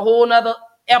anywho, that's a whole nother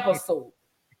episode.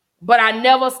 But I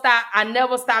never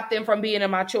stopped them from being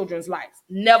in my children's lives.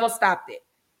 Never stopped it.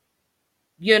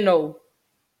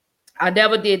 I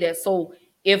never did that. So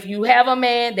if you have a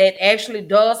man that actually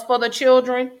does for the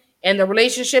children and the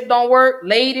relationship don't work,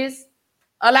 ladies,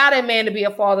 allow that man to be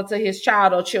a father to his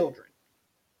child or children.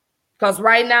 Because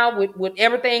right now, with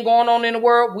everything going on in the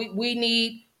world, we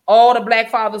need all the black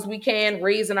fathers we can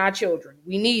raising our children.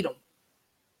 We need them.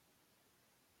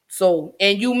 So,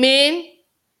 and you men,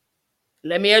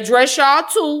 let me address y'all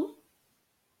too.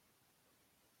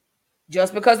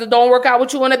 Just because it don't work out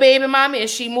with you and a baby mama and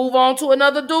she move on to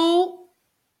another dude,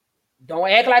 don't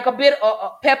act like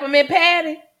a peppermint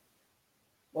patty.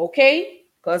 Okay?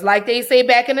 Because like they say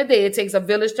back in the day, it takes a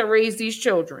village to raise these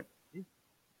children.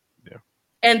 Yeah.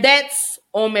 And that's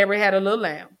On Mary Had a Little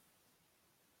Lamb.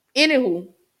 Anywho,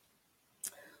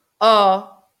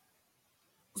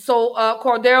 so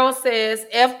Cordero says,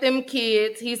 F them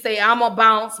kids. He say, I'm a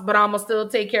bounce, but I'm going to still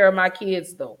take care of my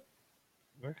kids, though.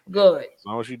 Good. As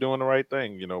long as you're doing the right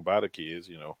thing, by the kids,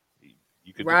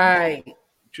 you could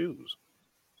choose.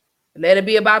 Let it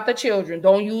be about the children.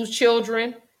 Don't use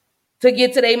children to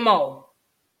get to their mom.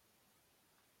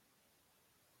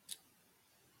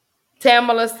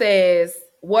 Tamala says,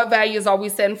 what values are we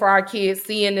setting for our kids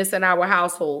seeing this in our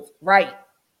households? Right.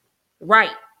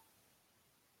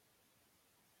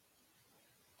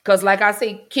 Because like I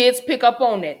say, kids pick up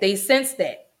on that. They sense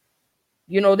that.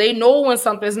 They know when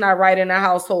something's not right in the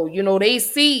household. They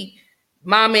see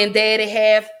mom and daddy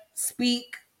have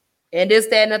speak and this,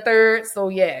 that, and the third. So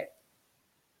yeah,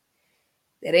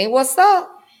 that ain't what's up.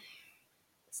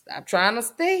 Stop trying to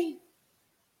stay.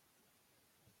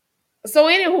 So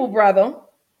anywho, brother,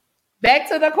 back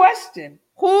to the question.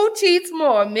 Who cheats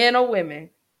more, men or women?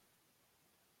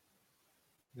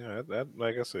 Yeah,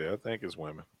 like I said, I think it's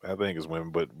women.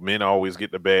 But men always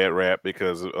get the bad rap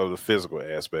because of the physical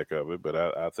aspect of it. But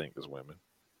I think it's women.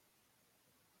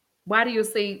 Why do you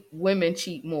say women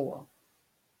cheat more?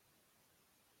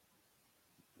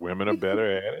 Women are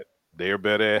better at it. They're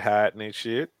better at hiding their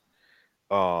shit.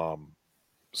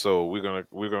 So we're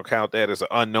gonna count that as an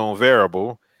unknown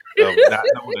variable of not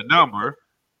knowing the number.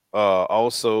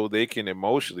 Also, they can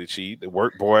emotionally cheat. They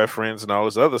work boyfriends and all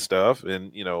this other stuff,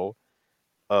 and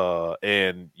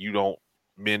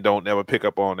men don't never pick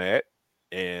up on that,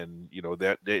 and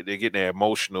that they're getting that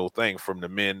emotional thing from the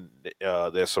men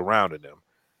that surrounding them.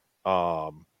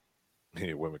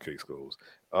 Women case closed.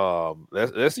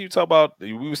 Let's you talk about,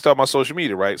 we was talking about social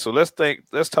media, right? So let's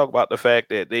talk about the fact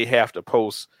that they have to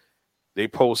post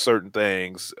certain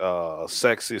things,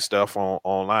 sexy stuff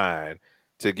online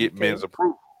to get men's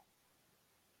approval.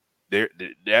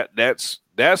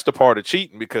 That's the part of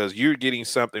cheating, because you're getting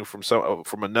something from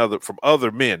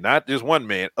other men, not just one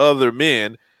man, other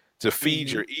men, to feed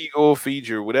your ego, feed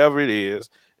your whatever it is,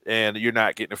 and you're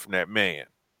not getting it from that man,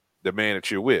 the man that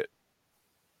you're with.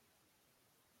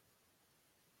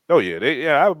 Oh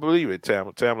yeah, I believe it.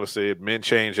 Tamala said men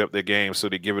change up their game so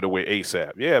they give it away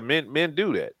ASAP. Yeah, men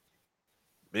do that.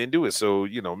 Men do it, so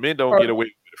men don't get away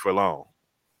with it for long.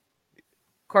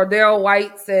 Cordell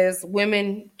White says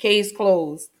women case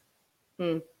closed.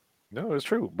 No, it's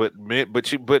true. But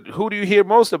who do you hear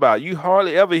most about? You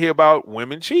hardly ever hear about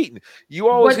women cheating. You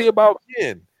always hear about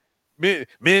men.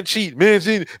 Men cheat, men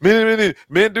do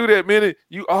that, men.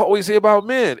 You always hear about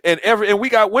men, and we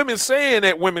got women saying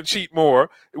that women cheat more.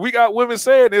 We got women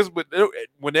saying this, but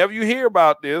whenever you hear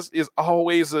about this, it's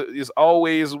always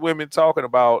women talking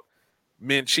about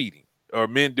men cheating or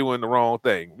men doing the wrong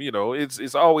thing.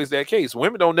 It's always that case.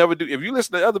 Women don't never do. If you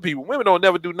listen to other people, women don't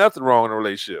never do nothing wrong in a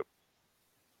relationship.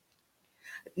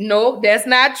 No, that's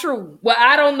not true. Well,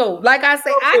 I don't know. Like I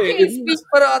say, I can't speak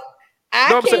for the.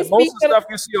 Most of the stuff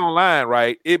you see online,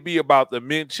 right? It be about the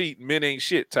men cheating, men ain't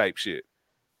shit type shit.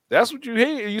 That's what you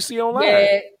hear. You see online.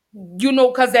 Yeah,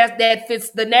 because that fits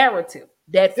the narrative.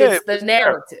 That fits the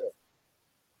narrative.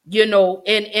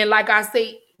 And like I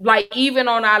say, like even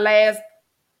on our last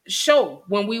show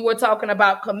when we were talking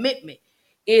about commitment,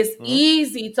 it's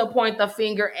easy to point the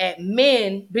finger at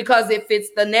men because it fits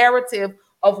the narrative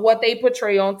of what they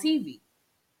portray on TV.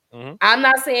 I'm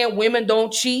not saying women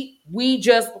don't cheat.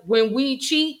 When we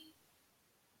cheat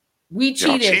and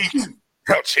cheat.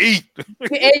 Y'all cheat.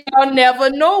 And y'all never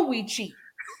know we cheat.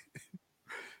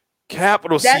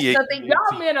 Capital That's C. the thing.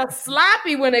 Y'all men are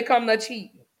sloppy when it comes to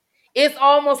cheating. It's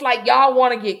almost like y'all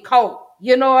want to get caught.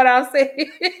 You know what I'm saying?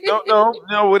 No.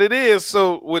 What it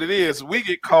is, we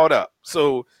get caught up.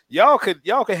 So y'all could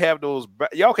have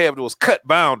those cut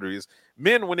boundaries.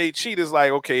 Men, when they cheat, is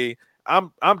like, okay,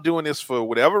 I'm doing this for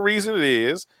whatever reason it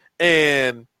is,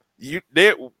 and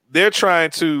they're trying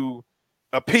to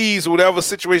appease whatever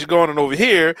situation going on over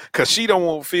here because she don't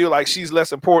want to feel like she's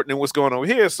less important than what's going on over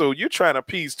here. So you're trying to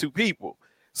appease two people.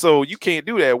 So you can't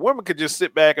do that. A woman could just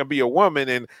sit back and be a woman,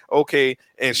 and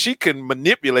she can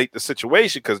manipulate the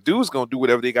situation because dudes gonna do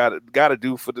whatever they gotta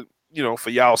do for the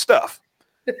for y'all stuff.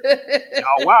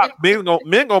 Y'all wild.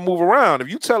 Men gonna move around. If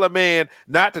you tell a man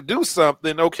not to do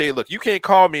something, okay, look, you can't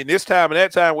call me in this time and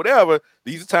that time, whatever.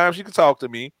 These are times you can talk to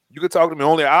me. You can talk to me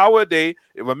only an hour a day.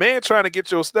 If a man trying to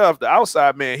get your stuff, the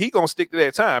outside man, he gonna stick to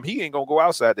that time. He ain't gonna go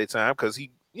outside that time because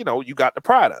he, you got the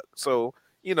product. So,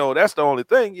 that's the only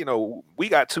thing. We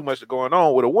got too much going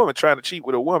on with a woman trying to cheat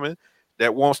with a woman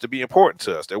that wants to be important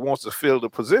to us, that wants to fill the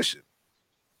position.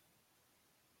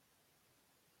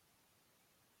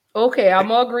 Okay, I'm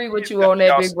gonna agree with you on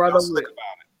that, big brother.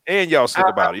 And y'all slick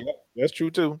about it. That's true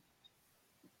too.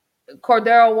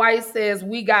 Cordero White says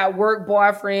we got work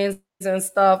boyfriends and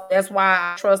stuff. That's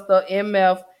why I trust the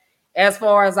MF as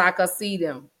far as I could see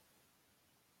them.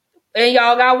 And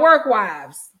y'all got work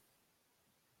wives.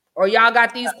 Or y'all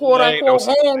got these quote unquote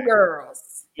home girls.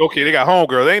 Okay, they got home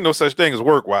girls. There ain't no such thing as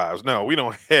work wives. No, we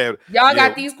don't have. Y'all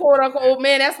got these quote unquote,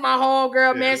 man, that's my home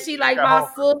girl, man. She like my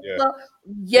sister.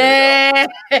 Yeah.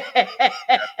 But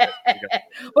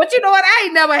you know what? I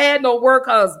ain't never had no work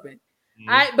husband.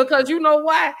 Because you know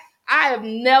why? I have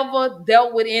never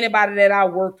dealt with anybody that I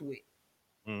worked with.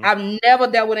 I've never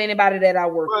dealt with anybody that I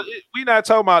worked with. We're not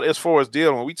talking about as far as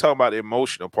dealing. We talking about the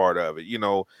emotional part of it. You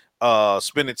know,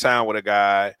 spending time with a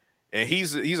guy, and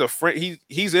he's a friend.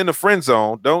 He's in the friend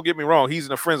zone. Don't get me wrong. He's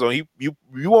in the friend zone. You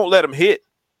won't let him hit,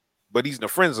 but he's in the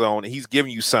friend zone, and he's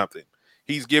giving you something.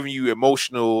 He's giving you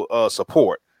emotional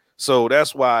support. So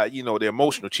that's why, you know, the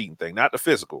emotional cheating thing, not the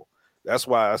physical. That's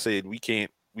why I said we can't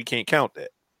count that.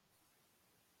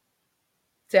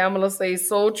 Tamala say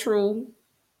so true.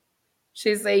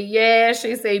 She say, yeah.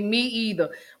 She say, me either.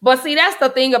 But see, that's the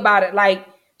thing about it. Like,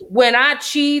 when I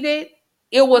cheated,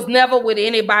 it was never with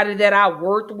anybody that I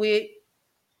worked with.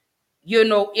 You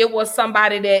know, it was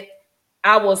somebody that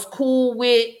I was cool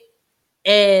with.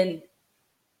 And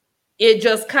it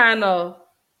just kind of,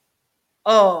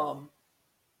 I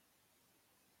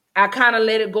kind of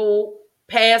let it go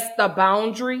past the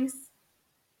boundaries.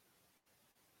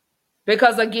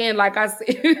 Because again, like I said,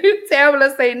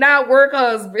 Tamala say, not work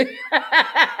husband.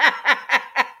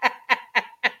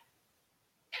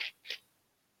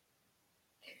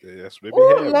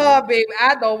 Oh, Lord, baby.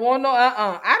 I don't want no,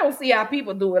 I don't see how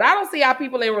people do it. I don't see how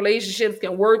people in relationships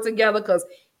can work together. Because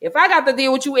if I got to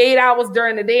deal with you 8 hours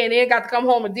during the day and then got to come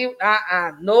home and deal,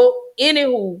 no,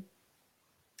 anywho.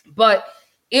 But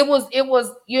it was,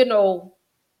 you know,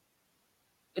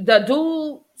 the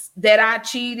dudes that I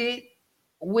cheated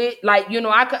with, like, you know,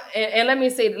 I could, and let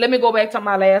me go back to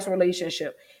my last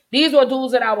relationship. These were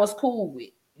dudes that I was cool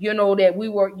with, you know, that we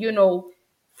were, you know,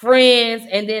 friends.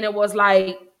 And then it was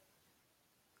like,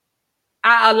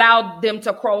 I allowed them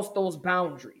to cross those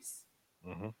boundaries.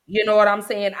 Mm-hmm. You know what I'm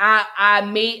saying?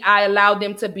 I allowed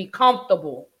them to be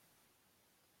comfortable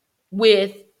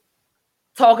with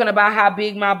talking about how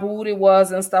big my booty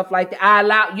was and stuff like that. I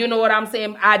allowed, you know what I'm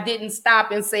saying? I didn't stop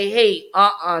and say, hey,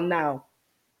 now.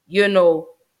 You know,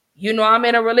 I'm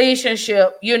in a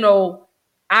relationship, you know,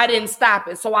 I didn't stop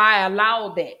it. So I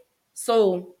allowed that.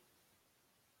 So,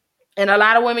 and a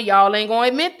lot of women, y'all ain't going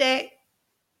to admit that,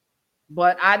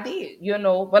 but I did, you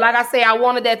know. But like I say, I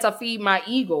wanted that to feed my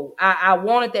ego. I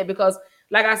wanted that because,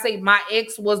 like I say, my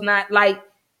ex was not like,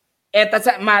 at the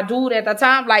time, my dude at the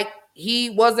time, like, he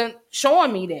wasn't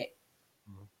showing me that.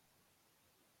 Mm-hmm.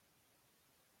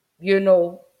 You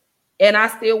know, and I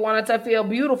still wanted to feel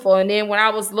beautiful. And then when I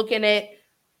was looking at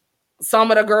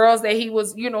some of the girls that he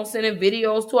was, you know, sending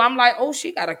videos to, I'm like, oh,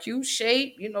 she got a cute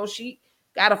shape. You know, she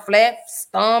got a flat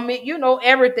stomach, you know,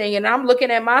 everything. And I'm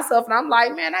looking at myself and I'm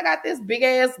like, man, I got this big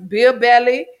ass beer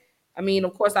belly. I mean,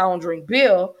 of course, I don't drink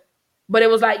beer, but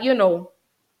it was like, you know,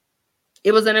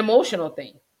 it was an emotional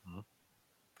thing.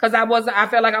 Because I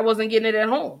felt like I wasn't getting it at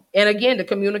home. And again, the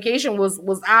communication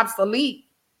was obsolete.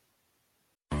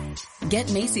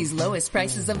 Get Macy's lowest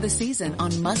prices of the season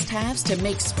on must-haves to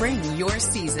make spring your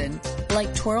season.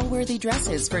 Like twirl-worthy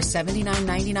dresses for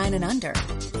 $79.99 and under.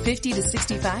 50 to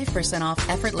 65% off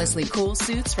effortlessly cool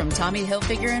suits from Tommy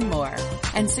Hilfiger and more.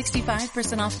 And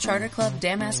 65% off Charter Club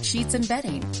damask sheets and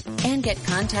bedding. And get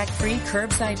contact-free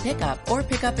curbside pickup or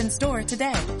pickup in store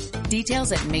today.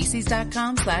 Details at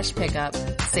Macys.com/pickup.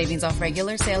 Savings off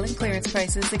regular sale and clearance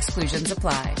prices. Exclusions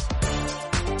apply.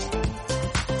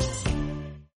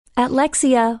 At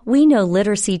Lexia, we know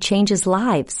literacy changes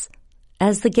lives.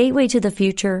 As the gateway to the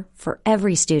future for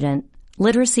every student,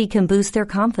 literacy can boost their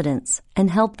confidence and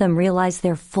help them realize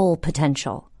their full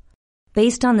potential.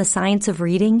 Based on the science of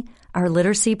reading, our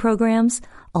literacy programs,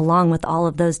 along with all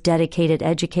of those dedicated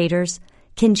educators,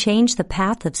 can change the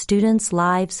path of students'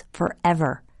 lives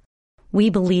forever.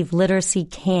 We believe literacy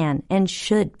can and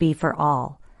should be for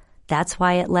all. That's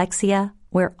why at Lexia,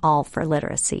 we're all for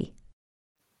literacy.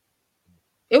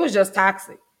 It was just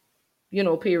toxic, you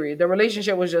know, period. The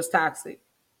relationship was just toxic.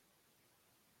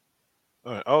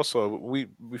 All right. Also, we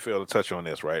failed to touch on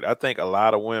this, right? I think a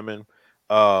lot of women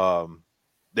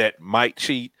that might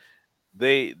cheat,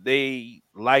 they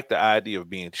like the idea of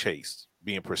being chased,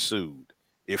 being pursued.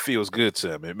 It feels good to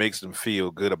them. It makes them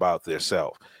feel good about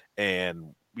themselves.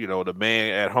 And, you know, the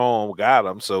man at home got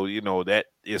them. So, you know, that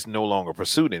is no longer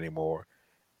pursuit anymore.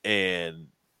 And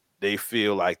they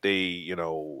feel like they, you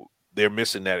know, they're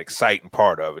missing that exciting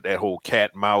part of it, that whole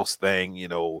cat mouse thing, you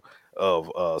know, of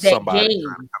that somebody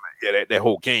game. that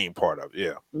whole game part of it.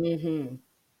 Yeah. Mm-hmm.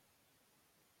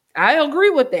 I agree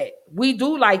with that. We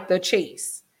do like the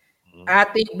chase. Mm-hmm. I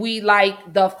think we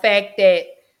like the fact that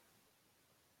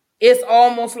it's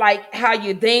almost like how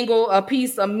you dangle a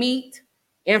piece of meat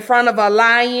in front of a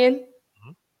lion,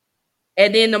 mm-hmm.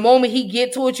 and then the moment he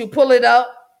get to it, you pull it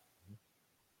up,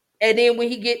 and then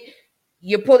when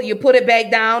you put it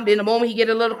back down. Then the moment he get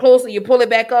a little closer, you pull it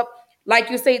back up. Like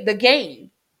you say, the game.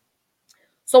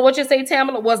 So what you say,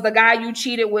 Tamala, was the guy you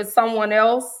cheated with someone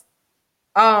else?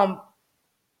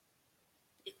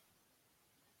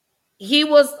 He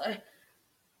was.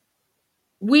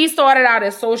 We started out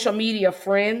as social media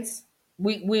friends.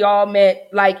 We all met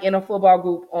like in a football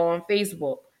group on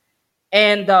Facebook,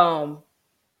 and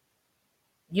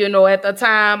you know, at the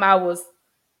time I was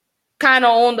kind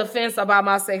of on the fence about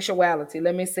my sexuality.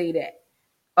 Let me say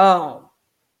that.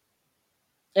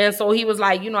 And so he was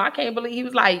like, you know, I can't believe, he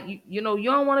was like, you know,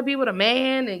 you don't want to be with a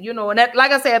man. And, you know, and that,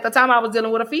 like I said, at the time I was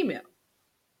dealing with a female,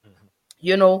 mm-hmm.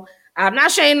 You know, I'm not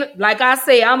ashamed. Like I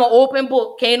say, I'm an open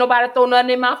book. Can't nobody throw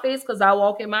nothing in my face because I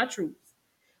walk in my truth.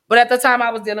 But at the time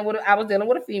I was dealing with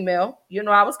a female, you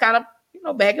know, I was kind of, you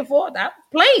know, back and forth. I was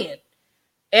playing.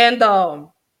 And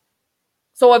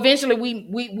so eventually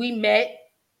we met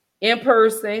in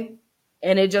person,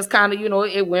 and it just kind of, you know,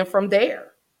 it went from there.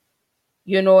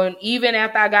 You know, and even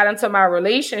after I got into my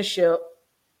relationship,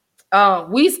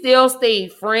 we still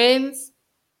stayed friends.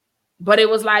 But it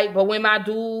was like, but when my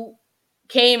dude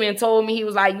came and told me, he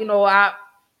was like, you know, I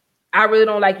really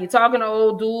don't like you talking to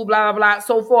old dude, blah, blah, blah.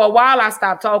 So for a while, I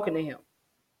stopped talking to him.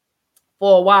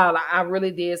 For a while, I really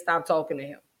did stop talking to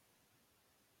him.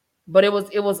 But it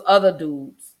was other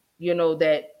dudes, you know,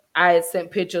 that I had sent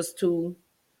pictures to,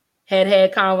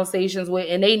 had conversations with,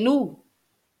 and they knew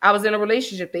I was in a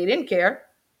relationship. They didn't care.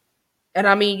 And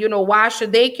I mean, you know, why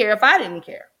should they care if I didn't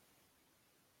care?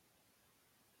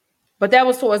 But that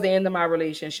was towards the end of my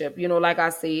relationship. You know, like I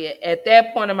said, at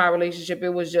that point in my relationship, it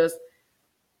was just,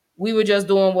 we were just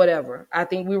doing whatever. I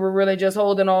think we were really just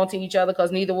holding on to each other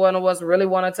because neither one of us really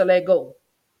wanted to let go.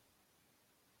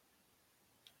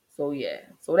 So yeah,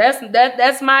 so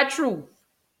that's my truth.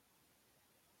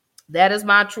 That is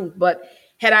my truth. But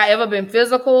had I ever been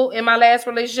physical in my last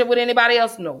relationship with anybody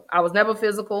else? No, I was never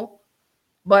physical.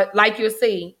 But like you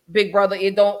say, big brother,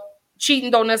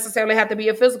 cheating don't necessarily have to be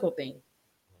a physical thing.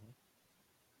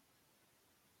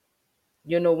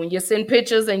 You know, when you send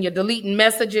pictures and you're deleting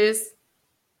messages,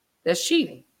 that's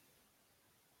cheating.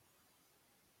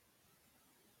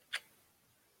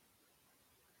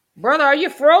 Brother, are you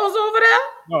froze over there?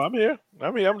 No, I'm here. I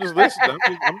mean, I'm just listening.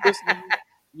 I'm listening.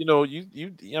 You know,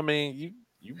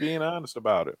 you being honest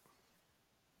about it.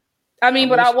 I mean,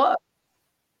 but I was.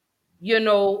 You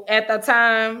know, at the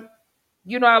time,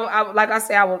 you know, I like I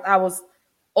said, I was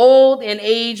old in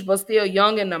age, but still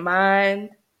young in the mind.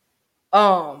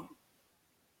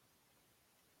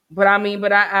 But I mean,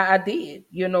 but I did.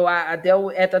 You know, I dealt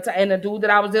with at the time, and the dude that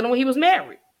I was dealing with, he was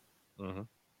married. Mm-hmm.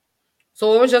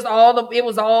 So it was just all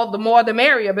the more the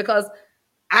merrier because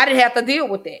I didn't have to deal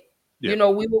with that. Yeah. You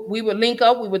know, we would link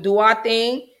up, we would do our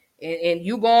thing, and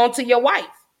you go on to your wife.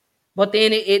 But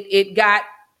then it got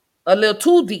a little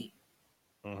too deep.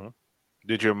 Mm-hmm.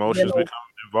 Did your emotions become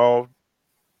involved?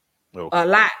 Okay. A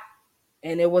lot.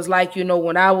 And it was like, you know,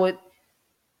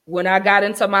 when I got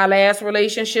into my last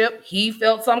relationship, he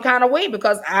felt some kind of way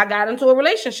because I got into a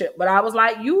relationship. But I was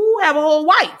like, you have a whole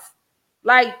wife.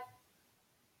 Like,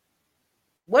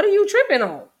 what are you tripping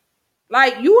on?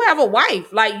 Like, you have a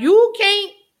wife. Like, you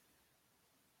can't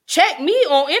check me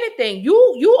on anything.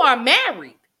 You are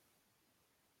married.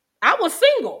 I was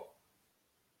single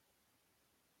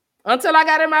until I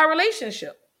got in my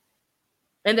relationship.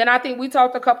 And then I think we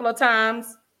talked a couple of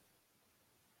times,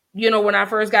 you know, when I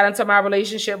first got into my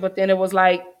relationship, but then it was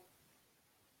like,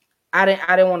 I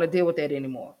didn't want to deal with that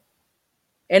anymore.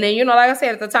 And then, you know, like I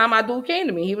said, at the time my dude came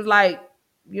to me, he was like,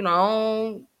 you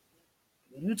know,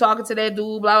 you talking to that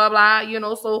dude, blah, blah, blah, you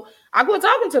know, so I quit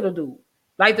talking to the dude.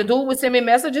 Like the dude would send me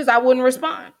messages, I wouldn't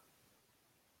respond.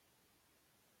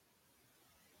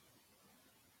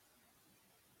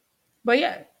 But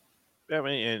yeah. I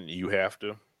mean, and you have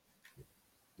to,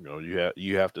 you know,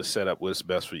 you have to set up what's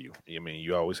best for you. I mean,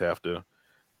 you always have to,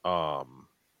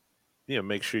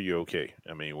 make sure you're okay.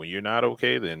 I mean, when you're not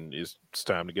okay, then it's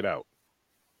time to get out.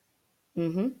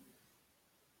 Mm-hmm.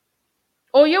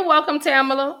 Oh, you're welcome,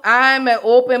 Tamala. I'm an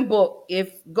open book.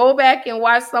 Go back and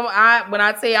watch when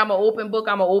I say I'm an open book,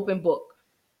 I'm an open book.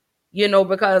 You know,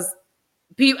 because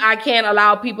I can't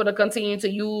allow people to continue to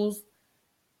use,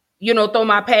 you know, throw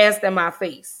my past in my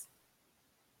face.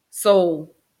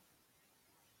 So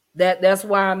that's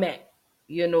where I'm at.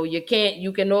 You know, you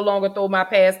can no longer throw my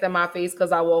past in my face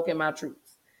because I walk in my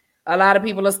truths. A lot of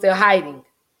people are still hiding.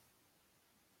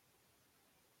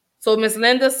 So Miss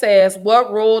Linda says,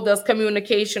 what role does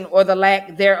communication or the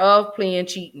lack thereof play in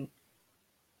cheating?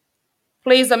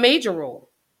 Plays a major role.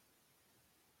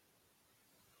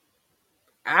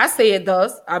 I say it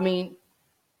does. I mean,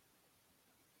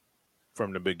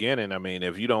 from the beginning, I mean,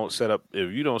 if you don't set up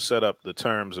the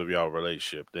terms of your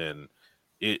relationship, then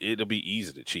it'll be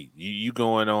easy to cheat. You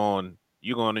going on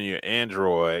your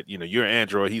Android, you know, you're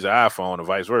Android, he's an iPhone, or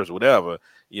vice versa, whatever.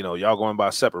 You know, y'all going by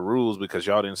separate rules because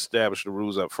y'all didn't establish the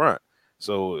rules up front.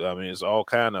 So I mean, it's all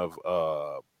kind of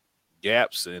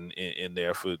gaps in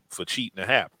there for cheating to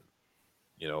happen.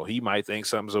 You know, he might think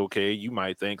something's okay. You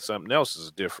might think something else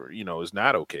is different. You know, it's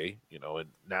not okay. You know, and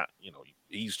not, you know,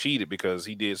 he's cheated because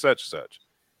he did such and such.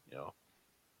 You know,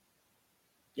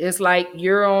 it's like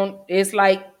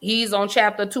he's on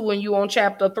chapter 2 and you on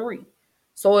chapter 3.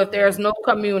 So if there's no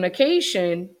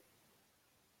communication,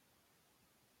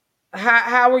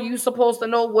 how are you supposed to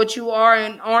know what you are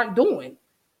and aren't doing?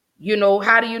 You know,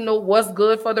 how do you know what's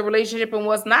good for the relationship and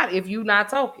what's not if you're not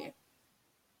talking?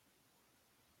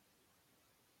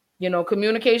 You know,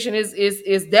 communication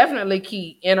is definitely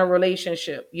key in a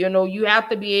relationship. You know, you have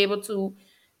to be able to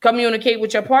communicate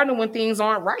with your partner when things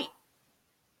aren't right.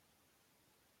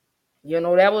 You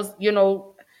know, that was, you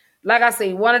know, like I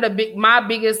say, one of my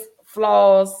biggest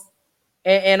flaws,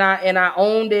 and I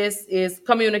own this, is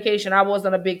communication. I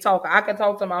wasn't a big talker. I could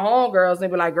talk to my homegirls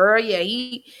and be like, girl, yeah,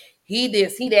 he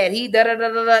this, he that, he da da da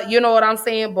da da. You know what I'm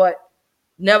saying? But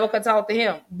never could talk to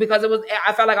him because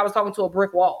I felt like I was talking to a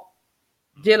brick wall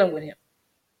dealing with him.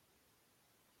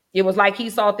 It was like he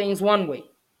saw things one way.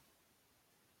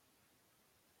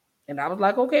 And I was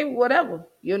like, okay, whatever.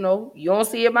 You know, you don't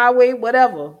see it my way,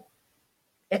 whatever.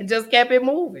 And just kept it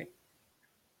moving.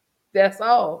 That's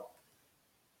all.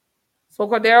 So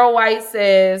Cordero White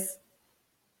says,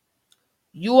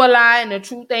 you a lie and the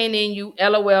truth ain't in you.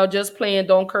 LOL, just playing,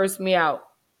 don't curse me out.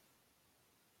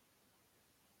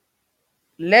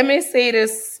 Let me say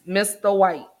this, Mr.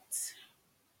 White.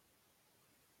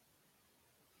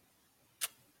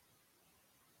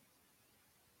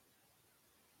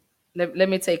 Let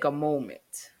me take a moment.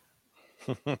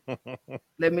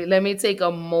 Let me take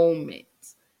a moment.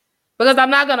 Because I'm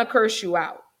not going to curse you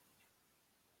out.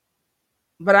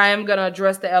 But I am going to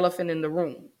address the elephant in the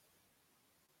room.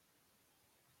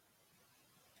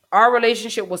 Our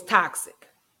relationship was toxic.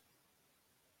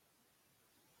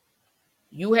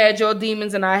 You had your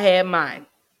demons and I had mine.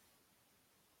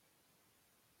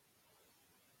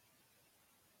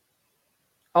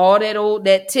 All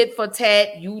that tit for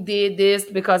tat, you did this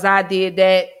because I did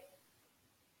that.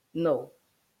 No.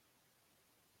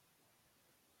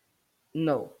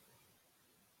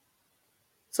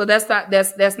 So that's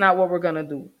not what we're gonna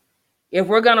do. If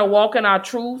we're gonna walk in our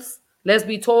truths, let's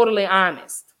be totally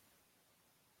honest.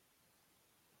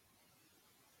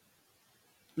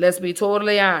 Let's be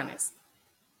totally honest.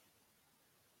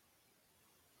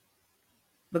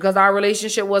 Because our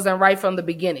relationship wasn't right from the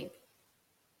beginning.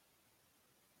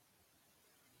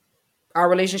 Our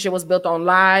relationship was built on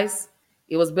lies.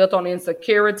 It was built on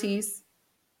insecurities.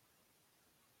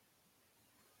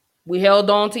 We held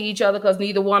on to each other because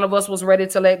neither one of us was ready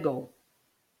to let go.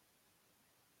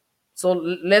 So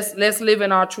let's live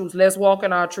in our truths. Let's walk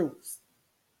in our truths.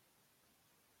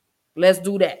 Let's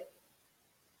do that.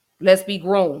 Let's be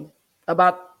grown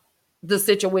about the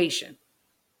situation.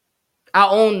 I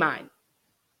own mine.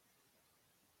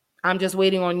 I'm just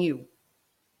waiting on you.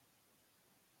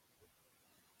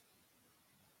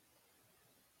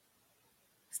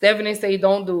 Stephanie say,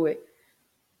 don't do it.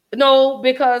 No,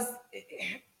 because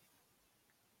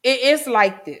it's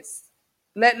like this.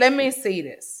 Let me say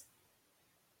this.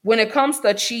 When it comes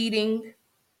to cheating,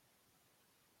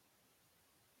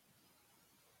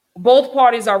 both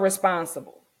parties are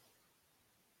responsible.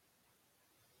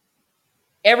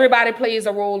 Everybody plays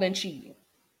a role in cheating.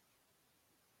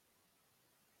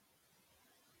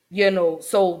 You know,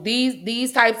 so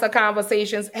these types of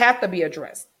conversations have to be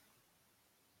addressed.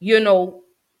 You know,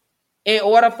 in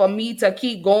order for me to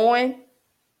keep going,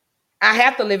 I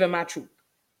have to live in my truth.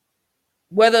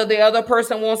 Whether the other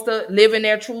person wants to live in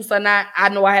their truth or not, I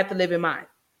know I have to live in mine.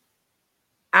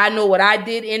 I know what I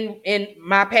did in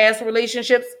my past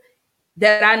relationships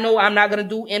that I know I'm not going to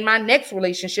do in my next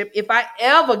relationship if I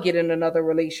ever get in another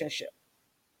relationship.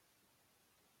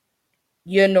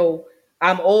 You know,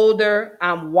 I'm older,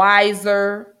 I'm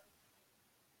wiser.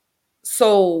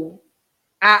 So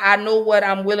I know what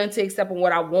I'm willing to accept and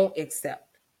what I won't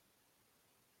accept.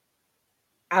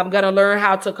 I'm going to learn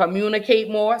how to communicate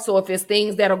more. So if it's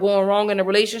things that are going wrong in the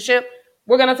relationship,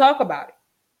 we're going to talk about it.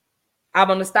 I'm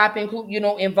going to stop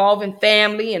involving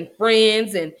family and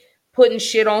friends and putting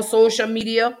shit on social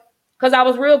media, because I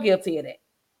was real guilty of that.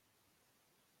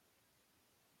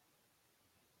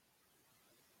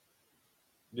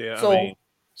 Yeah, so, I mean,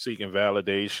 seeking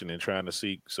validation and trying to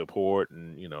seek support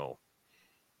and,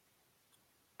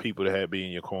 people that be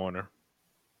in your corner.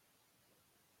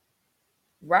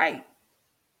 Right.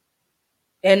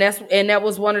 And that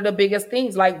was one of the biggest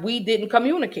things. Like, we didn't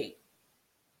communicate.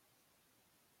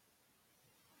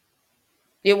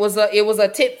 It was a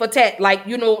tit for tat, like,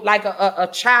 like a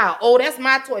child. Oh, that's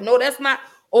my toy. No, that's my.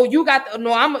 Oh, you got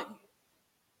no.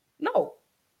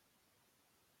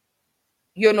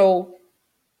 No.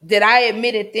 Did I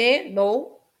admit it then?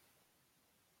 No.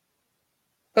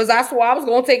 Because I swore I was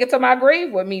gonna take it to my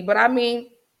grave with me. But I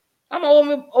mean, I'm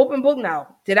an open book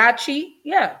now. Did I cheat?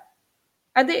 Yeah,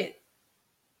 I did.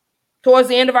 Towards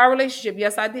the end of our relationship,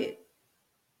 yes, I did.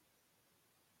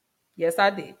 Yes,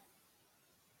 I did.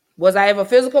 Was I ever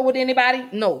physical with anybody?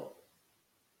 No.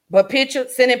 But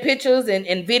sending pictures and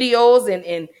videos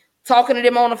and talking to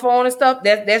them on the phone and stuff,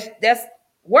 that's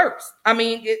works. I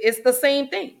mean, it's the same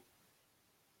thing.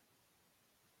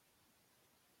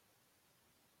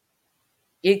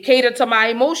 It catered to my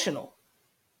emotional,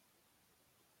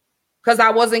 because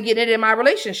I wasn't getting it in my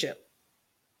relationship.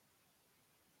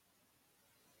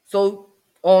 So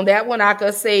on that one, I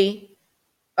could say,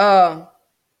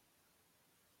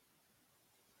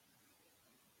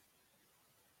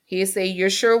 he say, you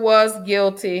sure was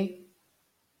guilty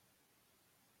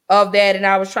of that, and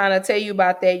I was trying to tell you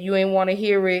about that. You ain't want to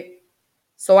hear it.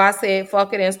 So I said,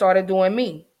 fuck it, and started doing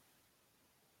me.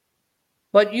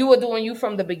 But you were doing you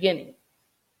from the beginning.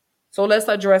 So let's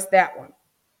address that one.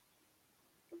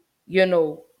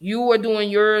 You were doing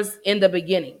yours in the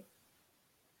beginning.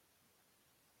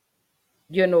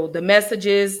 The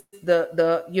messages,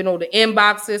 the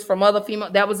inboxes from other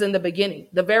females, that was in the beginning,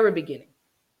 the very beginning.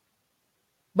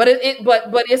 But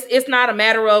it's not a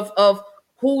matter of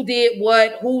who did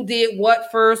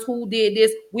what first, who did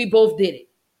this. We both did it.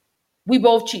 We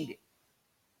both cheated.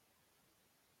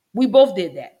 We both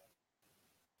did that.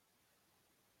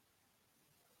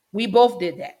 We both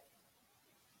did that.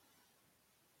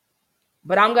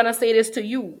 But I'm going to say this to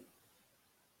you.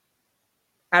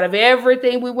 Out of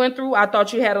everything we went through, I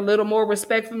thought you had a little more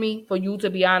respect for me, for you to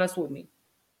be honest with me.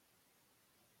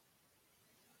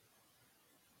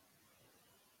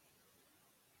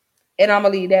 And I'm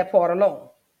going to leave that part alone.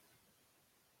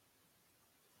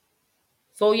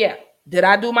 So yeah, did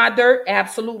I do my dirt?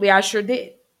 Absolutely, I sure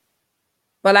did.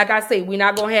 But like I say, we're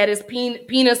not going to have this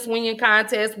penis swinging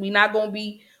contest. We're not going to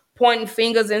be pointing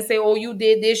fingers and say, oh, you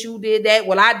did this, you did that.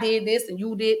 Well, I did this and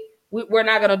you did. We're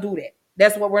not going to do that.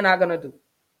 That's what we're not going to do.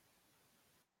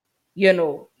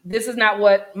 This is not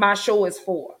what my show is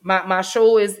for. My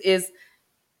show is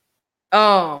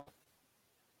we're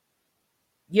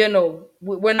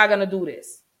not going to do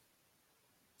this.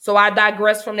 So I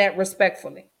digress from that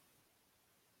respectfully.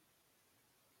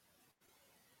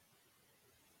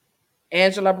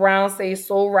 Angela Brown says,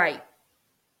 so right.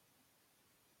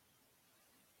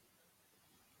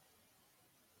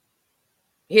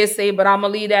 He'll say, but I'm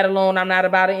going to leave that alone. I'm not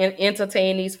about to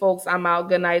entertain these folks. I'm out.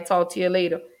 Good night. Talk to you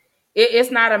later.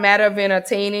 It's not a matter of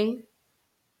entertaining.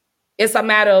 It's a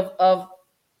matter of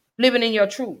living in your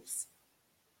truths.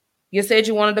 You said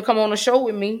you wanted to come on the show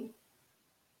with me.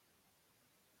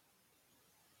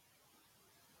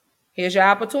 Here's your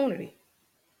opportunity.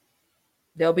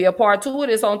 There'll be a part 2 of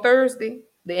this on Thursday.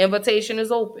 The invitation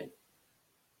is open.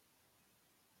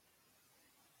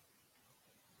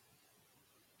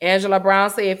 Angela Brown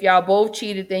say, if y'all both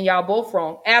cheated, then y'all both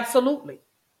wrong. Absolutely.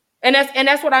 And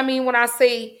that's what I mean when I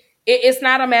say it's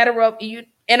not a matter of you.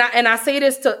 And I say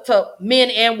this to men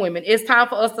and women. It's time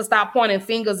for us to stop pointing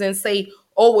fingers and say,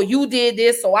 oh, well, you did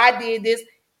this, so I did this.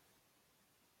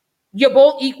 You're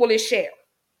both equally shared.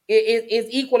 It's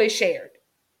equally shared.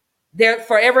 There,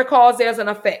 for every cause, there's an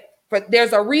effect.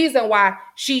 There's a reason why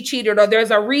she cheated, or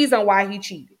there's a reason why he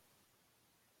cheated.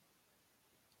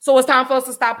 So it's time for us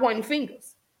to stop pointing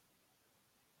fingers.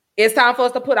 It's time for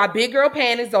us to put our big girl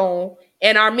panties on,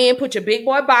 and our men put your big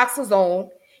boy boxers on,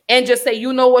 and just say,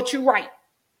 you know what, you're right.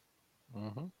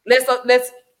 Mm-hmm. Let's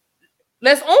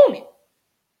own it.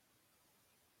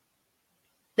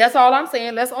 That's all I'm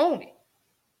saying. Let's own it.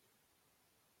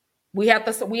 We have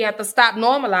to stop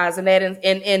normalizing that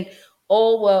and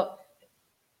oh well,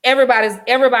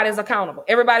 everybody's accountable.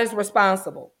 Everybody's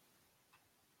responsible.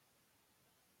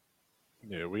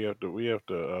 Yeah, we have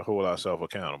to hold ourselves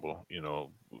accountable.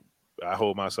 I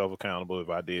hold myself accountable if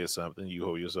I did something. You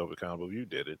hold yourself accountable if you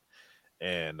did it,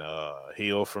 and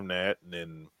heal from that. And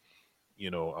then,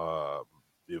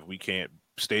 if we can't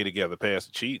stay together past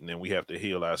the cheating, then we have to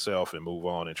heal ourselves and move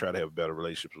on and try to have better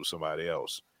relationships with somebody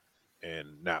else,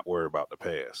 and not worry about the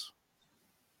past.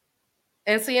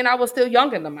 And seeing I was still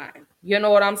young in the mind. You know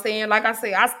what I'm saying? Like I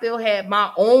say, I still had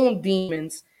my own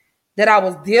demons that I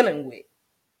was dealing with.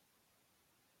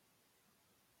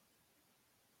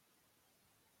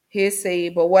 Here say,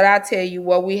 but what I tell you,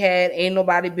 what we had ain't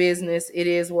nobody business. It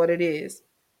is what it is.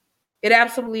 It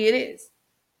absolutely it is.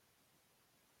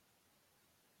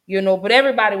 But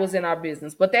everybody was in our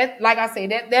business. But that, like I say,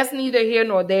 that's neither here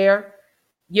nor there.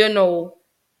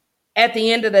 At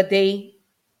the end of the day,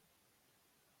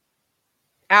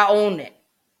 I own that.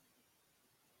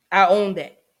 I own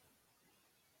that.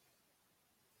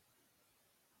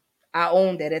 I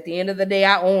own that. At the end of the day,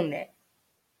 I own that.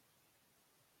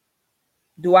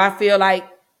 Do I feel like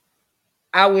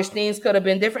I wish things could have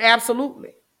been different?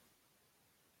 Absolutely.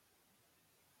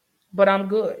 But I'm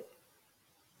good.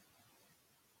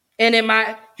 And in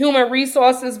my human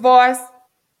resources voice,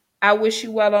 I wish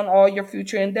you well on all your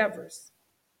future endeavors.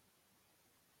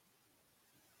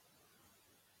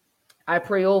 I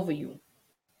pray over you.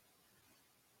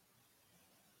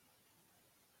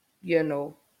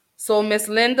 So Miss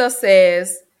Linda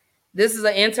says, this is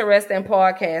an interesting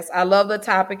podcast. I love the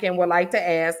topic and would like to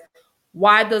ask,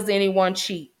 why does anyone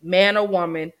cheat, man or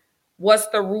woman? What's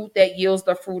the root that yields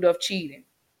the fruit of cheating?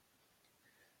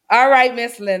 All right,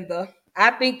 Miss Linda.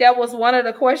 I think that was one of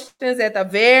the questions at the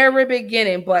very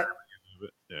beginning, but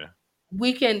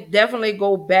we can definitely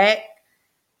go back.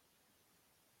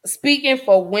 Speaking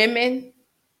for women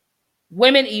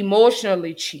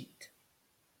emotionally cheat.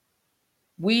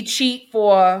 We cheat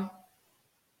for,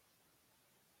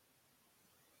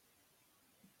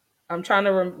 I'm trying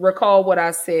to recall what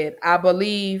I said. I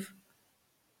believe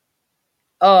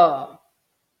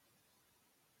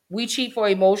we cheat for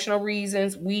emotional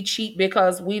reasons. We cheat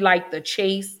because we like the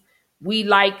chase. We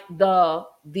like the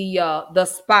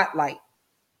spotlight.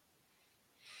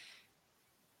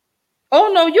 Oh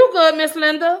no, you good, Miss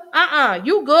Linda.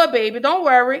 You good, baby. Don't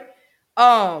worry.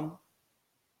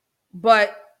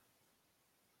 But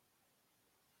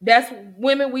that's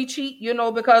women, we cheat,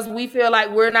 because we feel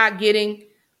like we're not getting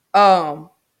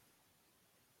oh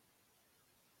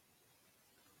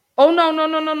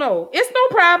no. It's no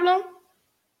problem.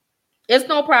 It's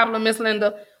no problem, Miss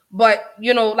Linda. But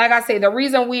like I say, the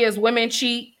reason we as women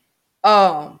cheat,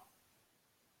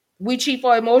 we cheat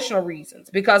for emotional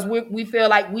reasons because we feel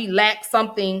like we lack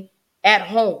something at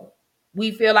home.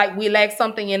 We feel like we lack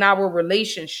something in our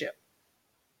relationship.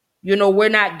 We're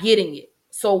not getting it.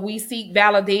 So we seek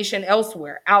validation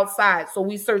elsewhere, outside. So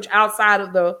we search outside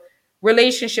of the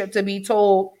relationship to be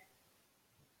told,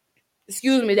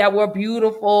 that we're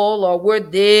beautiful or we're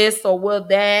this or we're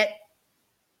that.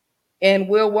 And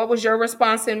Will, what was your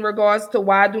response in regards to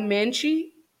why do men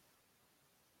cheat?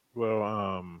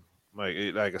 Well,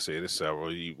 like I said, it's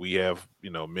several. We have,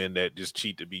 men that just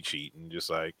cheat to be cheating, just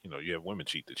like, you have women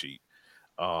cheat to cheat.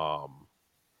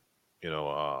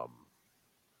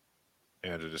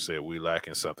 Andrew just said we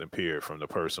lacking something, period, from the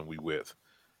person we with.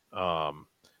 And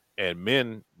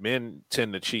men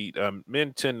tend to cheat.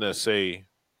 Men tend to say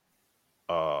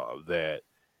that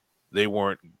they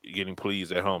weren't getting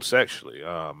pleased at home sexually.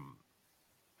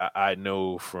 I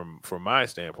know from my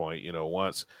standpoint,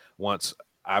 once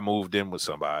I moved in with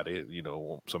somebody,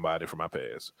 somebody from my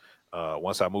past.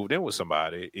 Once I moved in with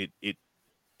somebody, it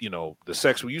the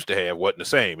sex we used to have wasn't the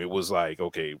same. It was like,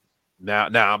 okay, now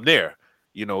I'm there.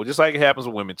 Just like it happens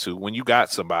with women too. When you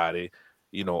got somebody,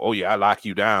 oh yeah, I lock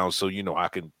you down, so I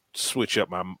can switch up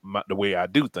my the way I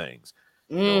do things.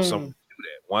 Some do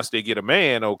that. Once they get a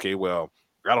man, okay, well,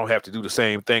 I don't have to do the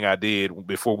same thing I did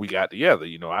before we got together.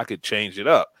 I could change it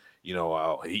up. He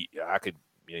don't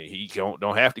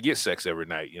have to get sex every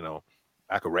night.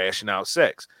 I could ration out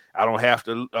sex. I don't have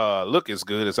to look as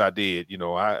good as I did.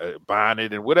 I bind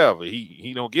it and whatever.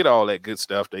 He don't get all that good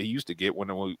stuff that he used to get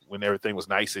when everything was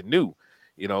nice and new.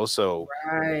 So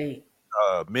right.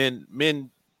 Men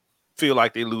feel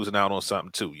like they're losing out on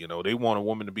something too. They want a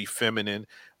woman to be feminine.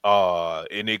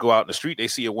 And they go out in the street, they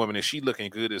see a woman and she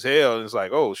looking good as hell, and it's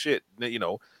like, oh shit,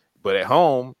 But at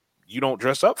home, you don't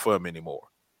dress up for him anymore.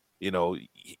 He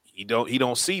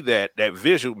don't see that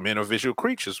visual. Men are visual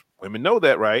creatures. Women know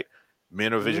that, right?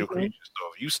 Men are visual creatures.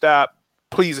 So if you stop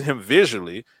pleasing him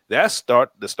visually, that's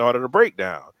the start of the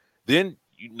breakdown. Then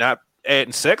you're not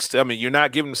adding sex. You're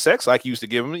not giving him sex like you used to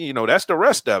give him. That's the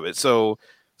rest of it. So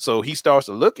he starts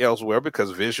to look elsewhere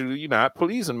because visually you're not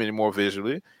pleasing him anymore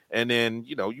visually. And then,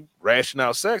 you ration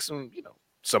out sex and,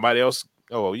 somebody else,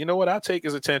 oh, you know what? I'll take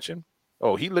his attention.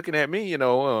 Oh, he looking at me,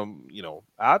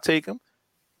 I'll take him.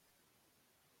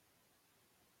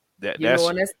 That's how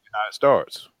it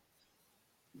starts.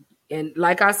 And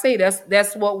like I say,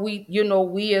 that's what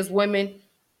we as women,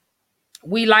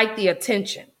 we like the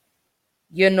attention.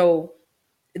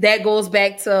 That goes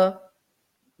back to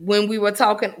when we were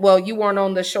talking. Well, you weren't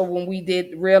on the show when we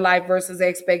did real life versus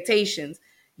expectations.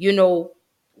 You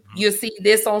see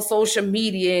this on social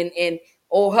media and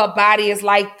her body is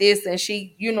like this, and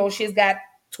she, she's got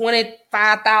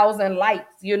 25,000 likes.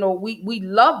 We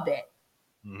love that.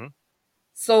 Mm-hmm.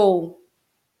 So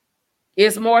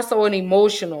it's more so an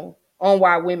emotional on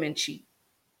why women cheat.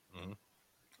 Mm-hmm.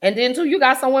 And then too, you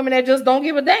got some women that just don't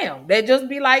give a damn. They just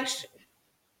be like,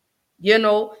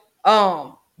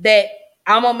 that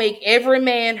I'm gonna make every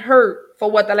man hurt for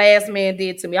what the last man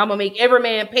did to me. I'm gonna make every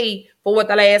man pay for what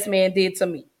the last man did to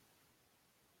me.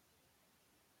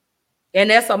 And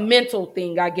that's a mental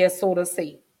thing, I guess, so to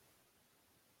say.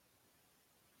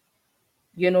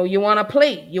 You want to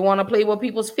play. You want to play with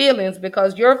people's feelings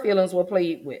because your feelings were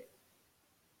played with.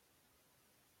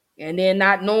 And then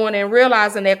not knowing and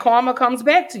realizing that karma comes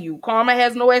back to you. Karma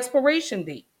has no expiration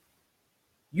date.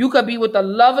 You could be with the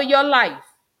love of your life.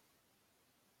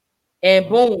 And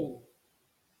boom.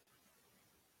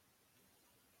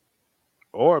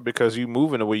 Or because you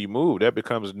moving the way you move, that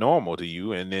becomes normal to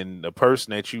you. And then the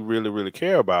person that you really, really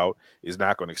care about is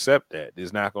not going to accept that.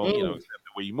 Is not going to accept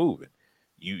the way you're moving.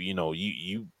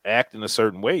 You act in a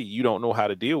certain way. You don't know how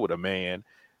to deal with a man,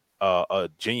 a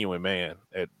genuine man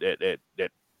that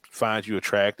finds you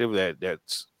attractive, that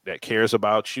cares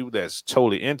about you, that's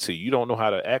totally into you. You don't know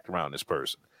how to act around this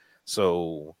person.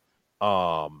 So,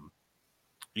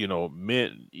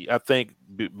 men, I think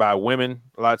by women,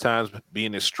 a lot of times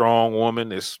being this strong woman,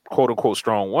 this quote unquote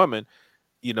strong woman,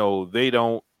 they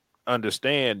don't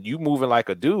understand you moving like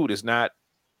a dude is not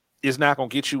going to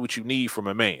get you what you need from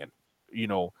a man.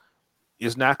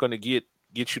 It's not going to get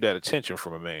you that attention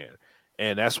from a man.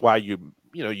 And that's why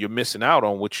you're missing out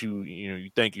on what you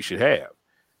think you should have.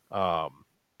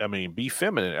 Be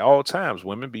feminine at all times.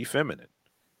 Women, be feminine.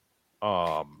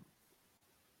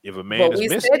 If a man is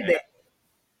missing that.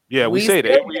 Yeah, we say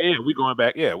that. We going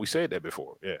back. Yeah, we said that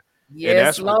before. Yeah. Yes, and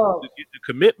that's love. What the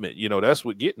commitment, that's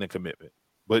what getting the commitment.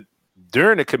 But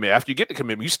during the commitment, after you get the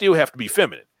commitment, you still have to be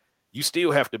feminine. You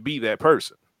still have to be that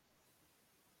person.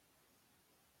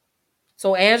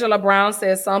 So Angela Brown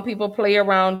says some people play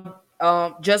around,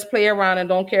 just play around and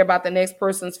don't care about the next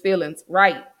person's feelings.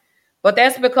 Right. But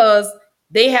that's because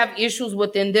they have issues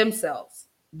within themselves.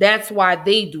 That's why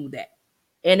they do that.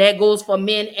 And that goes for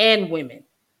men and women.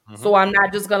 Mm-hmm. So I'm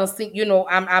not just going to,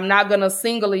 I'm not going to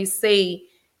singly say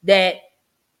that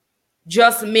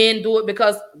just men do it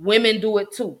because women do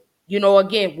it too.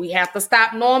 Again, we have to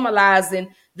stop normalizing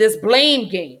this blame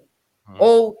game. Mm-hmm.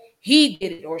 Oh, he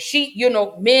did it or she,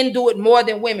 men do it more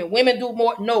than women. Women do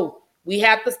more. No, we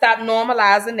have to stop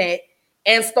normalizing that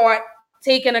and start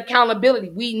taking accountability.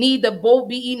 We need to both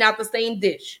be eating out the same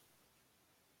dish.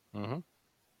 Mm-hmm.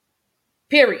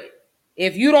 Period.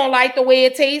 If you don't like the way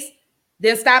it tastes,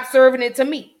 then stop serving it to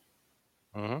me.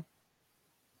 Mm-hmm.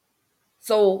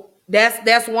 So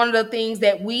that's one of the things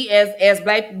that we as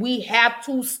Black, we have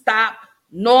to stop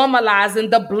normalizing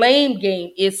the blame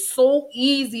game. It's so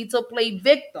easy to play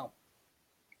victim.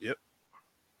 Yep.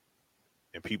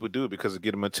 And people do it because it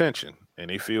get them attention, and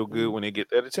they feel good when they get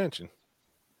that attention.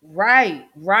 Right.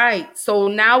 So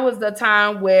now is the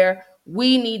time where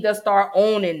we need to start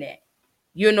owning that.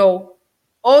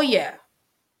 Oh yeah,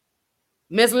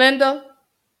 Miss Linda,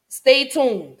 stay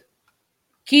tuned.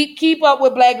 Keep up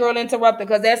with Black Girl Interrupted,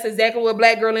 because that's exactly what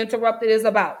Black Girl Interrupted is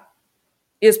about.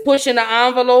 It's pushing the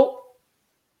envelope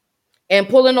and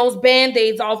pulling those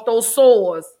Band-Aids off those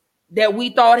sores that we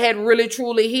thought had really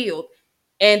truly healed.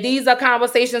 And these are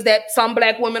conversations that some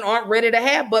Black women aren't ready to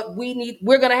have, but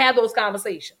we're going to have those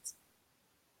conversations.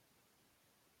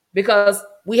 Because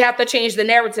we have to change the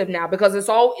narrative now, because it's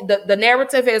all the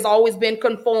narrative has always been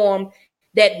conformed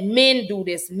that men do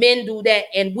this, men do that,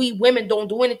 and we women don't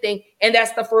do anything, and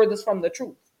that's the furthest from the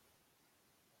truth.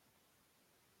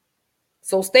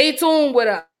 So stay tuned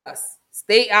with us.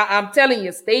 I'm telling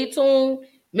you, stay tuned.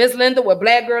 Miss Linda with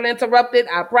Black Girl Interrupted.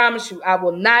 I promise you, I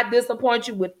will not disappoint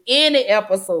you with any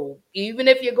episode. Even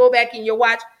if you go back and you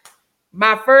watch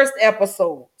my first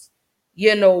episodes,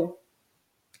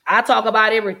 I talk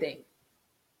about everything.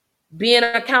 Being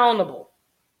accountable.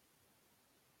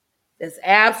 That's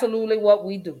absolutely what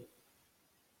we do.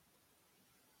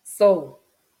 So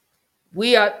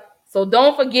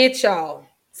don't forget, y'all.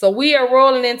 So we are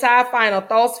rolling into our final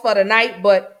thoughts for the night,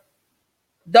 but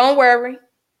don't worry.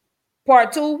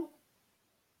 Part 2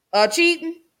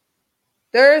 cheating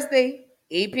Thursday,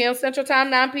 8 p.m. Central Time,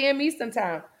 9 p.m. Eastern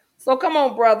Time. So come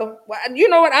on, brother. Well, you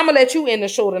know what? I'm gonna let you end the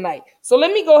show tonight. So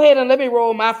let me go ahead and let me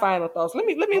roll my final thoughts. Let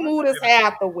me move this hair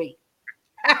out the way.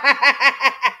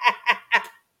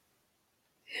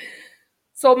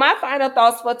 So my final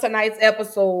thoughts for tonight's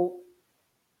episode: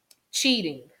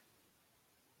 cheating.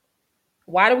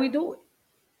 Why do we do it?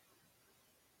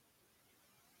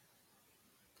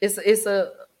 It's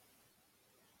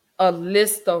a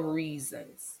list of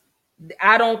reasons.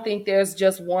 I don't think there's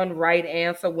just one right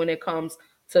answer when it comes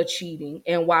to cheating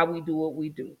and why we do what we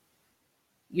do.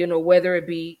 You know, whether it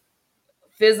be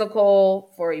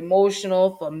physical, for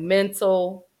emotional, for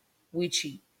mental, we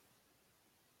cheat.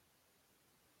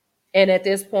 And at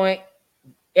this point,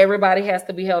 everybody has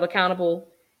to be held accountable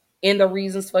in the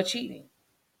reasons for cheating.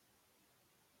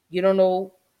 You don't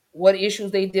know what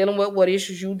issues they dealing with, what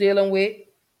issues you dealing with.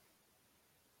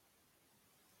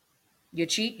 You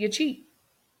cheat, you cheat.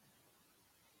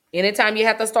 Anytime you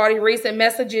have to start erasing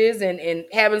messages and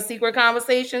having secret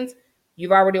conversations,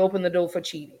 you've already opened the door for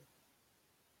cheating.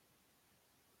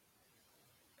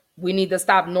 We need to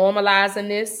stop normalizing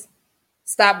this,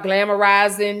 stop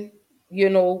glamorizing, you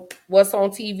know, what's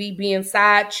on TV being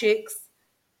side chicks,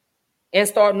 and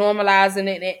start normalizing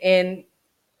it and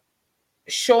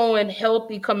showing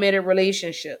healthy, committed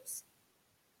relationships.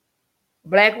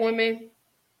 Black women,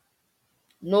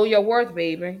 know your worth,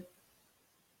 baby.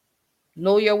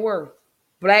 Know your worth.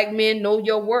 Black men, know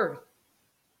your worth.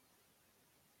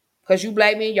 Because you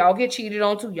black men, y'all get cheated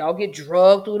on too. Y'all get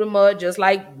drugged through the mud just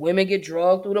like women get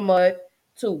drugged through the mud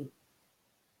too.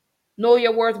 Know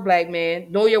your worth, black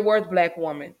man. Know your worth, black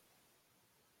woman.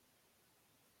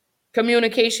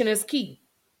 Communication is key.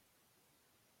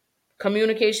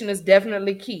 Communication is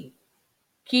definitely key.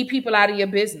 Keep people out of your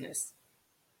business.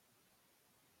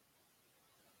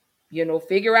 You know,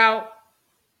 figure out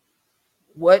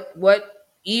what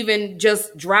even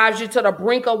just drives you to the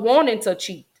brink of wanting to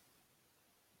cheat.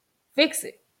 Fix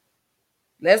it.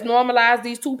 Let's normalize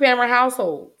these 2-parent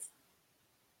households.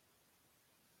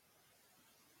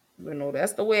 You know,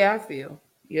 that's the way I feel.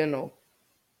 You know,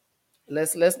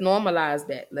 let's normalize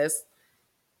that. Let's,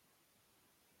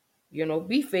 you know,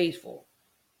 be faithful.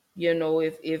 You know,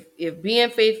 if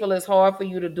being faithful is hard for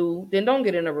you to do, then don't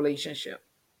get in a relationship,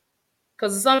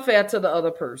 because it's unfair to the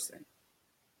other person.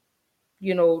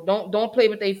 You know, don't play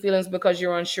with their feelings because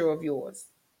you're unsure of yours.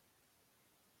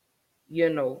 You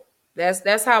know,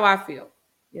 that's how I feel.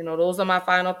 You know, those are my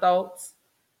final thoughts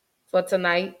for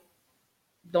tonight.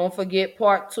 Don't forget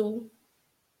part 2,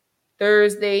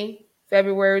 Thursday,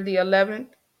 February the 11th,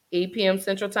 8 p.m.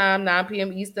 Central Time, 9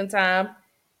 p.m. Eastern Time,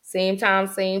 same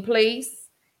place.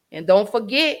 And don't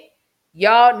forget,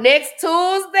 y'all, next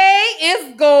Tuesday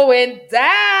is going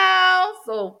down.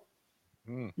 So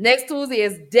next Tuesday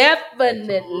is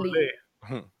definitely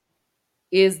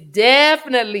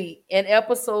an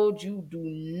episode you do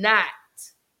not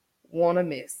want to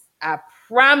miss. I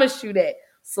promise you that.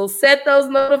 So set those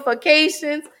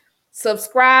notifications.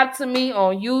 Subscribe to me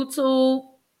on YouTube.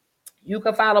 You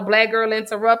can follow Black Girl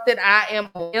Interrupted. I am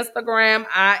on Instagram.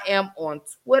 I am on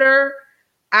Twitter.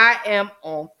 I am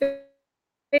on Facebook.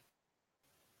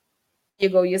 You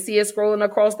go. You see it scrolling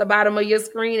across the bottom of your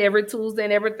screen every Tuesday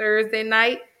and every Thursday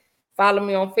night. Follow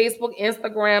me on Facebook,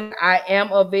 Instagram. I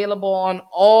am available on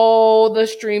all the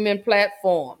streaming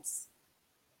platforms.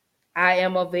 I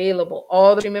am available.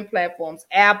 All the streaming platforms.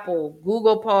 Apple,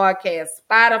 Google Podcasts,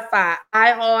 Spotify,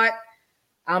 iHeart.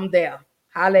 I'm there.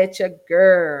 Holla at your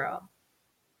girl.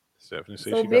 Stephanie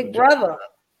says so big brother.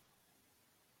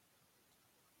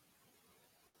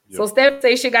 Yep. So Stephanie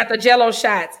says she got the Jello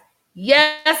shots.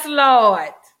 Yes,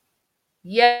 Lord.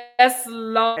 Yes,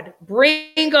 Lord.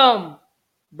 Bring them.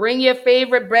 Bring your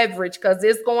favorite beverage, because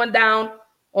it's going down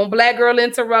on Black Girl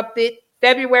Interrupted,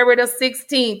 February the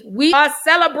 16th. We are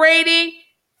celebrating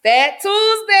Fat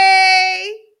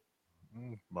Tuesday.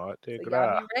 So y'all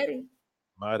be ready.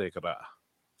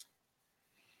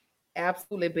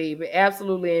 Absolutely, baby.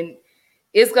 Absolutely. And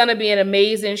it's going to be an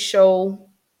amazing show.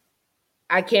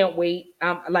 I can't wait.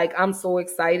 I'm so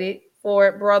excited for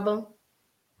it, brother.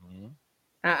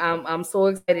 I'm so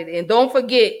excited. And don't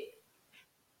forget,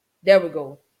 there we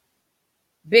go.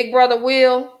 Big Brother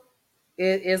Will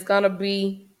is going to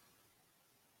be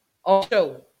on the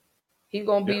show. He's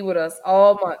going to be with us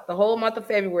all month. The whole month of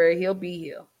February, he'll be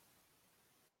here.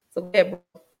 So, yeah, bro.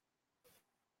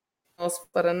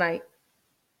 For the night.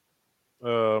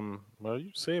 Well,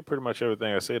 you said pretty much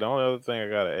everything I said. The only other thing I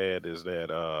got to add is that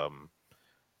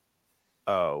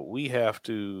we have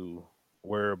to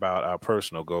worry about our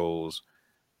personal goals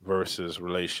versus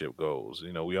relationship goals.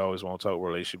 You know, we always want to talk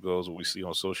relationship goals, what we see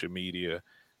on social media,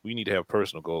 we need to have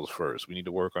personal goals first. We need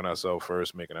to work on ourselves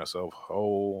first, making ourselves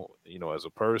whole, as a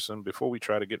person before we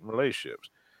try to get in relationships.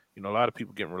 A lot of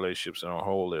people get in relationships and don't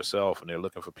hold themselves, and they're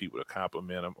looking for people to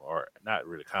compliment them, or not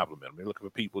really compliment them. They're looking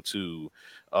for people to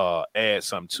add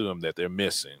something to them that they're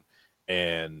missing.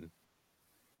 And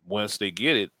once they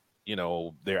get it,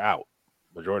 they're out.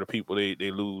 Majority of people, they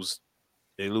lose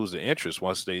the interest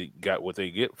once they got what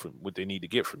they need to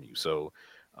get from you. So,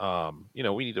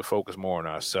 we need to focus more on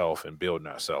ourselves and building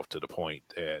ourselves to the point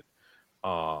that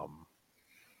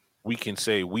we can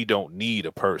say we don't need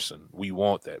a person. We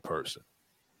want that person.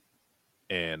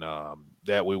 And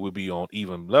that way we'll be on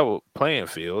even level playing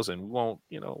fields, and we won't,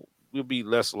 we'll be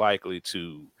less likely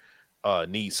to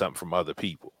need something from other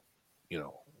people.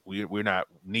 We're not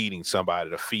needing somebody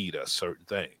to feed us certain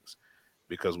things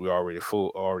because we're already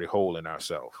whole in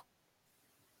ourselves.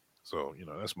 So,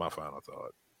 that's my final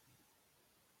thought.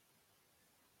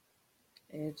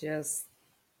 And just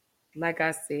like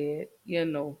I said,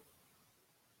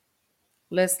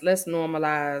 let's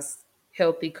normalize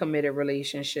healthy, committed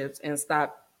relationships and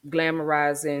stop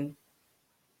glamorizing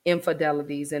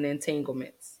infidelities and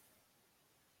entanglements.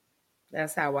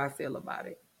 That's how I feel about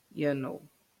it.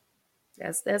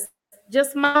 That's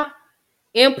just my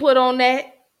input on that.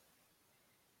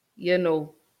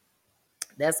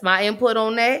 That's my input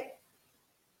on that.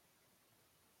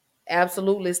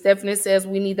 Absolutely. Stephanie says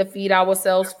we need to feed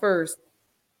ourselves first.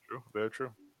 True. Very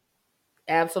true.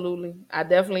 Absolutely. I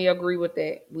definitely agree with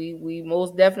that. We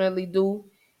most definitely do.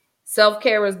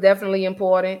 Self-care is definitely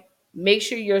important. Make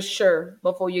sure you're sure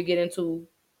before you get into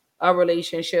a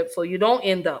relationship so you don't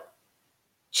end up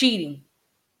cheating,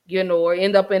 or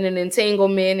end up in an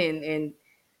entanglement and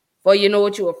for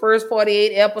your first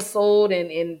 48 episode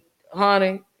and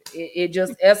honey, it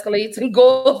just escalates and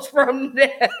goes from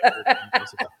there.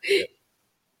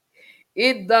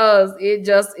 It does. It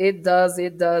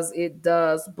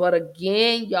does. But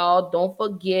again, y'all, don't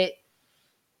forget,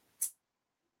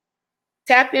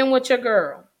 tap in with your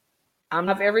girl. I'm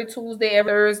live every Tuesday,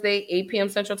 every Thursday, 8 p.m.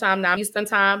 Central Time, 9 Eastern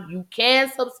Time. You can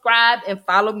subscribe and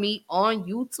follow me on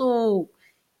YouTube.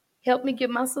 Help me get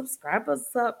my subscribers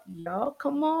up, y'all.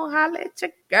 Come on, holla at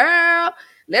your girl.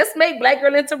 Let's make Black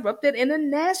Girl Interrupted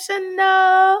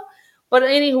international. But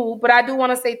I do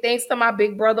want to say thanks to my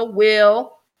big brother,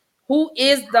 Will, who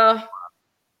is the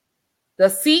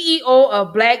CEO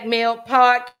of Black Male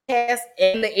Podcast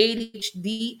and the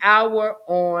ADHD Hour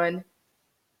on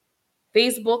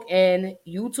Facebook and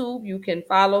YouTube. You can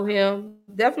follow him.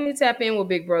 Definitely tap in with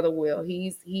Big Brother Will.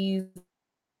 He's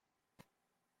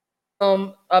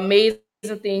amazing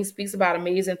things, speaks about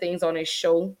amazing things on his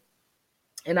show.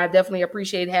 And I definitely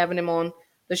appreciate having him on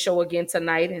the show again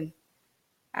tonight. And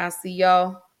I'll see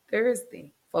y'all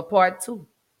Thursday for part 2.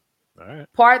 All right.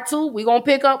 Part 2. We're going to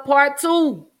pick up part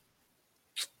 2.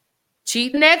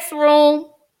 Cheat next room.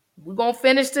 We're going to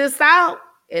finish this out.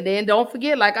 And then don't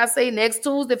forget, like I say, next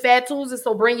Tuesday, Fat Tuesday.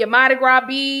 So bring your Mardi Gras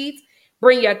beads,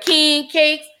 bring your king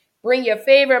cakes, bring your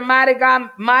favorite Mardi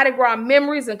Gras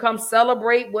memories, and come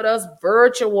celebrate with us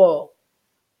virtual.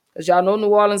 Because y'all know New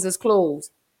Orleans is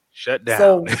closed. Shut down.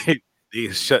 So, they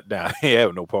shut down. They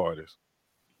have no parties.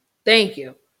 Thank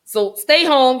you. So stay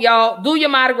home, y'all. Do your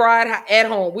Mardi Gras at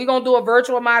home. We're going to do a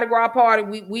virtual Mardi Gras party.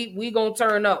 We going to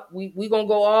turn up. We going to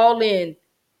go all in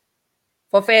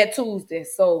for Fat Tuesday.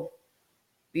 So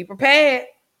be prepared.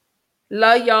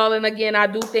 Love y'all. And again, I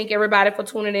do thank everybody for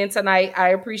tuning in tonight. I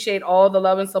appreciate all the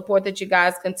love and support that you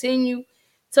guys continue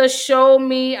to show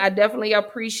me. I definitely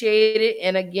appreciate it.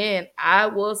 And again, I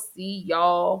will see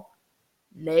y'all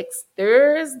next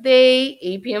Thursday,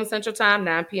 8 p.m. Central Time,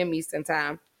 9 p.m. Eastern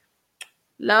Time.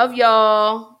 Love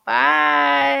y'all.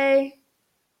 Bye.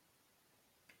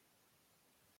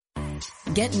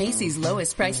 Get Macy's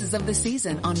lowest prices of the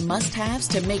season on must-haves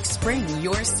to make spring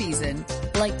your season.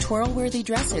 Like twirl-worthy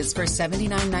dresses for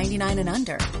 $79.99 and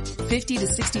under. 50 to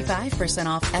 65%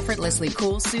 off effortlessly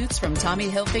cool suits from Tommy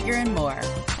Hilfiger and more.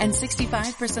 And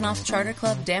 65% off Charter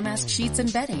Club damask sheets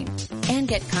and bedding. And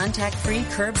get contact-free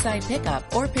curbside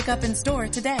pickup or pickup in store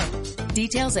today.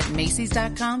 Details at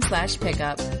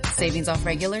Macys.com/pickup. Savings off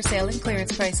regular sale and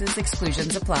clearance prices.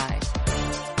 Exclusions apply.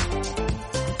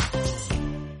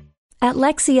 At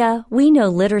Lexia, we know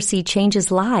literacy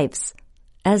changes lives.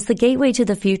 As the gateway to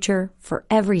the future for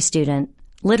every student,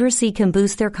 literacy can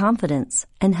boost their confidence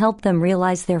and help them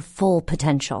realize their full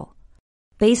potential.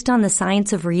 Based on the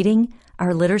science of reading,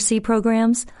 our literacy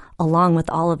programs, along with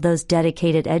all of those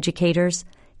dedicated educators,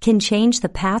 can change the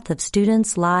path of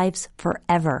students' lives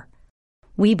forever.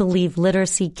 We believe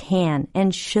literacy can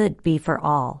and should be for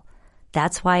all.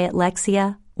 That's why at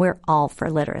Lexia, we're all for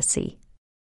literacy.